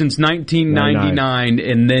record since 1999,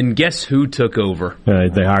 and then guess who took over?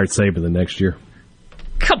 They hired Saban the next year.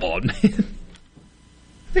 Come on, man.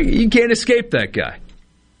 You can't escape that guy.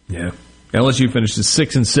 Yeah. LSU finishes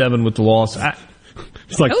 6-7 with the loss.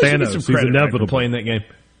 It's like LSU Thanos. He's inevitable playing that game.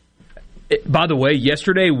 By the way,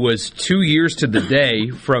 yesterday was 2 years to the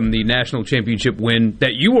day from the national championship win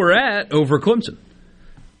that you were at over Clemson.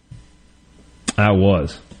 I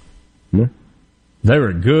was. They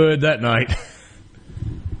were good that night.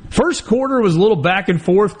 First quarter was a little back and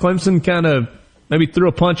forth. Clemson kind of maybe threw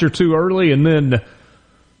a punch or two early, and then,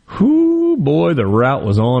 the rout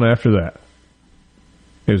was on after that.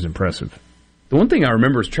 It was impressive. The one thing I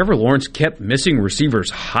remember is Trevor Lawrence kept missing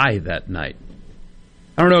receivers high that night.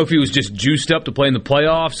 I don't know if he was just juiced up to play in the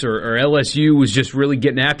playoffs or LSU was just really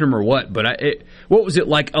getting after him or what, but what was it,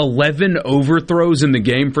 like 11 overthrows in the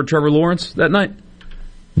game for Trevor Lawrence that night?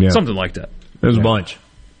 Yeah. Something like that. It was a bunch.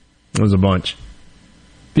 It was a bunch.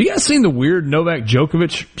 Have you guys seen the weird Novak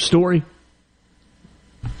Djokovic story?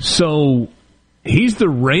 So, he's the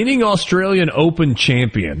reigning Australian Open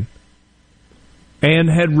champion and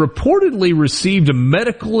had reportedly received a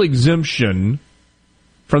medical exemption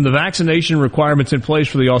from the vaccination requirements in place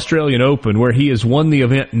for the Australian Open, where he has won the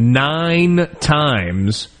event 9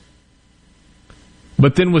 times,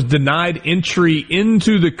 but then was denied entry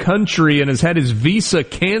into the country and has had his visa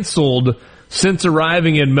canceled since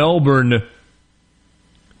arriving in Melbourne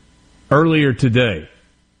earlier today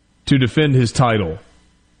to defend his title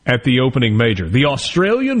at the opening major. The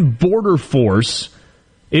Australian Border Force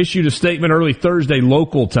issued a statement early Thursday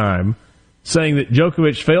local time saying that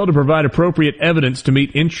Djokovic failed to provide appropriate evidence to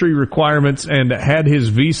meet entry requirements and had his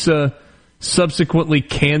visa subsequently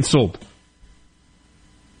canceled.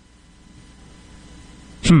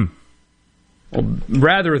 Well,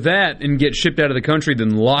 rather that and get shipped out of the country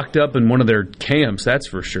than locked up in one of their camps, that's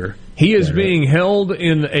for sure. He is being held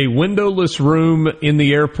in a windowless room in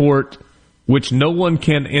the airport, which no one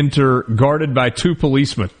can enter, guarded by 2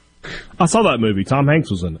 policemen. I saw that movie. Tom Hanks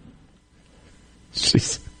was in it.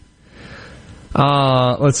 Jeez.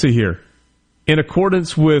 Let's see here. In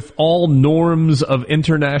accordance with all norms of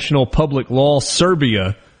international public law,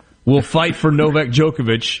 Serbia will fight for Novak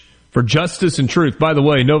Djokovic for justice and truth. By the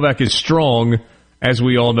way, Novak is strong, as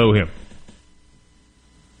we all know him.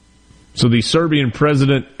 So the Serbian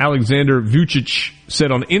president, Aleksandar Vučić,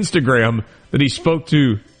 said on Instagram that he spoke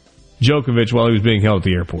to Djokovic while he was being held at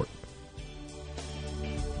the airport.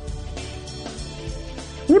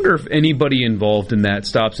 I wonder if anybody involved in that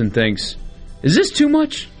stops and thinks, is this too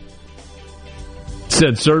much?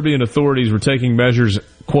 Said Serbian authorities were taking measures,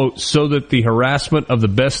 quote, so that the harassment of the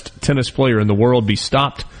best tennis player in the world be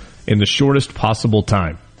stopped in the shortest possible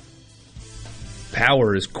time.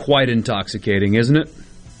 Power is quite intoxicating, isn't it?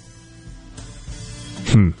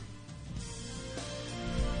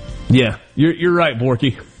 Yeah, you're right,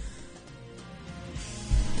 Borky.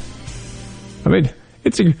 I mean,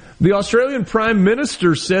 the Australian Prime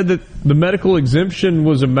Minister said that the medical exemption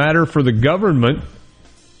was a matter for the government.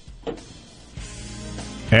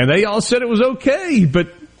 And they all said it was okay,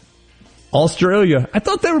 but Australia, I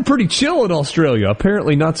thought they were pretty chill in Australia.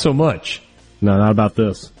 Apparently not so much. No, not about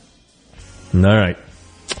this. All right.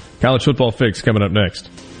 College football fix coming up next.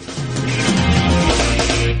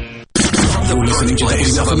 You're listening to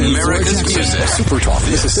the of America's music. Super Talk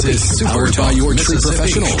Mississippi. Powered by your tree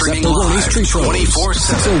professionals at Baroni's Tree Pros.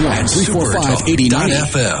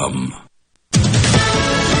 601-345-89FM.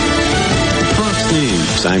 Fox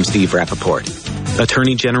News. I'm Steve Rappaport.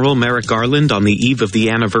 Attorney General Merrick Garland on the eve of the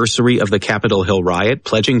anniversary of the Capitol Hill riot,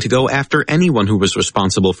 pledging to go after anyone who was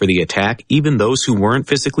responsible for the attack, even those who weren't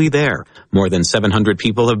physically there. More than 700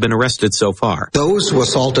 people have been arrested so far. Those who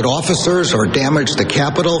assaulted officers or damaged the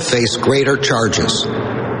Capitol face greater charges.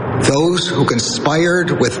 Those who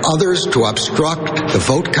conspired with others to obstruct the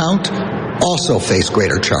vote count also face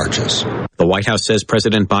greater charges. The White House says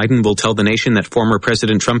President Biden will tell the nation that former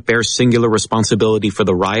President Trump bears singular responsibility for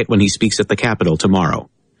the riot when he speaks at the Capitol tomorrow.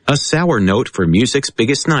 A sour note for music's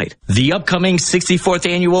biggest night. The upcoming 64th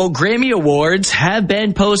annual Grammy Awards have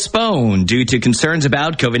been postponed due to concerns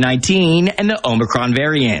about COVID-19 and the Omicron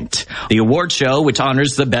variant. The award show, which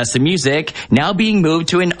honors the best in music, now being moved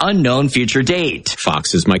to an unknown future date.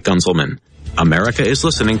 Fox's Mike Gunzelman. America is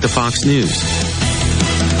listening to Fox News.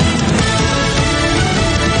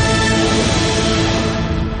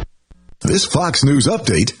 This Fox News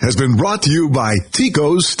update has been brought to you by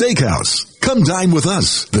Tico's Steakhouse. Come dine with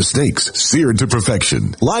us. The steaks seared to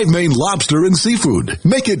perfection. Live Maine lobster and seafood.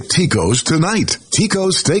 Make it Tico's tonight.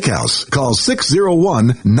 Tico's Steakhouse. Call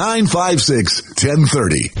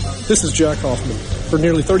 601-956-1030. This is Jack Hoffman. For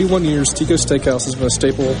nearly 31 years, Tico's Steakhouse has been a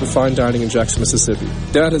staple of fine dining in Jackson, Mississippi.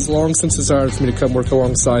 Dad has long since desired for me to come work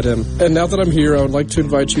alongside him. And now that I'm here, I would like to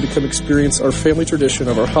invite you to come experience our family tradition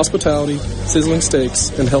of our hospitality, sizzling steaks,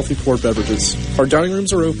 and healthy poured beverages. Our dining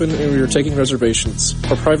rooms are open and we are taking reservations.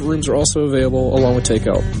 Our private rooms are also available along with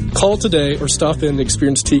takeout. Call today or stop in to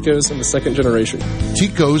experience Tico's in the second generation.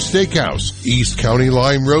 Tico's Steakhouse, East County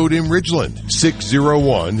Line Road in Ridgeland,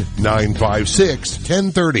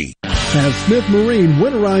 601-956-1030. Have Smith Marine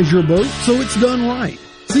winterize your boat so it's done right.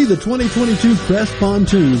 See the 2022 Crest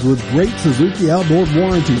pontoons with great Suzuki outboard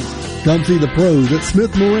warranties. Come see the pros at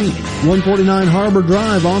Smith Marine, 149 Harbor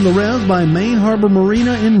Drive on the res by Main Harbor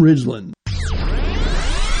Marina in Ridgeland.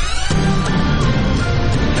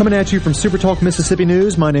 Coming at you from Super Talk Mississippi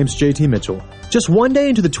News, my name's JT Mitchell. Just one day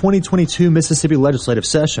into the 2022 Mississippi legislative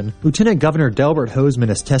session, Lieutenant Governor Delbert Hosemann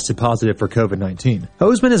has tested positive for COVID-19.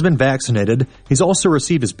 Hosemann has been vaccinated, he's also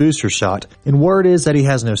received his booster shot, and word is that he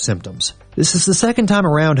has no symptoms. This is the second time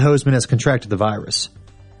around Hosemann has contracted the virus.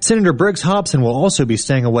 Senator Briggs Hobson will also be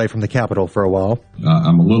staying away from the Capitol for a while.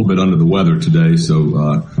 I'm a little bit under the weather today,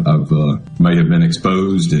 so I've may have been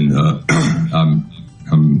exposed, and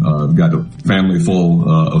I've got a family full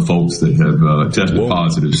of folks that have tested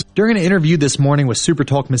positive. During an interview this morning with Super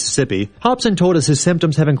Talk Mississippi, Hobson told us his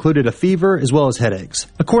symptoms have included a fever as well as headaches.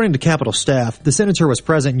 According to Capitol staff, the senator was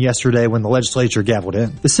present yesterday when the legislature gavelled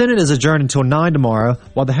in. The Senate is adjourned until 9 tomorrow,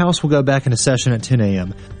 while the House will go back into session at 10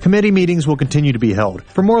 a.m. Committee meetings will continue to be held.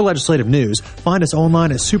 For more legislative news, find us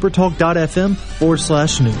online at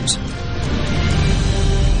supertalk.fm/news.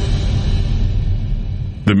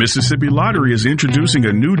 The Mississippi Lottery is introducing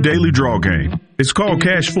a new daily draw game. It's called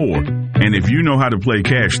Cash 4. And if you know how to play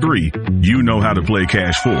Cash 3, you know how to play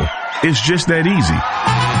Cash 4. It's just that easy.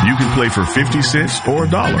 You can play for 50 cents or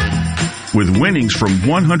 $1, with winnings from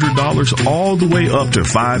 $100 all the way up to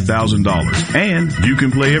 $5,000. And you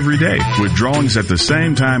can play every day with drawings at the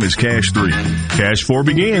same time as Cash 3. Cash 4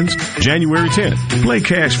 begins January 10th. Play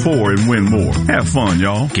Cash 4 and win more. Have fun,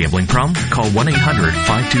 y'all. Gambling problem? Call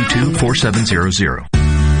 1-800-522-4700.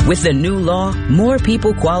 With the new law, more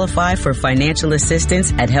people qualify for financial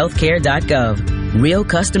assistance at healthcare.gov. Real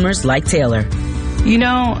customers like Taylor. You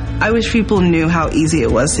know, I wish people knew how easy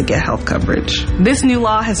it was to get health coverage. This new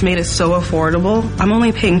law has made it so affordable. I'm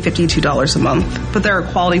only paying $52 a month, but there are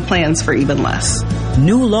quality plans for even less.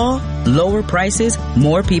 New law, lower prices,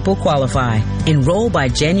 more people qualify. Enroll by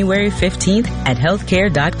January 15th at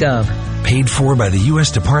healthcare.gov. Paid for by the U.S.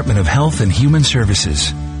 Department of Health and Human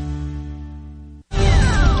Services.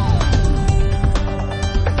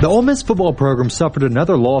 The Ole Miss football program suffered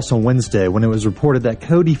another loss on Wednesday when it was reported that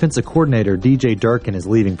co-defensive coordinator DJ Durkin is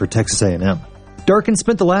leaving for Texas A&M. Durkin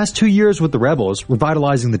spent the last 2 years with the Rebels,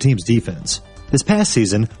 revitalizing the team's defense. This past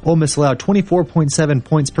season, Ole Miss allowed 24.7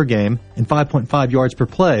 points per game and 5.5 yards per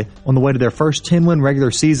play on the way to their first 10-win regular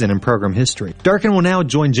season in program history. Durkin will now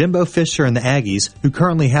join Jimbo Fisher and the Aggies, who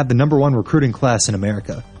currently have the #1 recruiting class in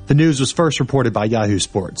America. The news was first reported by Yahoo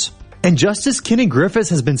Sports. And Justice Kenny Griffiths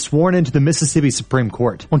has been sworn into the Mississippi Supreme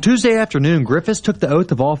Court. On Tuesday afternoon, Griffiths took the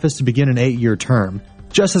oath of office to begin an 8-year term.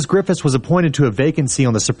 Justice Griffiths was appointed to a vacancy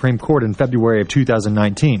on the Supreme Court in February of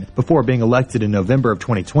 2019, before being elected in November of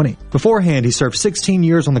 2020. Beforehand, he served 16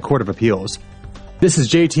 years on the Court of Appeals. This is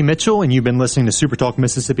JT Mitchell, and you've been listening to Super Talk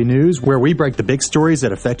Mississippi News, where we break the big stories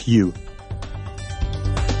that affect you.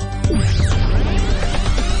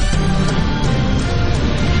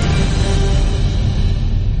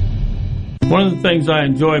 One of the things I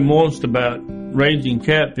enjoy most about raising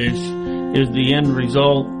catfish is the end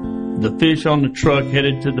result, the fish on the truck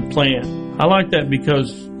headed to the plant. I like that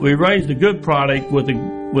because we raised a good product with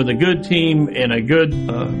a good team and a good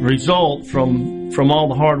result from all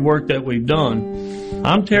the hard work that we've done.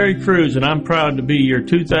 I'm Terry Crews, and I'm proud to be your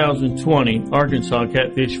 2020 Arkansas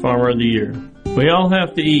Catfish Farmer of the Year. We all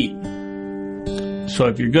have to eat. So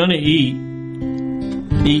if you're going to eat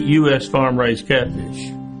U.S. farm-raised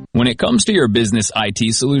catfish. When it comes to your business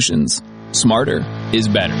IT solutions, smarter is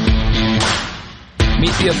better.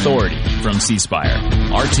 Meet the authority from C-Spire.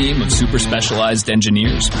 Our team of super specialized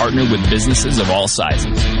engineers partner with businesses of all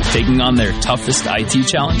sizes, taking on their toughest IT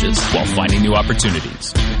challenges while finding new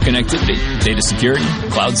opportunities. Connectivity, data security,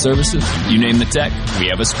 cloud services, you name the tech, we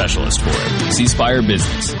have a specialist for it. C-Spire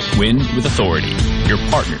Business. Win with authority. Your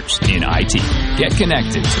partners in IT. Get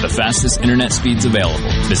connected to the fastest internet speeds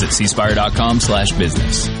available. Visit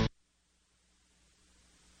cspire.com/business.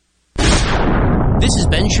 This is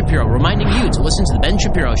Ben Shapiro reminding you to listen to The Ben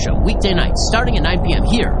Shapiro Show weekday nights starting at 9 p.m.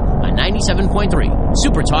 here on 97.3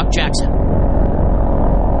 Super Talk Jackson.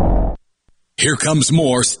 Here comes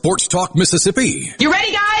more Sports Talk Mississippi. You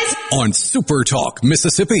ready, guys? On Super Talk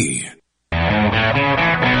Mississippi.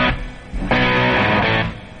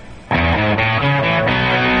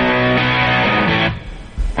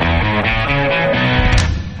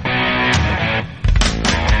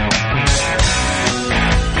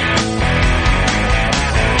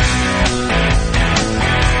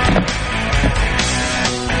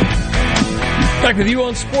 Back with you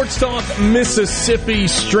on Sports Talk Mississippi,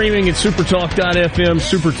 streaming at supertalk.fm,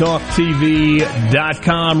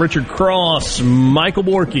 supertalktv.com. Richard Cross, Michael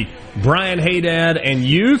Borky, Brian Haydad, and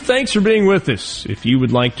you. Thanks for being with us. If you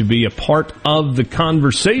would like to be a part of the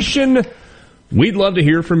conversation, we'd love to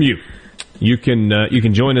hear from you. You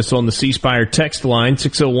can join us on the C-Spire text line,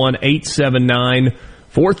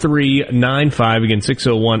 601-879-4395. Again,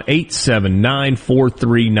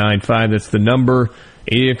 601-879-4395. That's the number.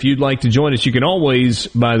 If you'd like to join us, you can always,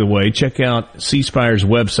 by the way, check out C-Spire's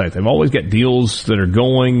website. They've always got deals that are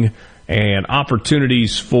going and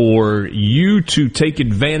opportunities for you to take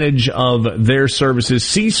advantage of their services.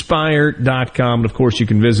 cspire.com. And, of course, you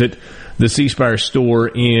can visit the C-Spire store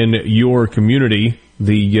in your community.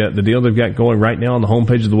 The deal they've got going right now on the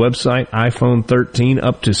homepage of the website, iPhone 13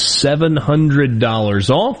 up to $700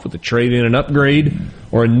 off with a trade-in and upgrade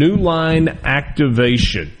or a new line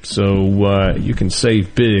activation. So you can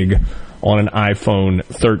save big on an iPhone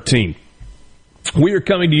 13. We are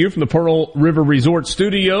coming to you from the Pearl River Resort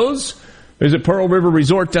Studios. Visit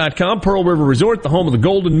PearlRiverResort.com. Pearl River Resort, the home of the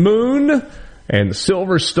Golden Moon and the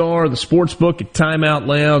Silver Star, the Sportsbook at Timeout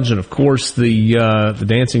Lounge, and, of course, the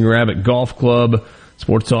Dancing Rabbit Golf Club.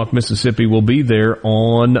 Sports Talk Mississippi will be there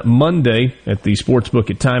on Monday at the Sportsbook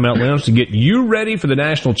at Timeout Lounge to get you ready for the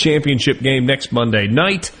national championship game next Monday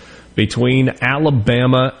night between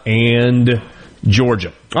Alabama and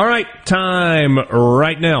Georgia. All right, time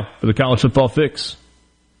right now for the College Football Fix.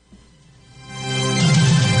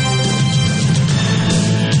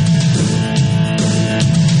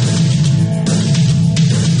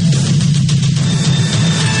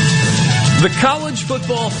 The College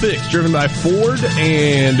Football Fix, driven by Ford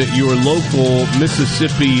and your local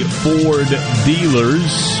Mississippi Ford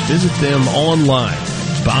dealers. Visit them online,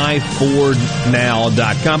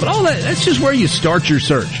 buyfordnow.com. But all that's just where you start your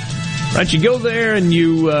search, right? You go there and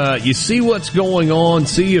you see what's going on,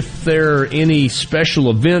 see if there are any special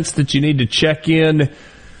events that you need to check in.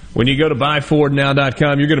 When you go to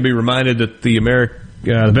buyfordnow.com, you're going to be reminded that the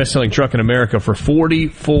best-selling truck in America for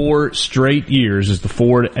 44 straight years is the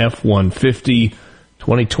Ford F-150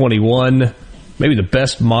 2021 maybe the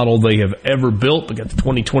best model they have ever built. We got the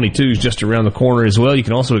 2022s just around the corner as well. You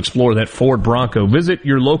can also explore that Ford Bronco. Visit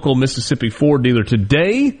your local Mississippi Ford dealer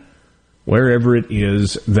today, wherever it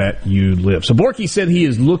is that you live. So Borky said he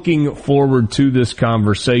is looking forward to this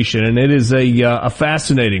conversation, and it is a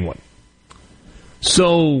fascinating one.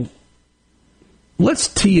 So let's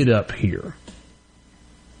tee it up here.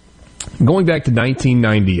 Going back to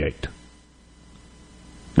 1998.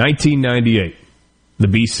 1998, the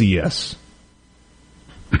BCS.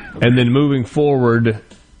 And then moving forward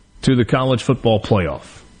to the college football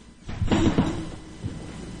playoff.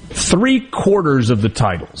 3/4 of the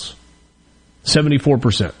titles,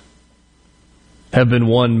 74%, have been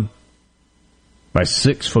won by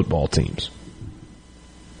 6 football teams.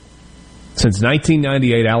 Since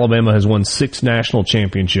 1998, Alabama has won 6 national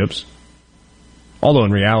championships, although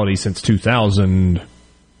in reality, since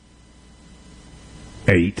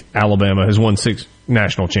 2008, Alabama has won 6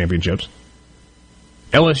 national championships.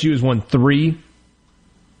 LSU has won 3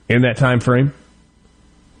 in that time frame.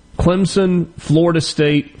 Clemson, Florida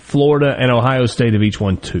State, Florida, and Ohio State have each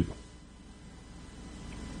won 2.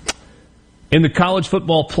 In the college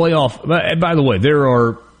football playoff, by the way, there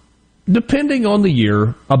are, depending on the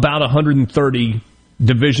year, about 130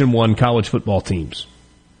 Division I college football teams,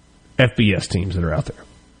 FBS teams that are out there.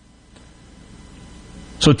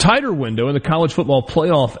 So tighter window in the college football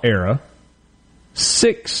playoff era,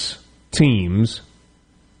 6 teams,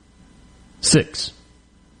 6,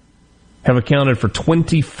 have accounted for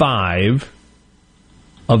 25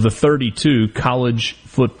 of the 32 college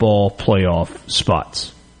football playoff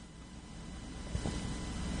spots.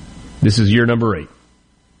 This is year number 8.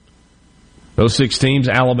 Those 6 teams,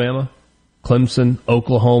 Alabama, Clemson,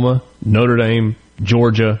 Oklahoma, Notre Dame,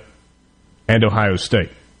 Georgia, and Ohio State.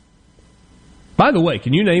 By the way,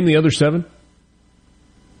 can you name the other 7?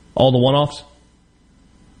 All the one-offs?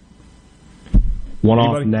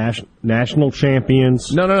 One-off national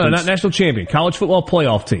champions. No, not national champion. College football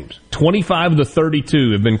playoff teams. 25 of the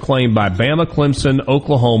 32 have been claimed by Bama, Clemson,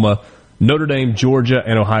 Oklahoma, Notre Dame, Georgia,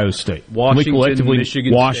 and Ohio State. Washington,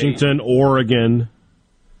 Michigan Washington, State. Oregon,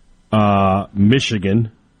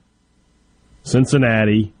 Michigan,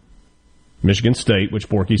 Cincinnati, Michigan State, which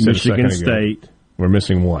Borky said Michigan a second ago. State. We're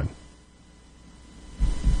missing one.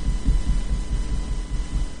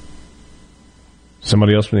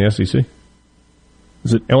 Somebody else from the SEC?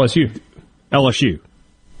 Is it LSU? LSU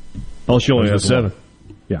only has 7.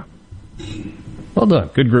 Yeah. Well done.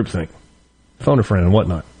 Good group think. Phone a friend and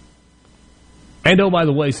whatnot. And oh, by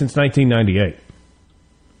the way, since 1998.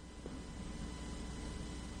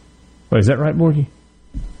 Wait, is that right, Borky?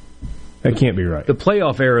 That can't be right. The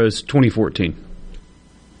playoff era is 2014.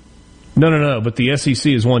 No. But the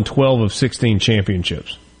SEC has won 12 of 16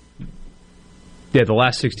 championships. Yeah, the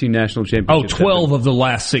last 16 national championships. 12 of the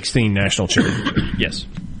last 16 national championships. Yes.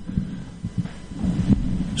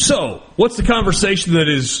 So, what's the conversation that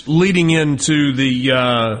is leading into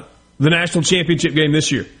the national championship game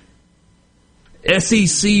this year?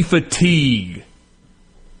 SEC fatigue.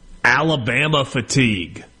 Alabama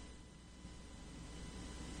fatigue.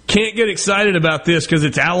 Can't get excited about this because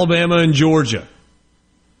it's Alabama and Georgia.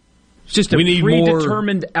 It's just a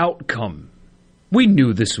predetermined outcome. We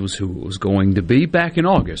knew this was who it was going to be back in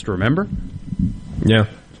August, remember? Yeah.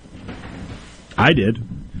 I did.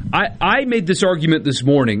 I made this argument this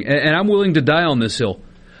morning, and I'm willing to die on this hill.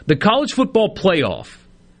 The college football playoff,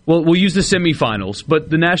 well, we'll use the semifinals, but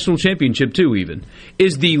the national championship too even,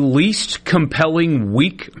 is the least compelling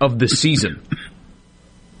week of the season.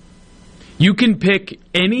 You can pick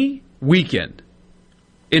any weekend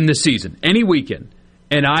in the season, any weekend,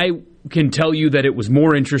 and I can tell you that it was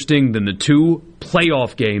more interesting than the 2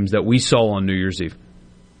 playoff games that we saw on New Year's Eve.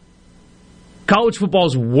 College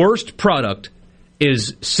football's worst product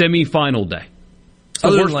is semifinal day.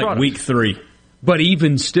 Other than like week 3. But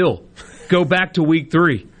even still, go back to week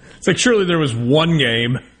 3. It's like surely there was one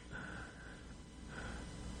game.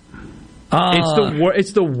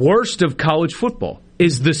 It's the worst of college football,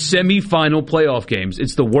 is the semifinal playoff games.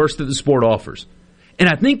 It's the worst that the sport offers. And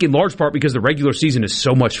I think in large part because the regular season is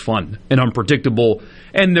so much fun and unpredictable.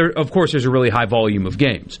 And there, of course, there's a really high volume of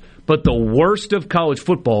games. But the worst of college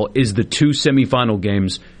football is the 2 semifinal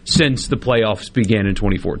games since the playoffs began in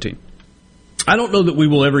 2014. I don't know that we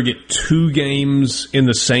will ever get 2 games in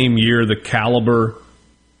the same year the caliber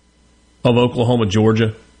of Oklahoma,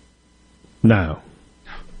 Georgia. No.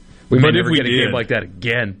 We may never get a game like that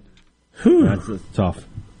again. That's tough.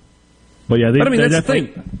 But yeah, that's the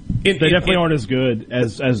thing. They definitely aren't as good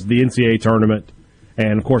as the NCAA tournament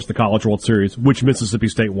and, of course, the College World Series, which Mississippi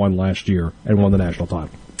State won last year and won the national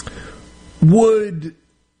title.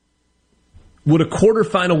 Would a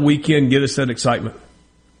quarterfinal weekend get us that excitement?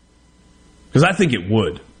 Because I think it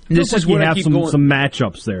would. This is what I keep going. Some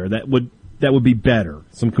matchups there that would be better.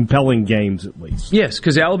 Some compelling games at least. Yes,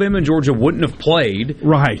 because Alabama and Georgia wouldn't have played.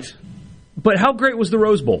 Right. But how great was the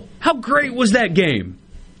Rose Bowl? How great was that game?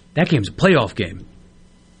 That game's a playoff game.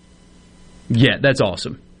 Yeah, that's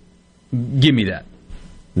awesome. Give me that.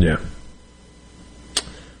 Yeah.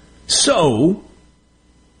 So,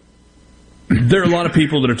 there are a lot of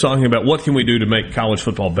people that are talking about what can we do to make college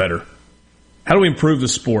football better? How do we improve the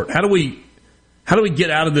sport? How do we get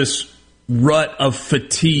out of this rut of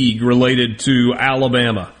fatigue related to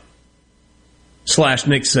Alabama /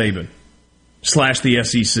 Nick Saban / the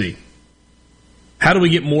SEC? How do we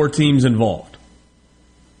get more teams involved?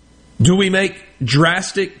 Do we make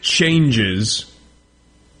drastic changes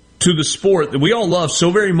to the sport that we all love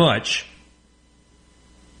so very much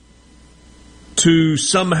to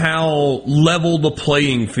somehow level the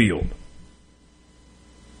playing field?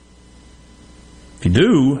 If you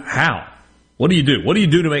do, how? What do you do? What do you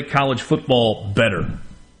do to make college football better?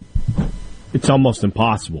 It's almost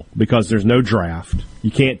impossible because there's no draft.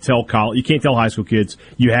 You can't tell high school kids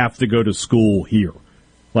you have to go to school here.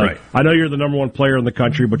 Like, right. I know you're the number one player in the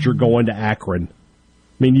country, but you're going to Akron. I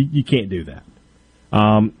mean, you can't do that.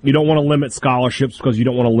 You don't want to limit scholarships because you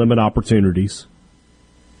don't want to limit opportunities.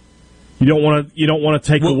 You don't want to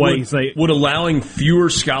take away. Would allowing fewer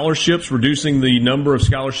scholarships, reducing the number of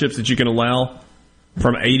scholarships that you can allow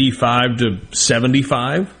from 85 to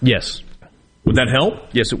 75? Yes. Would that help?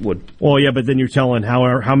 Yes, it would. Well, yeah, but then you're telling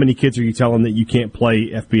how many kids are you telling that you can't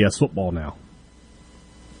play FBS football now?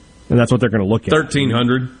 And that's what they're going to look at.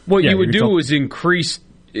 1,300. What you would do is increase,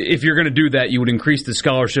 if you're going to do that, you would increase the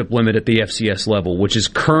scholarship limit at the FCS level, which is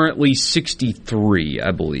currently 63,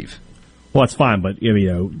 I believe. Well, that's fine, but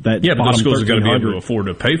that but those schools are going to be able to afford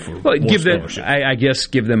to pay for more scholarship. I guess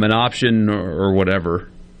give them an option or whatever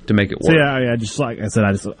to make it work. So, yeah, just like I said,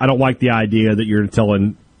 I don't like the idea that you're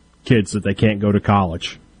telling kids that they can't go to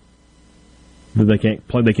college, that they can't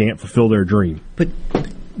play, they can't fulfill their dream. But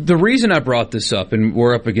the reason I brought this up, and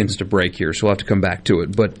we're up against a break here, so we'll have to come back to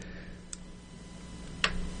it, but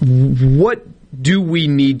what do we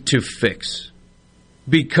need to fix?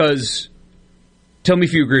 Because, tell me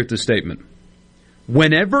if you agree with this statement.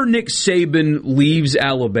 Whenever Nick Saban leaves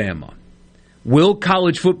Alabama, will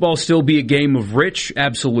college football still be a game of rich?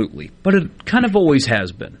 Absolutely. But it kind of always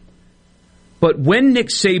has been. But when Nick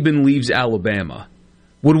Saban leaves Alabama,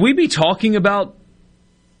 would we be talking about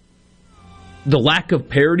the lack of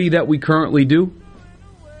parity that we currently do?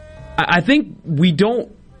 I think we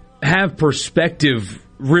don't have perspective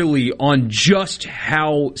really on just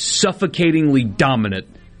how suffocatingly dominant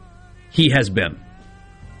he has been.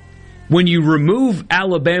 When you remove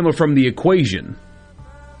Alabama from the equation,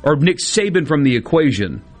 or Nick Saban from the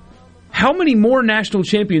equation, how many more national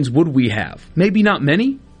champions would we have? Maybe not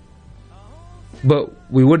many, but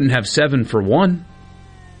we wouldn't have 7 for 1.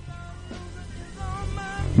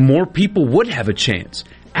 More people would have a chance.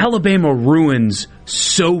 Alabama ruins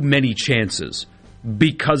so many chances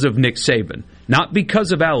because of Nick Saban, not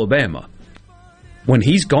because of Alabama. When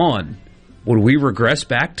he's gone, would we hopefully regress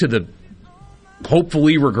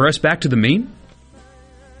back to the mean?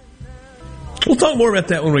 We'll talk more about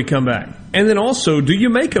that when we come back. And then also, do you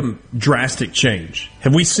make a drastic change?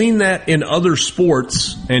 Have we seen that in other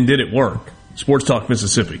sports, and did it work? Sports Talk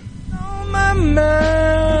Mississippi.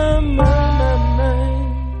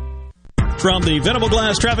 From the Venable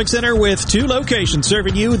Glass Traffic Center with 2 locations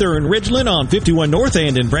serving you. They're in Ridgeland on 51 North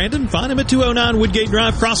and in Brandon. Find them at 209 Woodgate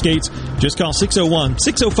Drive, Crossgates. Just call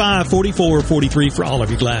 601-605-4443 for all of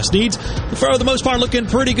your glass needs. For the most part, looking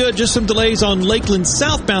pretty good. Just some delays on Lakeland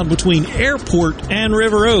southbound between Airport and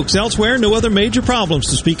River Oaks. Elsewhere, no other major problems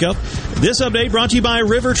to speak of. This update brought to you by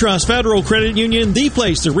River Trust Federal Credit Union, the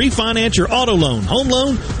place to refinance your auto loan, home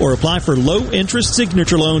loan, or apply for low-interest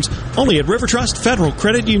signature loans. Only at River Trust Federal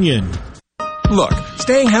Credit Union. Look,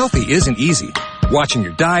 staying healthy isn't easy. Watching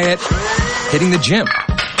your diet, hitting the gym,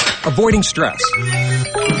 avoiding stress.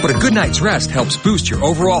 But a good night's rest helps boost your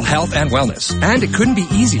overall health and wellness. And it couldn't be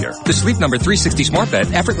easier. The Sleep Number 360 Smart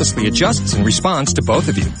Bed effortlessly adjusts and responds to both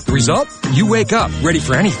of you. The result? You wake up ready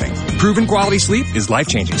for anything. Proven quality sleep is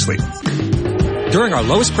life-changing sleep. During our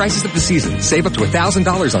lowest prices of the season, save up to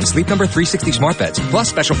 $1,000 on Sleep Number 360 Smart Beds, plus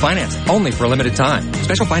special financing, only for a limited time.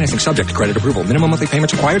 Special financing subject to credit approval. Minimum monthly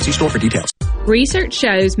payments required. See store for details. Research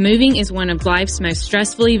shows moving is one of life's most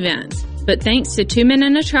stressful events. But thanks to 2 Men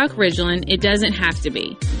in a Truck Ridgeland, it doesn't have to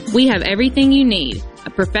be. We have everything you need.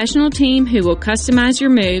 A professional team who will customize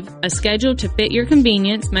your move, a schedule to fit your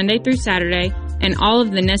convenience Monday through Saturday, and all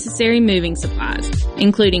of the necessary moving supplies,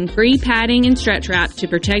 including free padding and stretch wrap to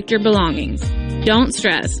protect your belongings. Don't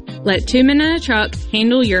stress. Let 2 Men in a Truck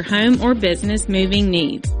handle your home or business moving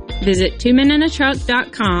needs. Visit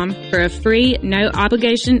 2meninatruck.com for a free,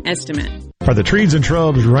 no-obligation estimate. Are the trees and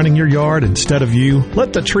shrubs running your yard instead of you?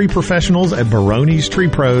 Let the tree professionals at Barone's Tree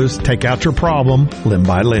Pros take out your problem limb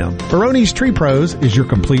by limb. Barone's Tree Pros is your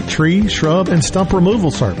complete tree, shrub, and stump removal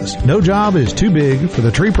service. No job is too big for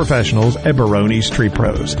the tree professionals at Barone's Tree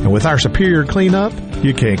Pros. And with our superior cleanup,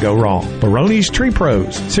 you can't go wrong. Barone's Tree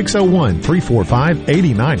Pros,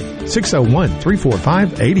 601-345-8090.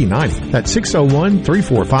 601-345-8090. That's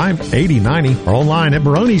 601-345-8090 or online at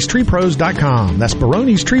baronestreepros.com. That's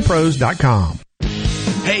baronestreepros.com.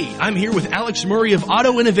 Hey, I'm here with Alex Murray of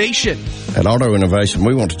Auto Innovation. At Auto Innovation,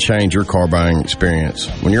 we want to change your car buying experience.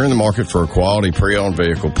 When you're in the market for a quality pre-owned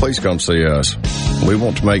vehicle, please come see us. We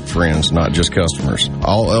want to make friends, not just customers.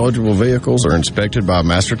 All eligible vehicles are inspected by a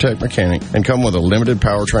MasterTech mechanic and come with a limited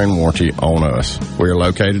powertrain warranty on us. We are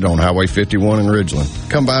located on Highway 51 in Ridgeland.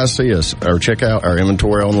 Come by and see us or check out our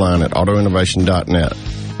inventory online at autoinnovation.net.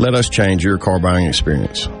 Let us change your car buying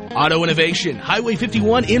experience. Auto Innovation, Highway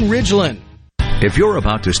 51 in Ridgeland. If you're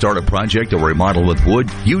about to start a project or remodel with wood,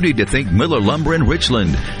 you need to think Miller Lumber in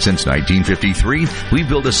Richland. Since 1953, we've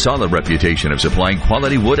built a solid reputation of supplying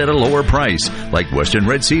quality wood at a lower price, like Western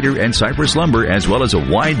Red Cedar and Cypress Lumber, as well as a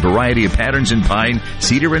wide variety of patterns in pine,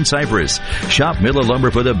 cedar, and cypress. Shop Miller Lumber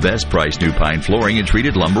for the best price new pine flooring and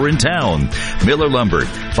treated lumber in town. Miller Lumber,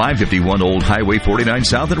 551 Old Highway 49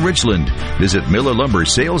 South in Richland. Visit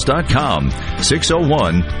MillerLumberSales.com,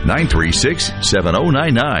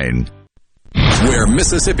 601-936-7099. Where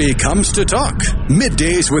Mississippi comes to talk.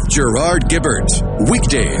 Middays with Gerard Gibbert.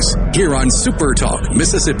 Weekdays here on Super Talk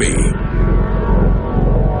Mississippi.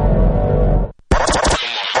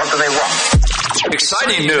 What do they want?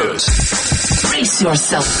 Exciting news. Brace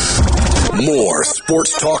yourself. More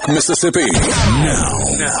Sports Talk Mississippi.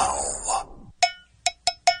 Now.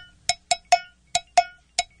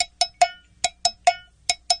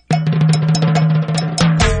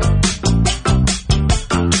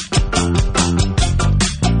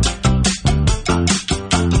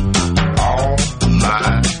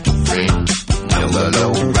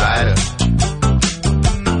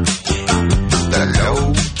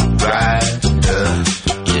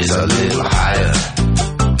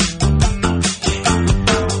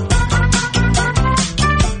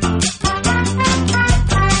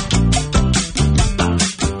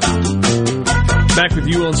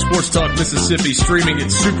 Sports Talk Mississippi, streaming at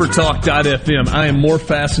supertalk.fm. I am more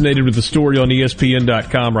fascinated with the story on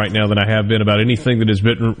ESPN.com right now than I have been about anything that has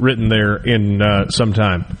been written there in some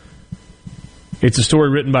time. It's a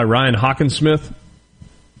story written by Ryan Hawkinsmith.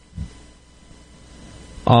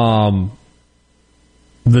 The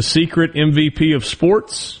secret MVP of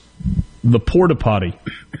sports, the porta potty.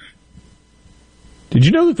 Did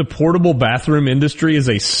you know that the portable bathroom industry is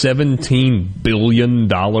a $17 billion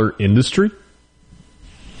industry?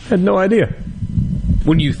 Had no idea.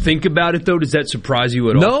 When you think about it, though, does that surprise you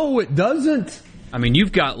at all? No, it doesn't. I mean,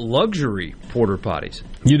 you've got luxury porta potties.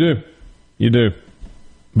 You do.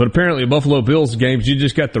 But apparently, at Buffalo Bills games, you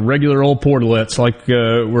just got the regular old portalets, like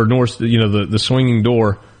where north, the swinging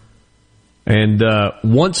door. And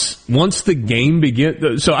once the game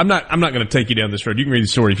begins, so I'm not going to take you down this road. You can read the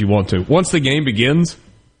story if you want to. Once the game begins.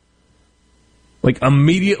 Like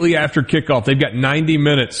immediately after kickoff, they've got 90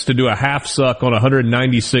 minutes to do a half suck on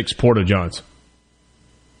 196 porta-johns.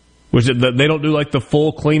 Which they don't do like the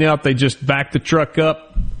full clean out. They just back the truck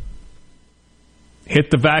up, hit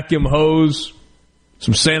the vacuum hose,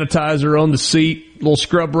 some sanitizer on the seat, little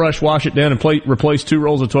scrub brush, wash it down, and replace 2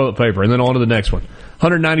 rolls of toilet paper, and then on to the next one.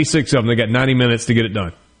 196 of them. They got 90 minutes to get it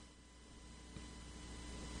done.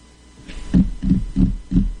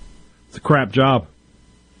 It's a crap job.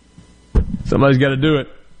 Somebody's got to do it.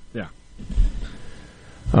 Yeah.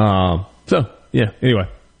 Anyway.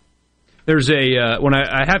 There's when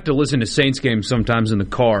I have to listen to Saints games sometimes in the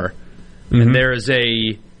car, and there is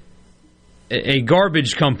a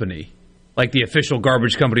garbage company, like the official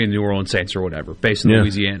garbage company in the New Orleans Saints or whatever, based in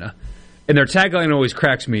Louisiana. And their tagline always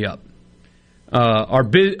cracks me up.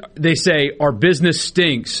 They say, our business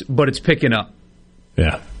stinks, but it's picking up.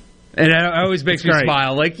 Yeah. And it always makes me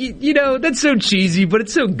smile. Like, that's so cheesy, but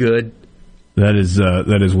it's so good. That is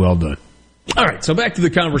well done. All right, so back to the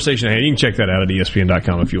conversation ahead. You can check that out at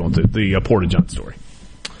ESPN.com if you want to. The Porta-John story.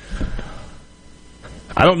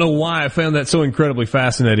 I don't know why I found that so incredibly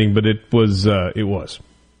fascinating, but it was.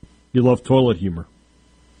 You love toilet humor.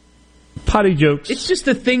 Potty jokes. It's just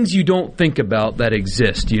the things you don't think about that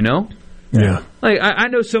exist, Yeah. Like, I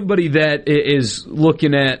know somebody that is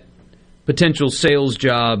looking at potential sales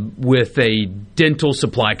job with a dental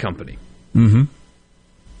supply company. Mm-hmm.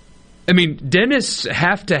 I mean, dentists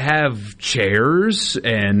have to have chairs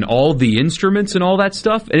and all the instruments and all that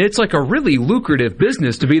stuff, and it's like a really lucrative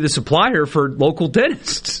business to be the supplier for local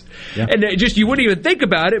dentists. Yeah. And you wouldn't even think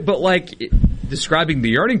about it, but describing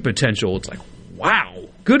the earning potential, it's like, wow,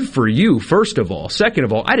 good for you, first of all. Second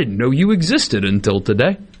of all, I didn't know you existed until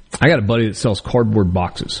today. I got a buddy that sells cardboard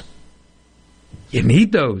boxes. You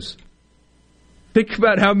need those. Think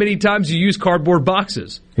about how many times you use cardboard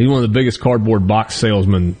boxes. He's one of the biggest cardboard box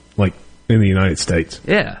salesmen, in the United States.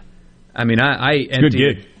 Yeah. I mean, I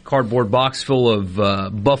emptied a cardboard box full of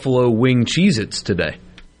buffalo wing Cheez-Its today.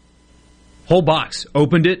 Whole box.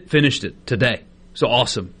 Opened it, finished it today. So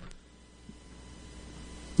awesome.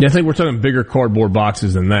 Yeah, I think we're talking bigger cardboard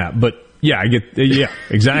boxes than that. But, yeah,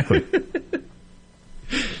 exactly.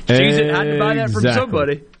 Cheez-It had to buy that from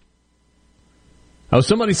somebody. Oh,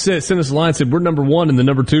 somebody sent us a line and said, we're number one in the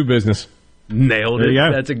number two business. Nailed it.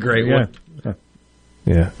 That's a great one.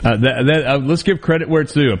 Yeah. Let's give credit where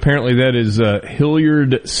it's due. Apparently that is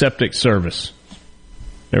Hilliard Septic Service.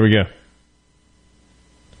 There we go.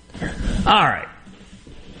 All right.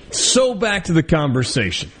 So back to the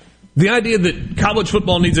conversation. The idea that college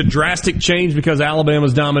football needs a drastic change because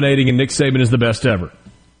Alabama's dominating and Nick Saban is the best ever.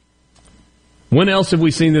 When else have we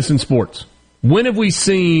seen this in sports? When have we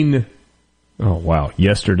seen... Oh, wow.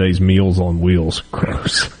 Yesterday's Meals on Wheels.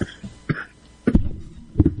 Gross.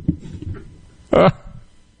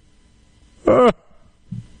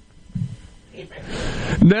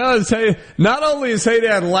 Now, not only is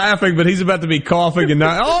Haydad laughing, but he's about to be coughing and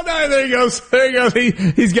not. Oh, no, there he goes. There he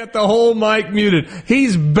goes. He's got the whole mic muted.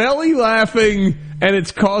 He's belly laughing, and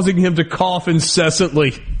it's causing him to cough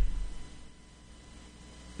incessantly.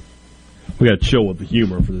 We got to chill with the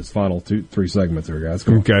humor for this final 3 segments here, guys.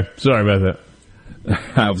 Okay. Sorry about that.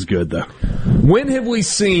 That was good, though. When have we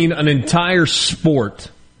seen an entire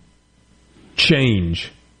sport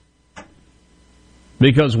change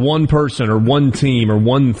because one person or one team or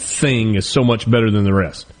one thing is so much better than the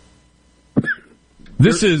rest?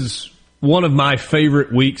 This is one of my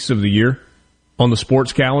favorite weeks of the year on the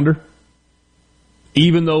sports calendar.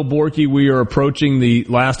 Even though, Borky, we are approaching the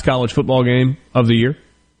last college football game of the year,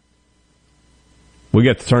 we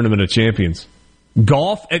got the Tournament of Champions.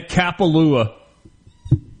 Golf at Kapalua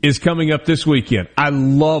is coming up this weekend. I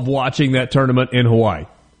love watching that tournament in Hawaii.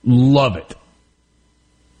 Love it.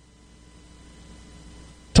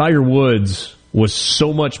 Tiger Woods was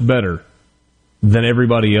so much better than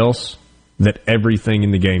everybody else that everything in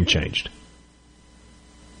the game changed.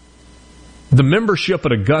 The membership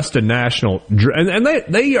at Augusta National, and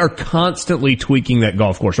they are constantly tweaking that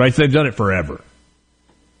golf course, right? They've done it forever.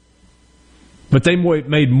 But they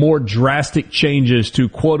made more drastic changes to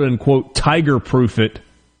quote-unquote tiger-proof it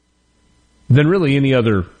than really any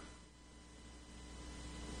other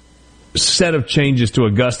set of changes to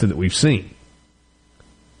Augusta that we've seen.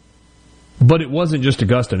 But it wasn't just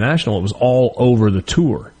Augusta National. It was all over the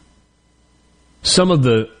tour. Some of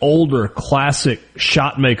the older classic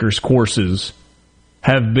shot makers courses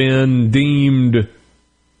have been deemed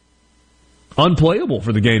unplayable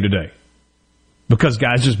for the game today because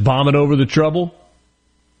guys just bomb it over the trouble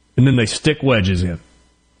and then they stick wedges in.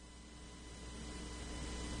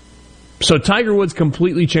 So Tiger Woods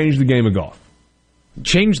completely changed the game of golf.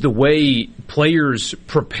 Changed the way players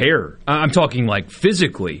prepare. I'm talking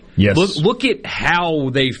physically. Yes. Look at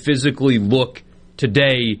how they physically look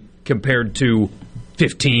today compared to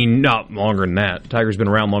 15, not longer than that. Tiger's been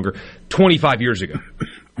around longer. 25 years ago.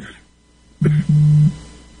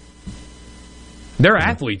 They're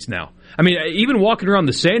athletes now. I mean, even walking around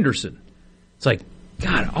the Sanderson, it's like,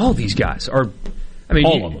 God, all these guys are. I mean,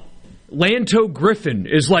 all of them. Lanto Griffin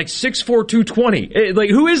is 6'4", 220.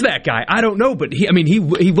 Who is that guy? I don't know, but he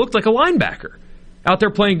looked like a linebacker out there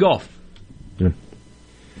playing golf. Yeah.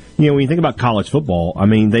 When you think about college football, I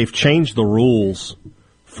mean, they've changed the rules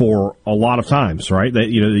for a lot of times, right? That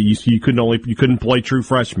you couldn't play true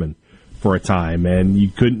freshmen for a time, and you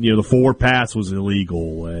couldn't. The forward pass was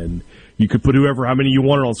illegal, and you could put how many you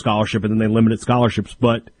wanted on scholarship, and then they limited scholarships.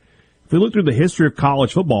 But if we look through the history of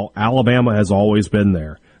college football, Alabama has always been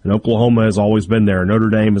there. And Oklahoma has always been there. Notre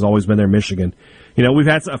Dame has always been there. Michigan. We've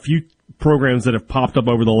had a few programs that have popped up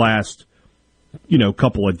over the last,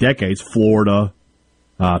 couple of decades. Florida,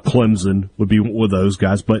 Clemson would be with those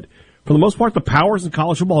guys. But for the most part, the powers in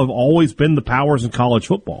college football have always been the powers in college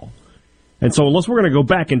football. And so unless we're going to go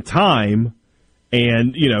back in time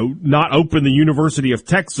and, not open the University of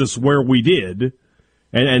Texas where we did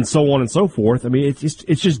and so on and so forth, I mean, it's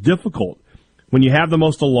just difficult. When you have the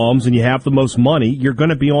most alums and you have the most money, you're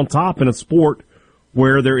going to be on top in a sport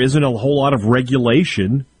where there isn't a whole lot of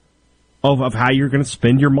regulation of how you're going to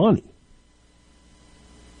spend your money.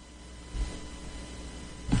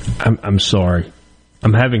 I'm sorry.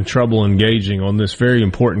 I'm having trouble engaging on this very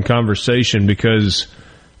important conversation because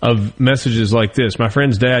of messages like this. My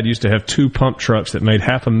friend's dad used to have 2 pump trucks that made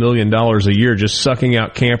 $500,000 a year just sucking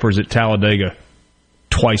out campers at Talladega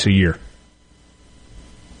twice a year.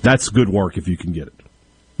 That's good work if you can get it.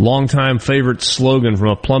 Longtime favorite slogan from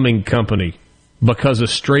a plumbing company, because a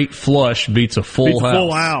straight flush beats a full house.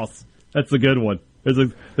 Full house. That's a good one.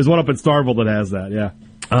 There's one up in Starville that has that, yeah.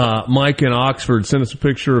 Mike in Oxford sent us a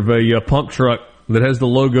picture of a pump truck that has the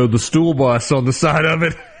logo, the Stool Bus, on the side of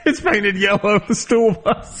it. It's painted yellow, the Stool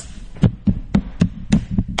Bus.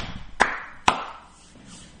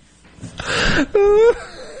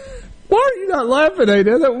 Why are you not laughing,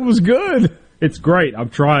 Ada? That one was good. It's great. I'm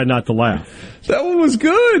trying not to laugh. That one was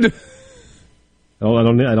good. I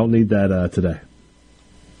don't need that today.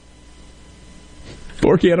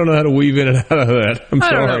 Borky, I don't know how to weave in and out of that. I'm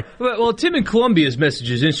sorry. Well, Tim in Columbia's message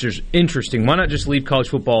is interesting. Why not just leave college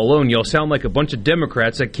football alone? Y'all sound like a bunch of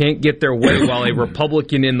Democrats that can't get their way while a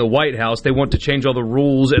Republican in the White House. They want to change all the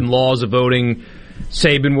rules and laws of voting.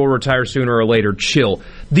 Saban will retire sooner or later. Chill.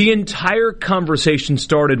 The entire conversation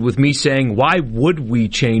started with me saying, why would we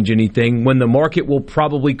change anything when the market will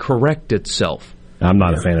probably correct itself? I'm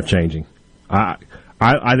not a fan of changing. I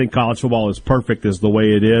think college football is perfect as the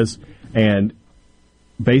way it is, and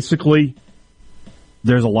basically,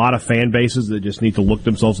 there's a lot of fan bases that just need to look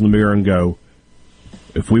themselves in the mirror and go,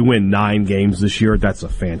 if we win 9 games this year, that's a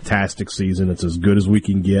fantastic season. It's as good as we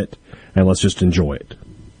can get, and let's just enjoy it.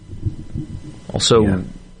 Also,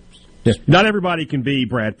 not everybody can be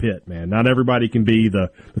Brad Pitt, man. Not everybody can be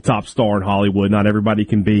the top star in Hollywood. Not everybody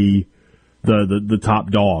can be the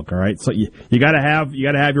top dog. All right, so you got to have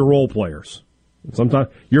your role players. Sometimes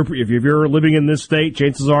if you're living in this state,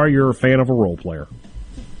 chances are you're a fan of a role player.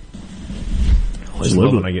 I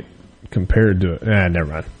love when I get compared to it. Never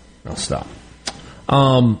mind. I'll stop.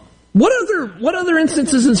 What other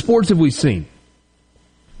instances in sports have we seen?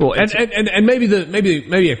 Well, and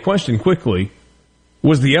maybe a question quickly.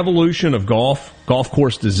 Was the evolution of golf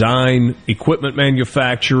course design, equipment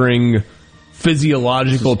manufacturing,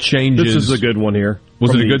 physiological changes? This is a good one here.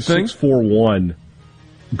 Was it a good thing? 6-4-1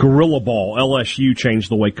 Gorilla Ball. LSU changed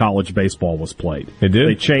the way college baseball was played. It did?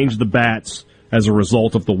 They changed the bats as a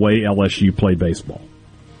result of the way LSU played baseball.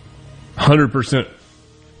 100%.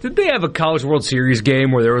 Did they have a College World Series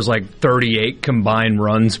game where there was like 38 combined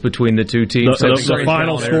runs between the two teams? The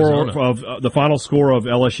final score of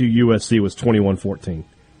LSU USC was 21-14.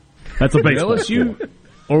 That's a baseball LSU, score.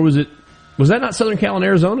 Or was that not Southern Cal and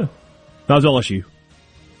Arizona? That was LSU.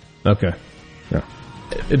 Okay. Yeah.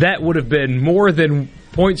 That would have been more than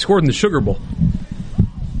points scored in the Sugar Bowl.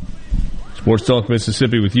 Sports Talk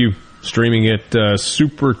Mississippi with you, streaming at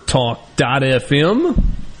supertalk.fm.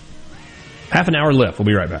 Half an hour left. We'll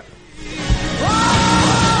be right back.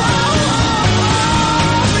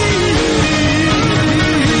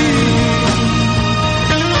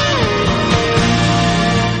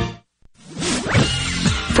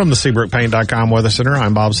 From the SeabrookPaint.com Weather Center,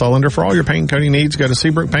 I'm Bob Sullender. For all your paint and coating needs, go to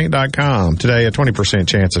SeabrookPaint.com. Today, a 20%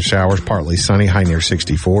 chance of showers, partly sunny, high near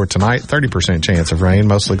 64. Tonight, 30% chance of rain,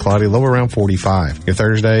 mostly cloudy, low around 45. Your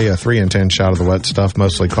Thursday, a 3 in 10 shot of the wet stuff,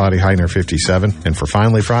 mostly cloudy, high near 57. And for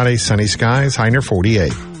finally Friday, sunny skies, high near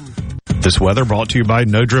 48. This weather brought to you by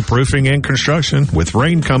No Drip Roofing and Construction. With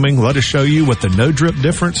rain coming, let us show you what the No Drip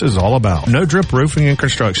difference is all about. No Drip Roofing and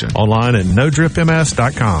Construction. Online at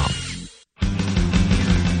NoDripMS.com.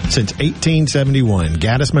 Since 1871,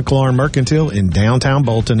 Gaddis McLaurin Mercantile in downtown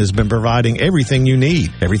Bolton has been providing everything you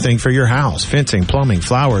need. Everything for your house, fencing, plumbing,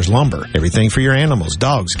 flowers, lumber. Everything for your animals,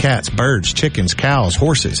 dogs, cats, birds, chickens, cows,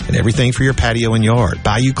 horses, and everything for your patio and yard.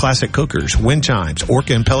 Bayou Classic cookers, wind chimes,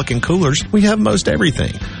 Orca and Pelican coolers. We have most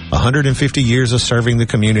everything. 150 years of serving the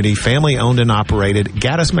community, family owned and operated.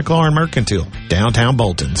 Gaddis McLaurin Mercantile, downtown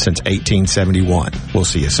Bolton since 1871. We'll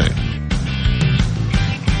see you soon.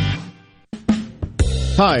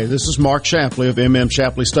 Hi, this is Mark Shapley of M.M.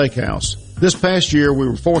 Shapley Steakhouse. This past year, we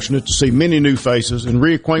were fortunate to see many new faces and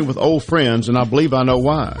reacquaint with old friends, and I believe I know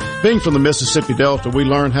why. Being from the Mississippi Delta, we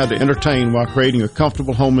learned how to entertain while creating a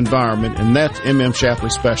comfortable home environment, and that's M.M.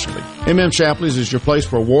 Shapley's specialty. M.M. Shapley's is your place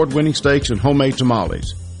for award-winning steaks and homemade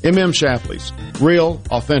tamales. M.M. Shapley's, real,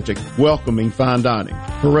 authentic, welcoming fine dining.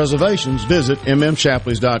 For reservations, visit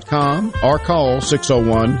mmshapleys.com or call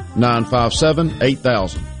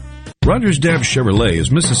 601-957-8000. Rogers Dabbs Chevrolet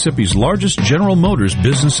is Mississippi's largest General Motors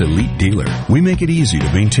business elite dealer. We make it easy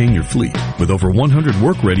to maintain your fleet with over 100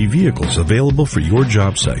 work-ready vehicles available for your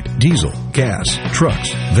job site. Diesel, gas,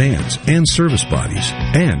 trucks, vans, and service bodies.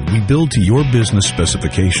 And we build to your business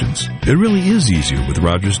specifications. It really is easier with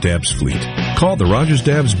Rogers Dabbs Fleet. Call the Rogers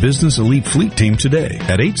Dabbs Business Elite Fleet Team today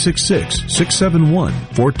at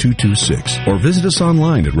 866-671-4226 or visit us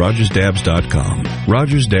online at rogersdabbs.com.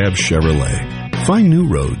 Rogers Dabbs Chevrolet. Find new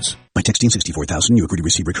roads. By texting 64,000, you agree to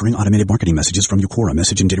receive recurring automated marketing messages from Eucora.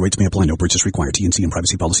 Message and data rates may apply. No purchase required. TNC and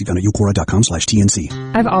privacy policy found at eucora.com/TNC.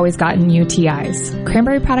 I've always gotten UTIs.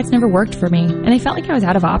 Cranberry products never worked for me, and I felt like I was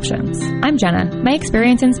out of options. I'm Jenna. My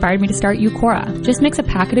experience inspired me to start Eucora. Just mix a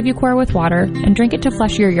packet of Eucora with water and drink it to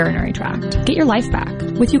flush your urinary tract. Get your life back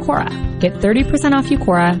with Eucora. Get 30% off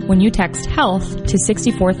Eucora when you text HEALTH to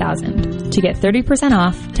 64,000. To get 30%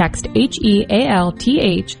 off, text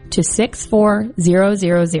HEALTH to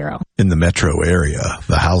 64000. In the metro area,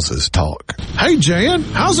 the houses talk. Hey, Jan,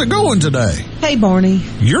 how's it going today? Hey, Barney.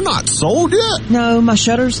 You're not sold yet? No, my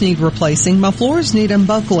shutters need replacing, my floors need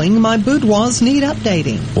unbuckling, my boudoirs need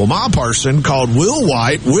updating. Well, my person called Will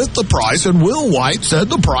White with the price, and Will White said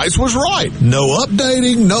the price was right. No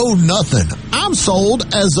updating, no nothing. I'm sold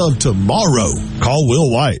as of tomorrow. Call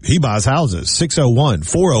Will White. He buys houses.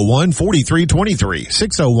 601-401-4323.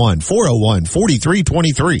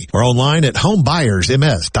 601-401-4323. Or online at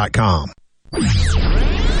homebuyersms.com.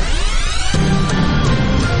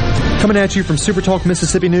 Coming at you from Super Talk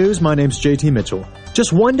Mississippi News, my name's JT Mitchell.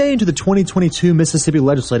 Just one day into the 2022 Mississippi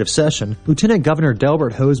legislative session, Lieutenant Governor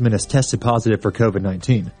Delbert Hosemann has tested positive for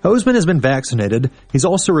COVID-19. Hosemann has been vaccinated, he's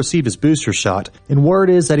also received his booster shot, and word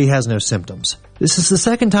is that he has no symptoms. This is the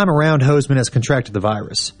second time around Hosemann has contracted the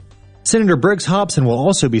virus. Senator Briggs Hobson will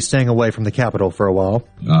also be staying away from the Capitol for a while.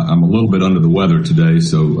 I'm a little bit under the weather today,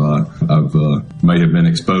 so I've may have been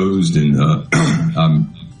exposed, and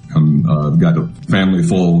I've got a family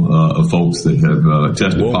full of folks that have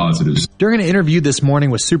tested positive. During an interview this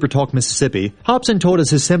morning with Super Talk Mississippi, Hobson told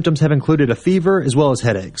us his symptoms have included a fever as well as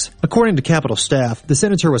headaches. According to Capitol staff, the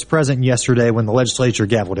senator was present yesterday when the legislature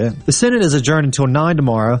gavelled in. The Senate is adjourned until 9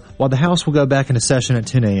 tomorrow, while the House will go back into session at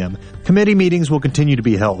 10 a.m. Committee meetings will continue to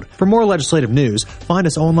be held. For more legislative news, find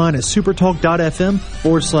us online at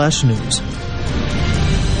supertalk.fm/news.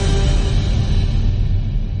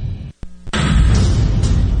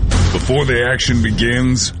 Before the action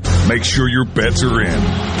begins, make sure your bets are in.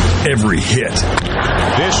 Every hit.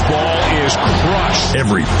 This ball is crushed.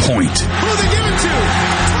 Every point. Who they give it to?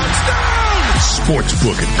 Touchdown!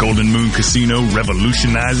 Sportsbook at Golden Moon Casino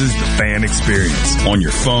revolutionizes the fan experience. On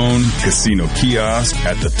your phone, casino kiosk,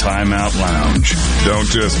 at the Timeout Lounge. Don't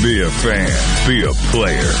just be a fan. Be a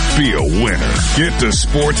player. Be a winner. Get to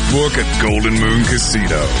Sportsbook at Golden Moon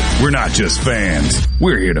Casino. We're not just fans.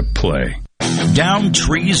 We're here to play. Downed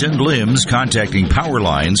trees and limbs contacting power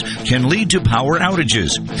lines can lead to power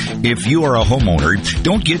outages. If you are a homeowner,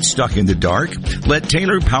 don't get stuck in the dark. Let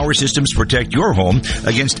Taylor Power Systems protect your home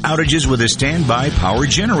against outages with a standby power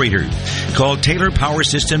generator. Call Taylor Power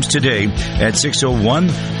Systems today at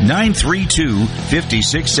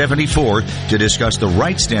 601-932-5674 to discuss the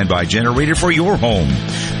right standby generator for your home.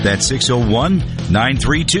 That's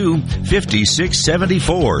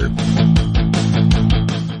 601-932-5674.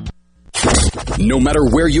 No matter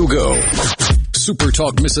where you go, Super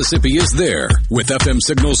Talk Mississippi is there. With FM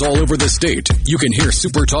signals all over the state, you can hear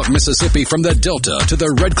Super Talk Mississippi from the Delta to the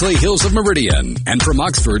Red Clay Hills of Meridian and from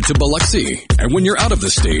Oxford to Biloxi. And when you're out of the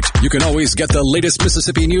state, you can always get the latest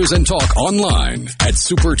Mississippi news and talk online at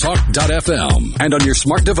supertalk.fm and on your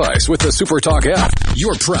smart device with the Super Talk app.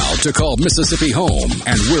 You're proud to call Mississippi home,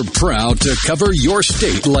 and we're proud to cover your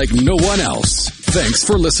state like no one else. Thanks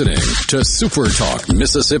for listening to Super Talk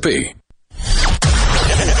Mississippi.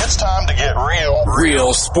 It's time to get real.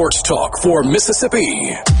 Real sports talk for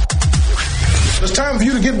Mississippi. It's time for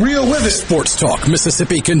you to get real with it. Sports Talk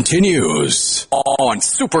Mississippi continues on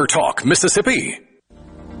Super Talk Mississippi.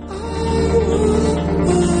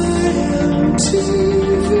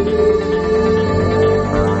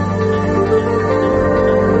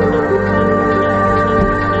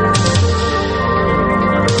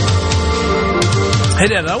 Hey,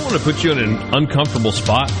 Dad, I want to put you in an uncomfortable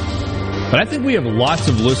spot. But I think we have lots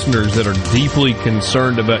of listeners that are deeply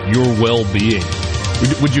concerned about your well-being.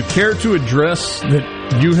 Would you care to address that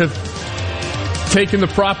you have taken the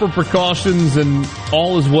proper precautions and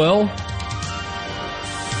all is well?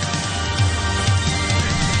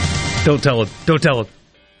 Don't tell it. Don't tell it.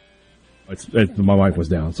 My wife was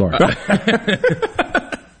down. Sorry.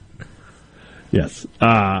 Yes.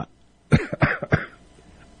 I'm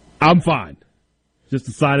fine. Just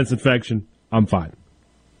a sinus infection. I'm fine.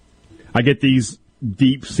 I get these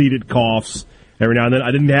deep-seated coughs every now and then.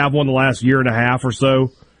 I didn't have one the last year and a half or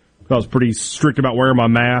so. I was pretty strict about wearing my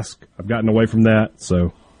mask. I've gotten away from that,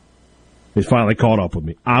 so it's finally caught up with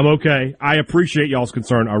me. I'm okay. I appreciate y'all's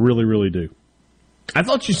concern. I really, really do. I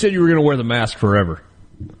thought you said you were going to wear the mask forever.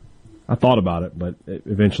 I thought about it, but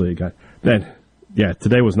eventually it got... Then, yeah,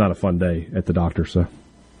 today was not a fun day at the doctor, so...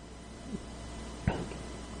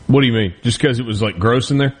 What do you mean? Just because it was, like,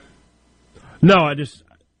 gross in there? No, I just...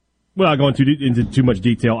 Without going into too much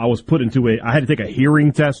detail, I was put into I had to take a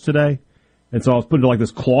hearing test today, and so I was put into, like,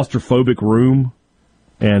 this claustrophobic room,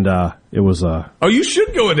 and it was... Oh, you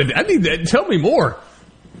should go into... I need that. Tell me more.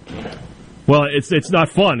 Well, it's not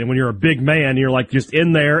fun, and when you're a big man, you're, like, just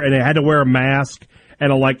in there, and I had to wear a mask,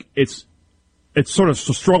 and it's sort of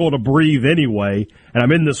a struggle to breathe anyway, and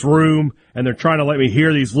I'm in this room, and they're trying to let me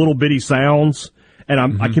hear these little bitty sounds,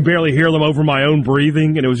 and I can barely hear them over my own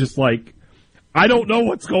breathing, and it was just like, I don't know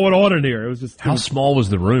what's going on in here. It was just... How small was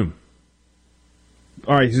the room?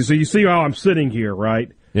 All right, so you see how I'm sitting here, right?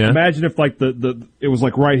 Yeah. Imagine if, like, it was,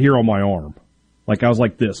 like, right here on my arm. Like, I was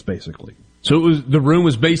like this, basically. So the room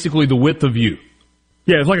was basically the width of you?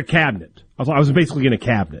 Yeah, it was like a cabinet. I was basically in a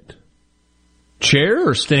cabinet. Chair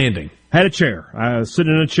or standing? I had a chair. I was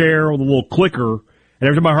sitting in a chair with a little clicker, and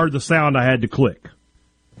every time I heard the sound, I had to click.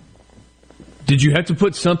 Did you have to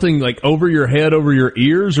put something like over your head, over your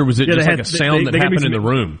ears, or was it just like a sound that happened in the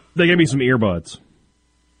room? They gave me some earbuds.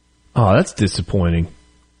 Oh, that's disappointing.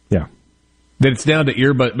 Yeah. That it's down to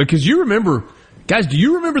earbuds. Because you remember, guys, do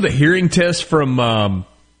you remember the hearing test from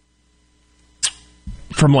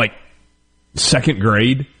like second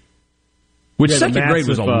grade? Which second grade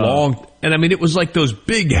was a long, and I mean, it was like those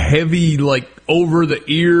big, heavy, like over the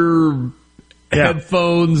ear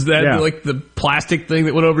headphones that like the plastic thing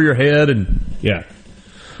that went over your head, and yeah.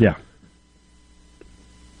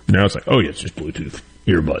 Now it's like, oh yeah, it's just Bluetooth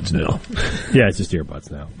earbuds now. Yeah, it's just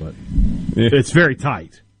earbuds now, but it's very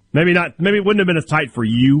tight. Maybe not. Maybe it wouldn't have been as tight for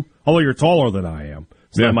you, although you're taller than I am,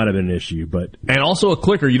 so that might have been an issue. But and also a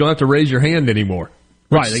clicker, you don't have to raise your hand anymore.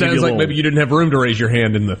 Which sounds like maybe you didn't have room to raise your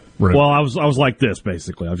hand in the room. Well, I was like this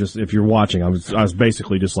basically. I was just, if you're watching, I was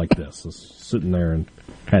basically just like this, just sitting there and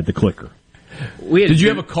had the clicker. Did you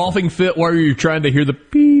have a coughing fit while you were trying to hear the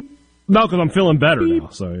beep? No, because I'm feeling better now.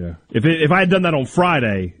 So yeah, if I had done that on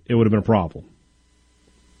Friday, it would have been a problem.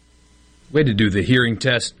 We had to do the hearing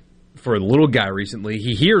test for a little guy recently.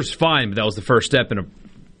 He hears fine, but that was the first step in a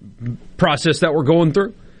process that we're going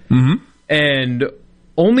through. Mm-hmm. And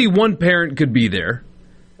only one parent could be there.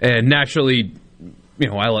 And naturally,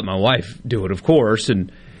 I let my wife do it, of course.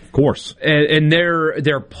 And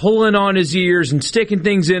they're pulling on his ears and sticking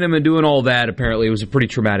things in him and doing all that. Apparently, it was a pretty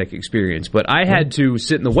traumatic experience. But I had to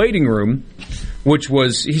sit in the waiting room, which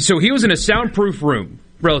was he was in a soundproof room,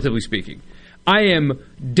 relatively speaking. I am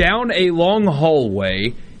down a long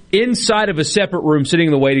hallway inside of a separate room, sitting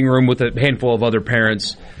in the waiting room with a handful of other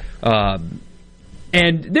parents.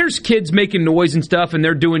 And there's kids making noise and stuff, and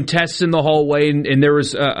they're doing tests in the hallway, and there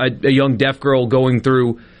was a young deaf girl going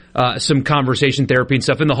through some conversation therapy and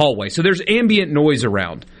stuff in the hallway. So there's ambient noise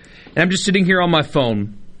around. And I'm just sitting here on my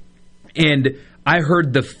phone, and I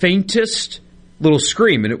heard the faintest little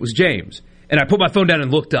scream, and it was James. And I put my phone down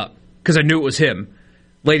and looked up, because I knew it was him.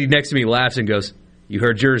 Lady next to me laughs and goes, "You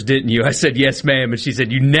heard yours, didn't you?" I said, "Yes, ma'am." And she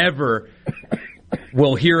said, "You never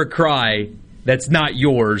will hear a cry that's not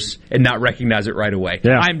yours and not recognize it right away."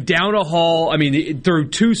 Yeah. I'm down a hall, through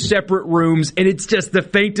two separate rooms, and it's just the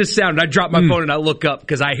faintest sound. And I drop my phone and I look up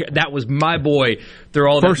because that was my boy through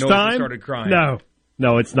all that noise and started crying.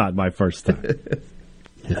 No, it's not my first time.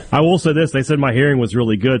 I will say this. They said my hearing was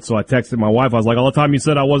really good, so I texted my wife. I was like, all the time you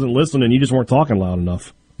said I wasn't listening, you just weren't talking loud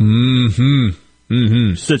enough. Mm-hmm.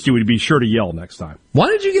 Mm-hmm. She said she would be sure to yell next time. Why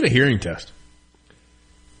did you get a hearing test?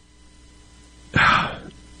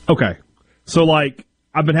 Okay. So,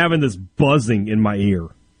 I've been having this buzzing in my ear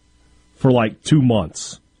for 2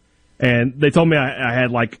 months. And they told me I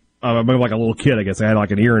had like a little kid, I guess. I had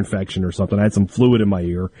an ear infection or something. I had some fluid in my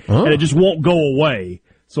ear. Oh. And it just won't go away.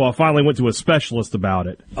 So I finally went to a specialist about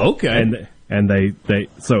it. Okay. And they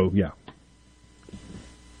yeah.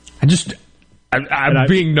 I'm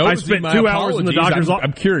being nosy. I spent 2 hours in the doctor's office.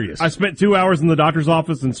 I'm curious. I spent 2 hours in the doctor's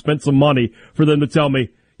office and spent some money for them to tell me,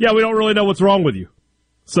 yeah, we don't really know what's wrong with you.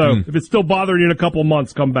 So if it's still bothering you in a couple of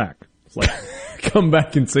months, come back. It's like, come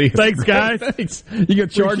back and see us. Thanks, guys. Thanks. You got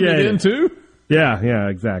charged it in too? Yeah,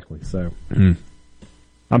 exactly. So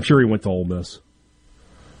I'm sure he went to Ole Miss.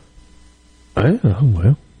 Oh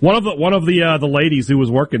well. One of the ladies who was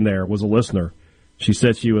working there was a listener. She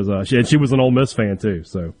said she was she was an Ole Miss fan too.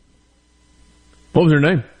 So what was her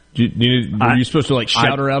name? Were you supposed to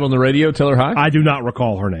shout her out on the radio, tell her hi? I do not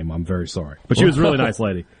recall her name. I'm very sorry. But she was a really nice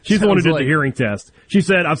lady. She's the one who did the hearing test. She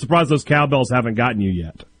said, I'm surprised those cowbells haven't gotten you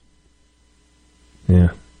yet. Yeah.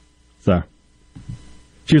 So,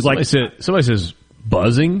 she was somebody says,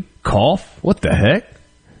 buzzing, cough, what the heck?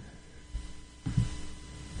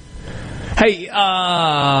 Hey, this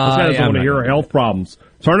guy doesn't want to hear her health problems.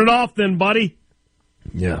 Turn it off then, buddy.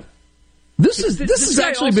 Yeah. This has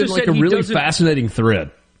actually been a really fascinating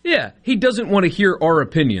thread. Yeah, he doesn't want to hear our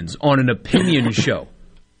opinions on an opinion show.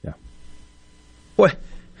 Yeah. What?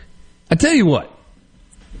 I tell you what.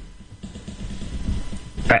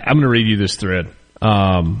 I'm going to read you this thread.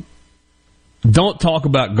 Don't talk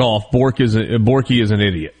about golf. Borky is an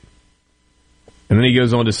idiot. And then he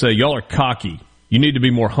goes on to say, y'all are cocky. You need to be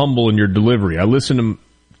more humble in your delivery. I listen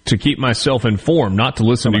to keep myself informed, not to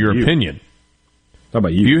listen to your opinion. How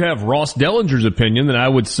about you? If you have Ross Dellinger's opinion, then I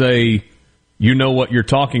would say you know what you're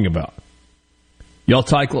talking about.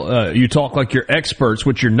 Y'all you talk like you're experts,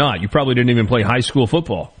 which you're not. You probably didn't even play high school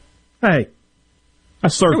football. Hey, I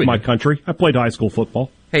served my country. I played high school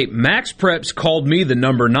football. Hey, Max Preps called me the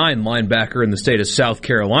number 9 linebacker in the state of South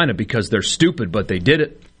Carolina because they're stupid, but they did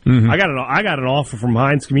it. Mm-hmm. I got an offer from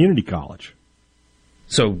Hines Community College.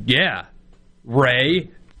 So, yeah,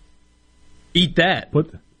 Ray, eat that.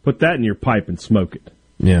 Put that in your pipe and smoke it.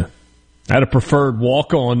 Yeah. I had a preferred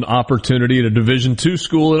walk-on opportunity at a Division II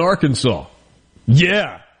school in Arkansas.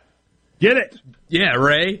 Yeah. Get it. Yeah,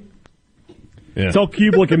 Ray. Yeah. Tell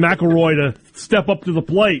Kublik and McElroy to step up to the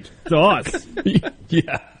plate to us.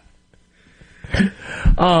 Yeah.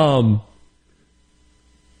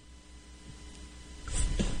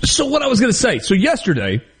 So what I was going to say. So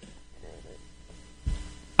yesterday,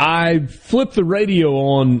 I flipped the radio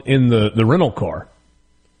on in the rental car.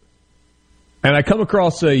 And I come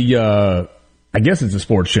across I guess it's a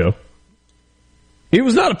sports show. It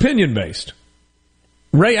was not opinion-based.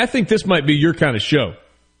 Ray, I think this might be your kind of show.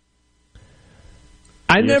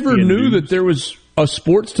 I never knew that there was a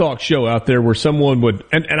sports talk show out there where someone would,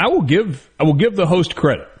 and I will give the host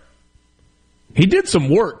credit. He did some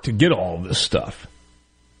work to get all of this stuff.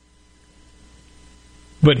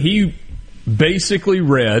 But he basically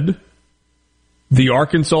read the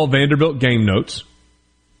Arkansas Vanderbilt game notes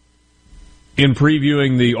in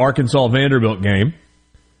previewing the Arkansas-Vanderbilt game,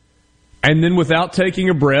 and then without taking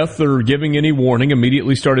a breath or giving any warning,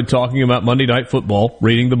 immediately started talking about Monday Night Football,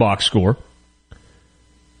 reading the box score,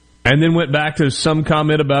 and then went back to some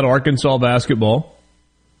comment about Arkansas basketball,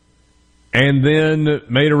 and then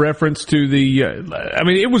made a reference to the...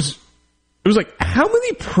 it was like, how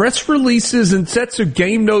many press releases and sets of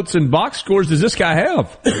game notes and box scores does this guy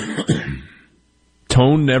have?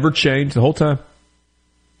 Tone never changed the whole time.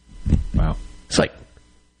 Wow. It's like,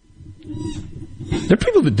 there are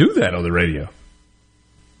people that do that on the radio.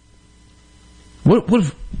 What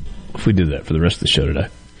if we did that for the rest of the show today?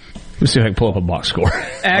 Let's see if I can pull up a box score.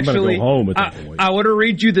 Actually, go home at that point. I want to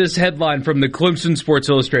read you this headline from the Clemson Sports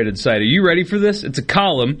Illustrated site. Are you ready for this? It's a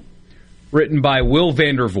column written by Will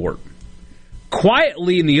Vandervoort.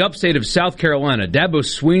 Quietly in the upstate of South Carolina, Dabo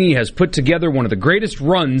Swinney has put together one of the greatest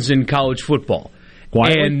runs in college football.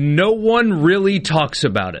 Quietly? And no one really talks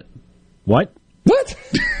about it. What? What?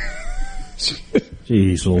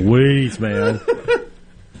 Jeez Louise, man.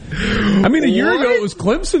 A year ago it was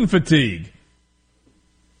Clemson fatigue.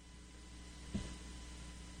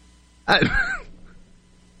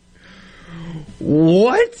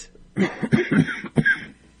 What?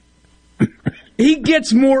 He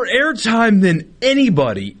gets more airtime than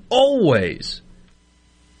anybody, always.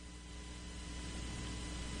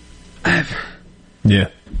 Yeah.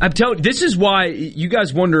 I'm telling you, this is why you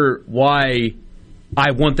guys wonder why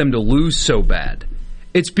I want them to lose so bad.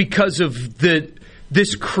 It's because of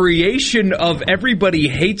this creation of everybody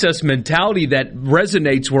hates us mentality that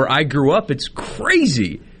resonates where I grew up. It's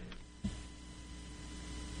crazy.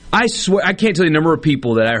 I swear, I can't tell you the number of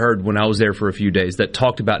people that I heard when I was there for a few days that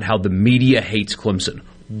talked about how the media hates Clemson.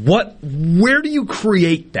 Where do you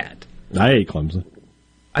create that? I hate Clemson.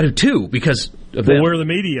 I do too, because of them. We're the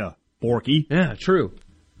media, Borky. Yeah, true.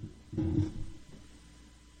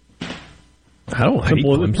 I don't hate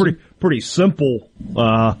Clemson. Pretty simple.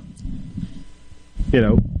 A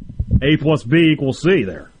plus B equals C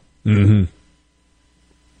there. Mm-hmm.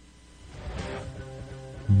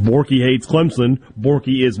 Borky hates Clemson.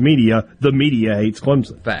 Borky is media. The media hates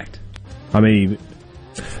Clemson. Fact.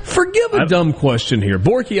 Forgive a dumb question here.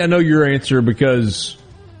 Borky, I know your answer because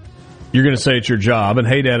you're going to say it's your job. And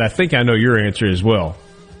hey, Dad, I think I know your answer as well.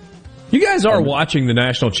 You guys are watching the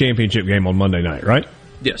national championship game on Monday night, right?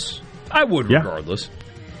 Yes. I would regardless.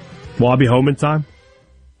 Will I be home in time?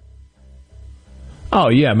 Oh,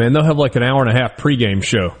 yeah, man. They'll have like an hour and a half pregame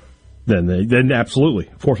show. Then absolutely.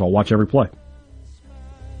 Of course, I'll watch every play.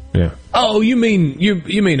 Yeah. Oh, you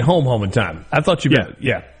mean home and time. I thought you meant,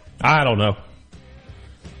 yeah. I don't know.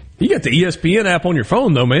 You got the ESPN app on your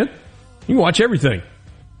phone, though, man. You can watch everything.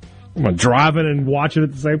 Am I driving and watching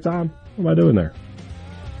at the same time? What am I doing there?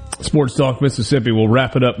 Sports Talk Mississippi will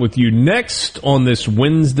wrap it up with you next on this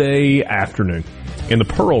Wednesday afternoon in the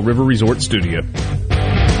Pearl River Resort Studio.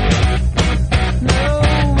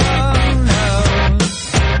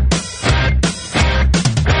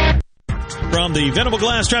 From the Venable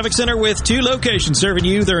Glass Traffic Center with 2 locations serving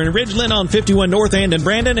you. They're in Ridgeland on 51 North and in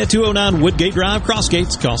Brandon at 209 Woodgate Drive,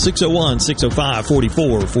 Crossgates. Call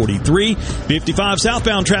 601-605-4443. 55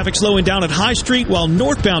 southbound traffic slowing down at High Street, while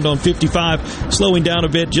northbound on 55 slowing down a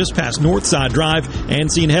bit just past Northside Drive,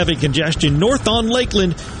 and seeing heavy congestion north on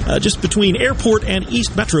Lakeland just between Airport and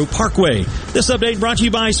East Metro Parkway. This update brought to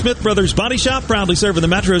you by Smith Brothers Body Shop, proudly serving the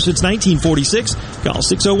Metro since 1946. Call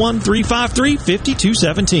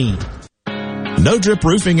 601-353-5217. No Drip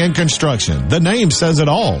Roofing and Construction. The name says it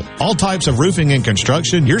all. All types of roofing and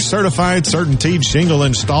construction. Your certified, certainteed shingle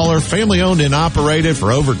installer, family owned and operated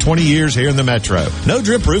for over 20 years here in the Metro. No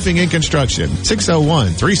Drip Roofing and Construction.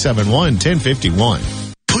 601-371-1051.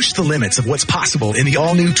 Push the limits of what's possible in the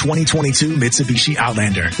all-new 2022 Mitsubishi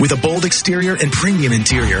Outlander. With a bold exterior and premium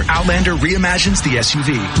interior, Outlander reimagines the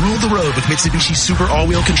SUV. Rule the road with Mitsubishi Super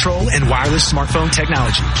All-Wheel Control and wireless smartphone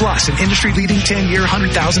technology. Plus, an industry-leading 10-year,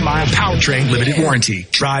 100,000-mile powertrain limited warranty.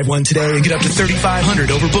 Drive one today and get up to $3,500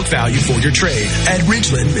 over book value for your trade. At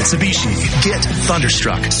Ridgeland Mitsubishi, get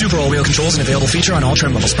Thunderstruck. Super All-Wheel Control is an available feature on all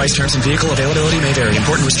trim levels. Price, terms, and vehicle availability may vary.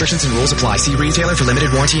 Important restrictions and rules apply. See retailer for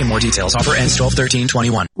limited warranty and more details. Offer ends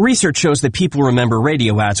 12/13/21. Research shows that people remember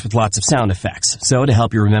radio ads with lots of sound effects. So to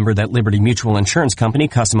help you remember that Liberty Mutual Insurance Company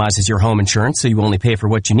customizes your home insurance so you only pay for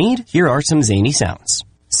what you need, here are some zany sounds.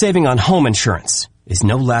 Saving on home insurance is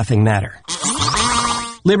no laughing matter.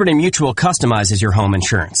 Liberty Mutual customizes your home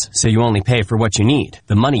insurance so you only pay for what you need.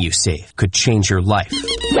 The money you save could change your life.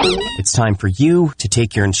 It's time for you to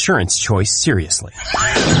take your insurance choice seriously.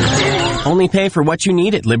 Only pay for what you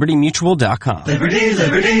need at libertymutual.com. Liberty,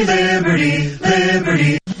 liberty, liberty,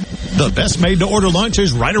 liberty. The best made-to-order lunch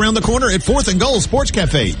is right around the corner at 4th and Goal Sports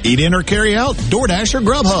Cafe. Eat in or carry out, DoorDash or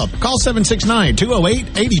Grubhub. Call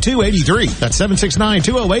 769-208-8283. That's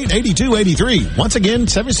 769-208-8283. Once again,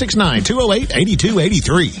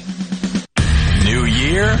 769-208-8283. New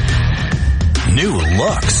year, new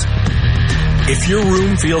looks. If your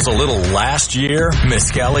room feels a little last year,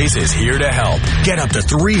 Miskelly's is here to help. Get up to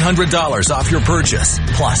 $300 off your purchase.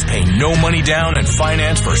 Plus, pay no money down and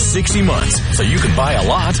finance for 60 months so you can buy a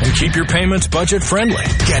lot and keep your payments budget friendly.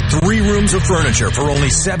 Get 3 rooms of furniture for only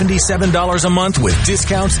 $77 a month with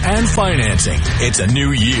discounts and financing. It's a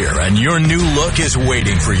new year and your new look is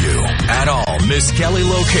waiting for you at all Miskelly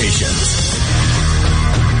locations.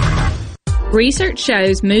 Research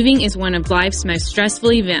shows moving is one of life's most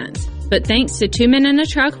stressful events. But thanks to 2 Men and a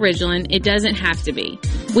Truck Ridgeland, it doesn't have to be.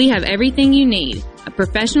 We have everything you need. A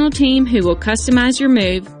professional team who will customize your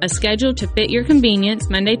move, a schedule to fit your convenience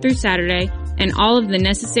Monday through Saturday, and all of the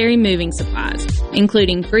necessary moving supplies,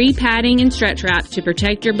 including free padding and stretch wrap to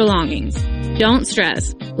protect your belongings. Don't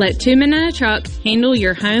stress. Let 2 Men and a Truck handle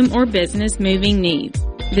your home or business moving needs.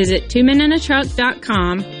 Visit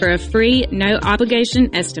 2menandatruck.com for a free, no-obligation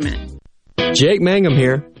estimate. Jake Mangum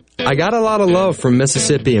here. I got a lot of love from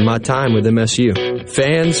Mississippi in my time with MSU.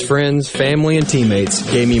 Fans, friends, family, and teammates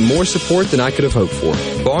gave me more support than I could have hoped for.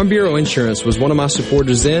 Farm Bureau Insurance was one of my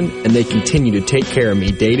supporters then, and they continue to take care of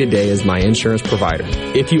me day to day as my insurance provider.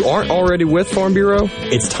 If you aren't already with Farm Bureau,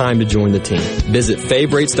 it's time to join the team. Visit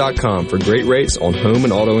favrates.com for great rates on home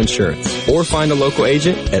and auto insurance, or find a local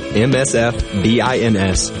agent at msfbins.com.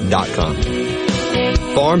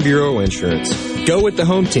 Farm Bureau Insurance. Go with the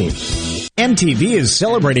home team. MTV is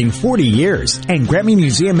celebrating 40 years, and Grammy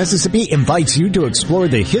Museum Mississippi invites you to explore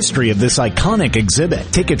the history of this iconic exhibit.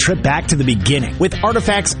 Take a trip back to the beginning with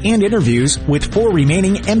artifacts and interviews with 4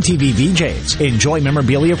 remaining MTV VJs. Enjoy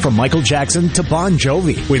memorabilia from Michael Jackson to Bon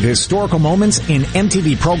Jovi, with historical moments in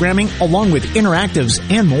MTV programming along with interactives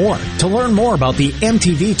and more. To learn more about the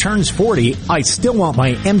MTV Turns 40, I Still Want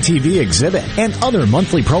My MTV exhibit, and other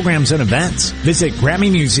monthly programs and events, visit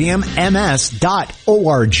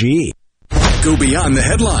GrammyMuseumMS.org. Go beyond the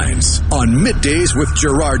headlines on Middays with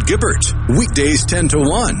Gerard Gibbert. Weekdays 10 to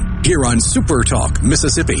 1 here on Super Talk,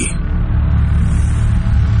 Mississippi.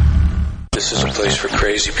 This is a place for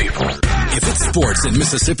crazy people. If it's sports in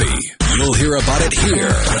Mississippi, you'll hear about it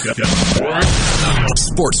here.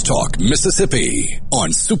 Sports Talk, Mississippi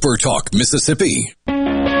on Super Talk, Mississippi.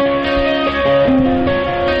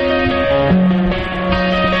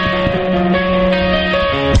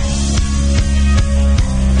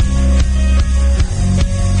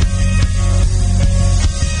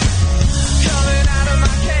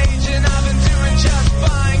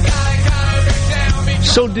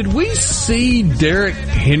 So did we see Derrick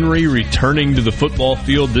Henry returning to the football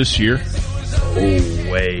field this year?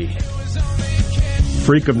 Oh, way.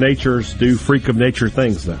 Freak of natures do freak of nature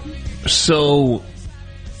things, though. So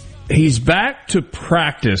he's back to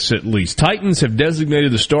practice, at least. Titans have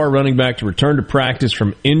designated the star running back to return to practice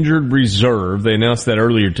from injured reserve. They announced that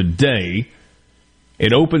earlier today.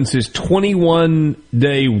 It opens his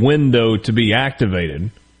 21-day window to be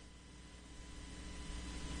activated.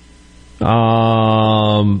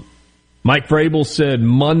 Mike Vrabel said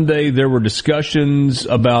Monday there were discussions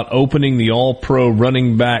about opening the All-Pro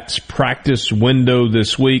running backs practice window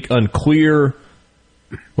this week. Unclear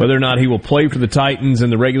whether or not he will play for the Titans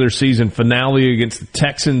in the regular season finale against the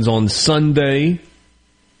Texans on Sunday,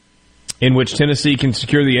 in which Tennessee can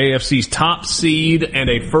secure the AFC's top seed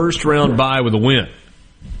and a first-round bye with a win.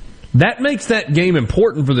 That makes that game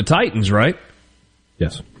important for the Titans, right?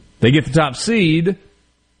 Yes. They get the top seed.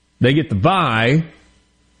 They get the bye.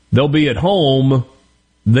 They'll be at home.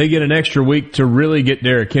 They get an extra week to really get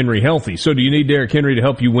Derrick Henry healthy. So do you need Derrick Henry to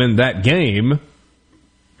help you win that game?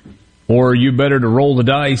 Or are you better to roll the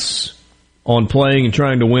dice on playing and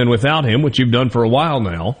trying to win without him, which you've done for a while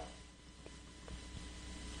now,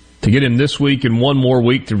 to get him this week and one more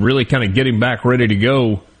week to really kind of get him back ready to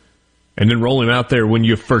go and then roll him out there when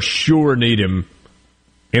you for sure need him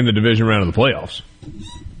in the division round of the playoffs?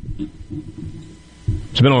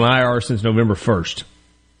 It's been on IR since November 1st.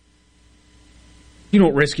 You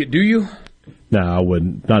don't risk it, do you? No, I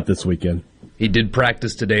wouldn't. Not this weekend. He did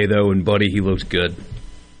practice today, though, and, buddy, he looked good.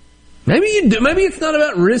 Maybe you do. Maybe it's not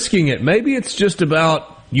about risking it. Maybe it's just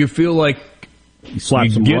about you feel like you some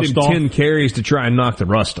get rust him off. 10 carries to try and knock the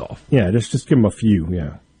rust off. Yeah, just give him a few,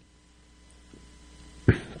 yeah.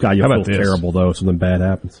 God, you'll feel terrible, though, if something bad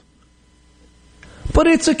happens. But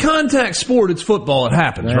it's a contact sport. It's football. It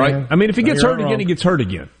happens, right? I mean, if he gets hurt again, he gets hurt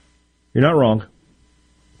again. You're not wrong.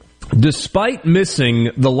 Despite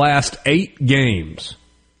missing the last 8 games.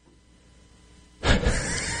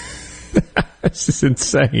 This is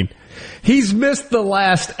insane. He's missed the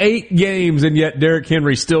last 8 games, and yet Derrick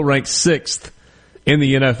Henry still ranks 6th in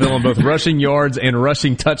the NFL in both rushing yards and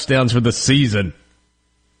rushing touchdowns for the season.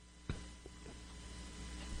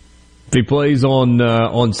 If he plays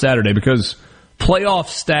on Saturday, because playoff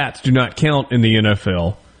stats do not count in the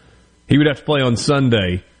NFL, he would have to play on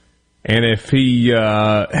Sunday. And if he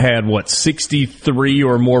had, 63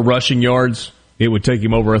 or more rushing yards, it would take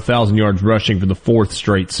him over 1,000 yards rushing for the 4th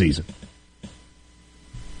straight season.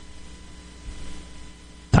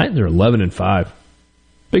 Titans are 11-5.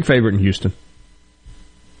 Big favorite in Houston.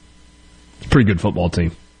 It's a pretty good football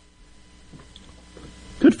team.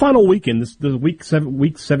 Good final weekend. This week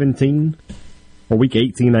 17 or week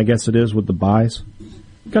 18, I guess it is, with the byes.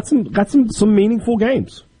 Got some meaningful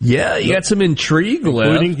games. Yeah, you got some intrigue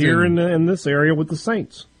left, including here in this area with the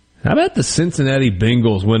Saints. How about the Cincinnati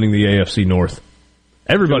Bengals winning the AFC North?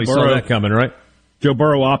 Everybody saw that coming, right? Joe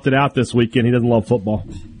Burrow opted out this weekend. He doesn't love football.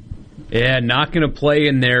 Yeah, not going to play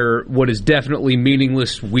in their what is definitely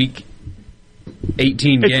meaningless Week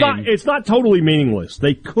 18 game. It's not totally meaningless.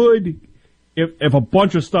 They could, if a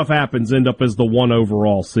bunch of stuff happens, end up as the 1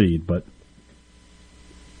 overall seed. But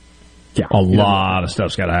yeah, a lot of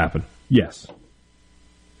stuff's got to happen. Yes.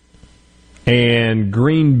 And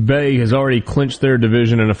Green Bay has already clinched their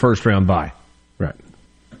division in a first-round bye. Right.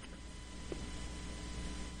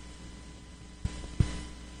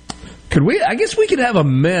 I guess we could have a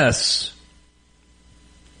mess.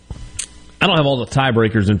 I don't have all the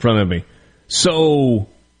tiebreakers in front of me. So,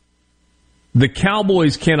 the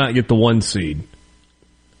Cowboys cannot get the 1 seed.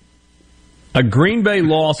 A Green Bay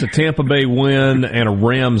loss, a Tampa Bay win, and a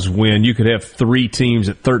Rams win. You could have 3 teams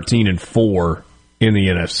at 13-4 in the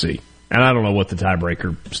NFC. And I don't know what the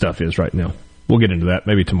tiebreaker stuff is right now. We'll get into that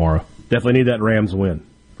maybe tomorrow. Definitely need that Rams win,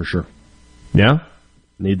 for sure. Yeah?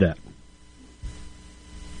 Need that.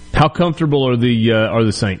 How comfortable are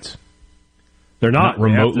the Saints? They're not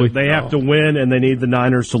remotely. They have to win, and they need the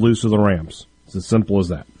Niners to lose to the Rams. It's as simple as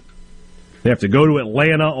that. They have to go to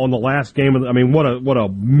Atlanta on the last game of what a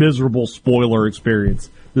miserable spoiler experience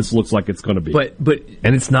this looks like it's going to be. But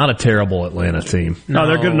and it's not a terrible Atlanta team. No,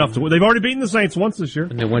 they're good enough to win. They've already beaten the Saints once this year.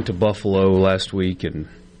 And they went to Buffalo last week and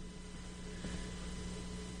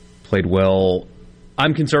played well.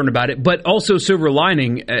 I'm concerned about it, but also silver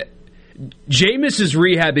lining. Jameis is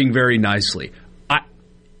rehabbing very nicely.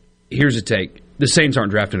 Here's a take: the Saints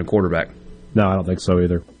aren't drafting a quarterback. No, I don't think so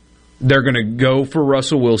either. They're going to go for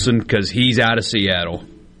Russell Wilson because he's out of Seattle.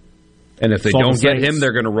 And if they don't get him,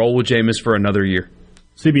 they're going to roll with Jameis for another year.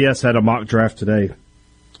 CBS had a mock draft today.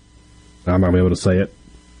 I'm not able to say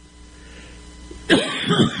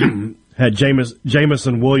it. had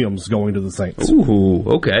Jamison Williams going to the Saints. Ooh,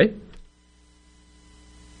 okay.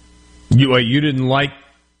 You didn't like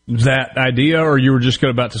that idea, or you were just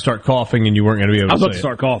about to start coughing and you weren't going to be able to I was about say to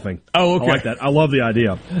start coughing. Oh, okay. I like that. I love the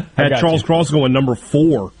idea. Had Charles Cross going number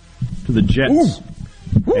 4 to the Jets.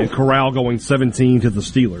 Ooh. And Corral going 17 to the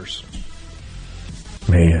Steelers.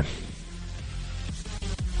 Man.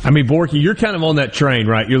 I mean, Borky, you're kind of on that train,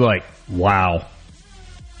 right? You're like, wow.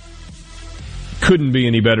 Couldn't be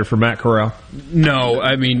any better for Matt Corral. No,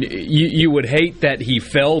 I mean, you would hate that he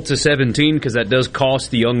fell to 17 because that does cost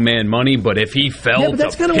the young man money, but if he fell but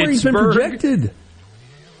that's kind of where he's been projected.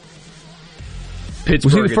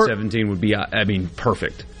 Pittsburgh at 17 would be,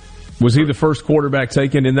 perfect. Was he the first quarterback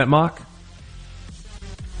taken in that mock?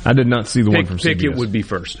 I did not see the one from CBS. Pickett would be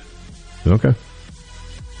first. Okay.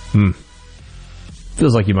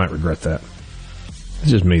 Feels like you might regret that. It's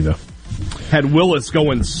just me, though. Had Willis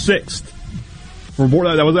going 6th.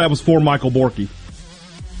 That was for Michael Borky.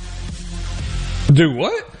 Do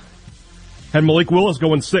what? Had Malik Willis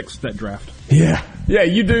going 6th that draft. Yeah,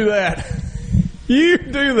 you do that. You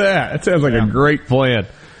do that. That sounds like a great plan.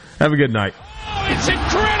 Have a good night. Oh, it's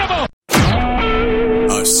incredible!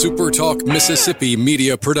 A SuperTalk Mississippi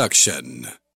media production.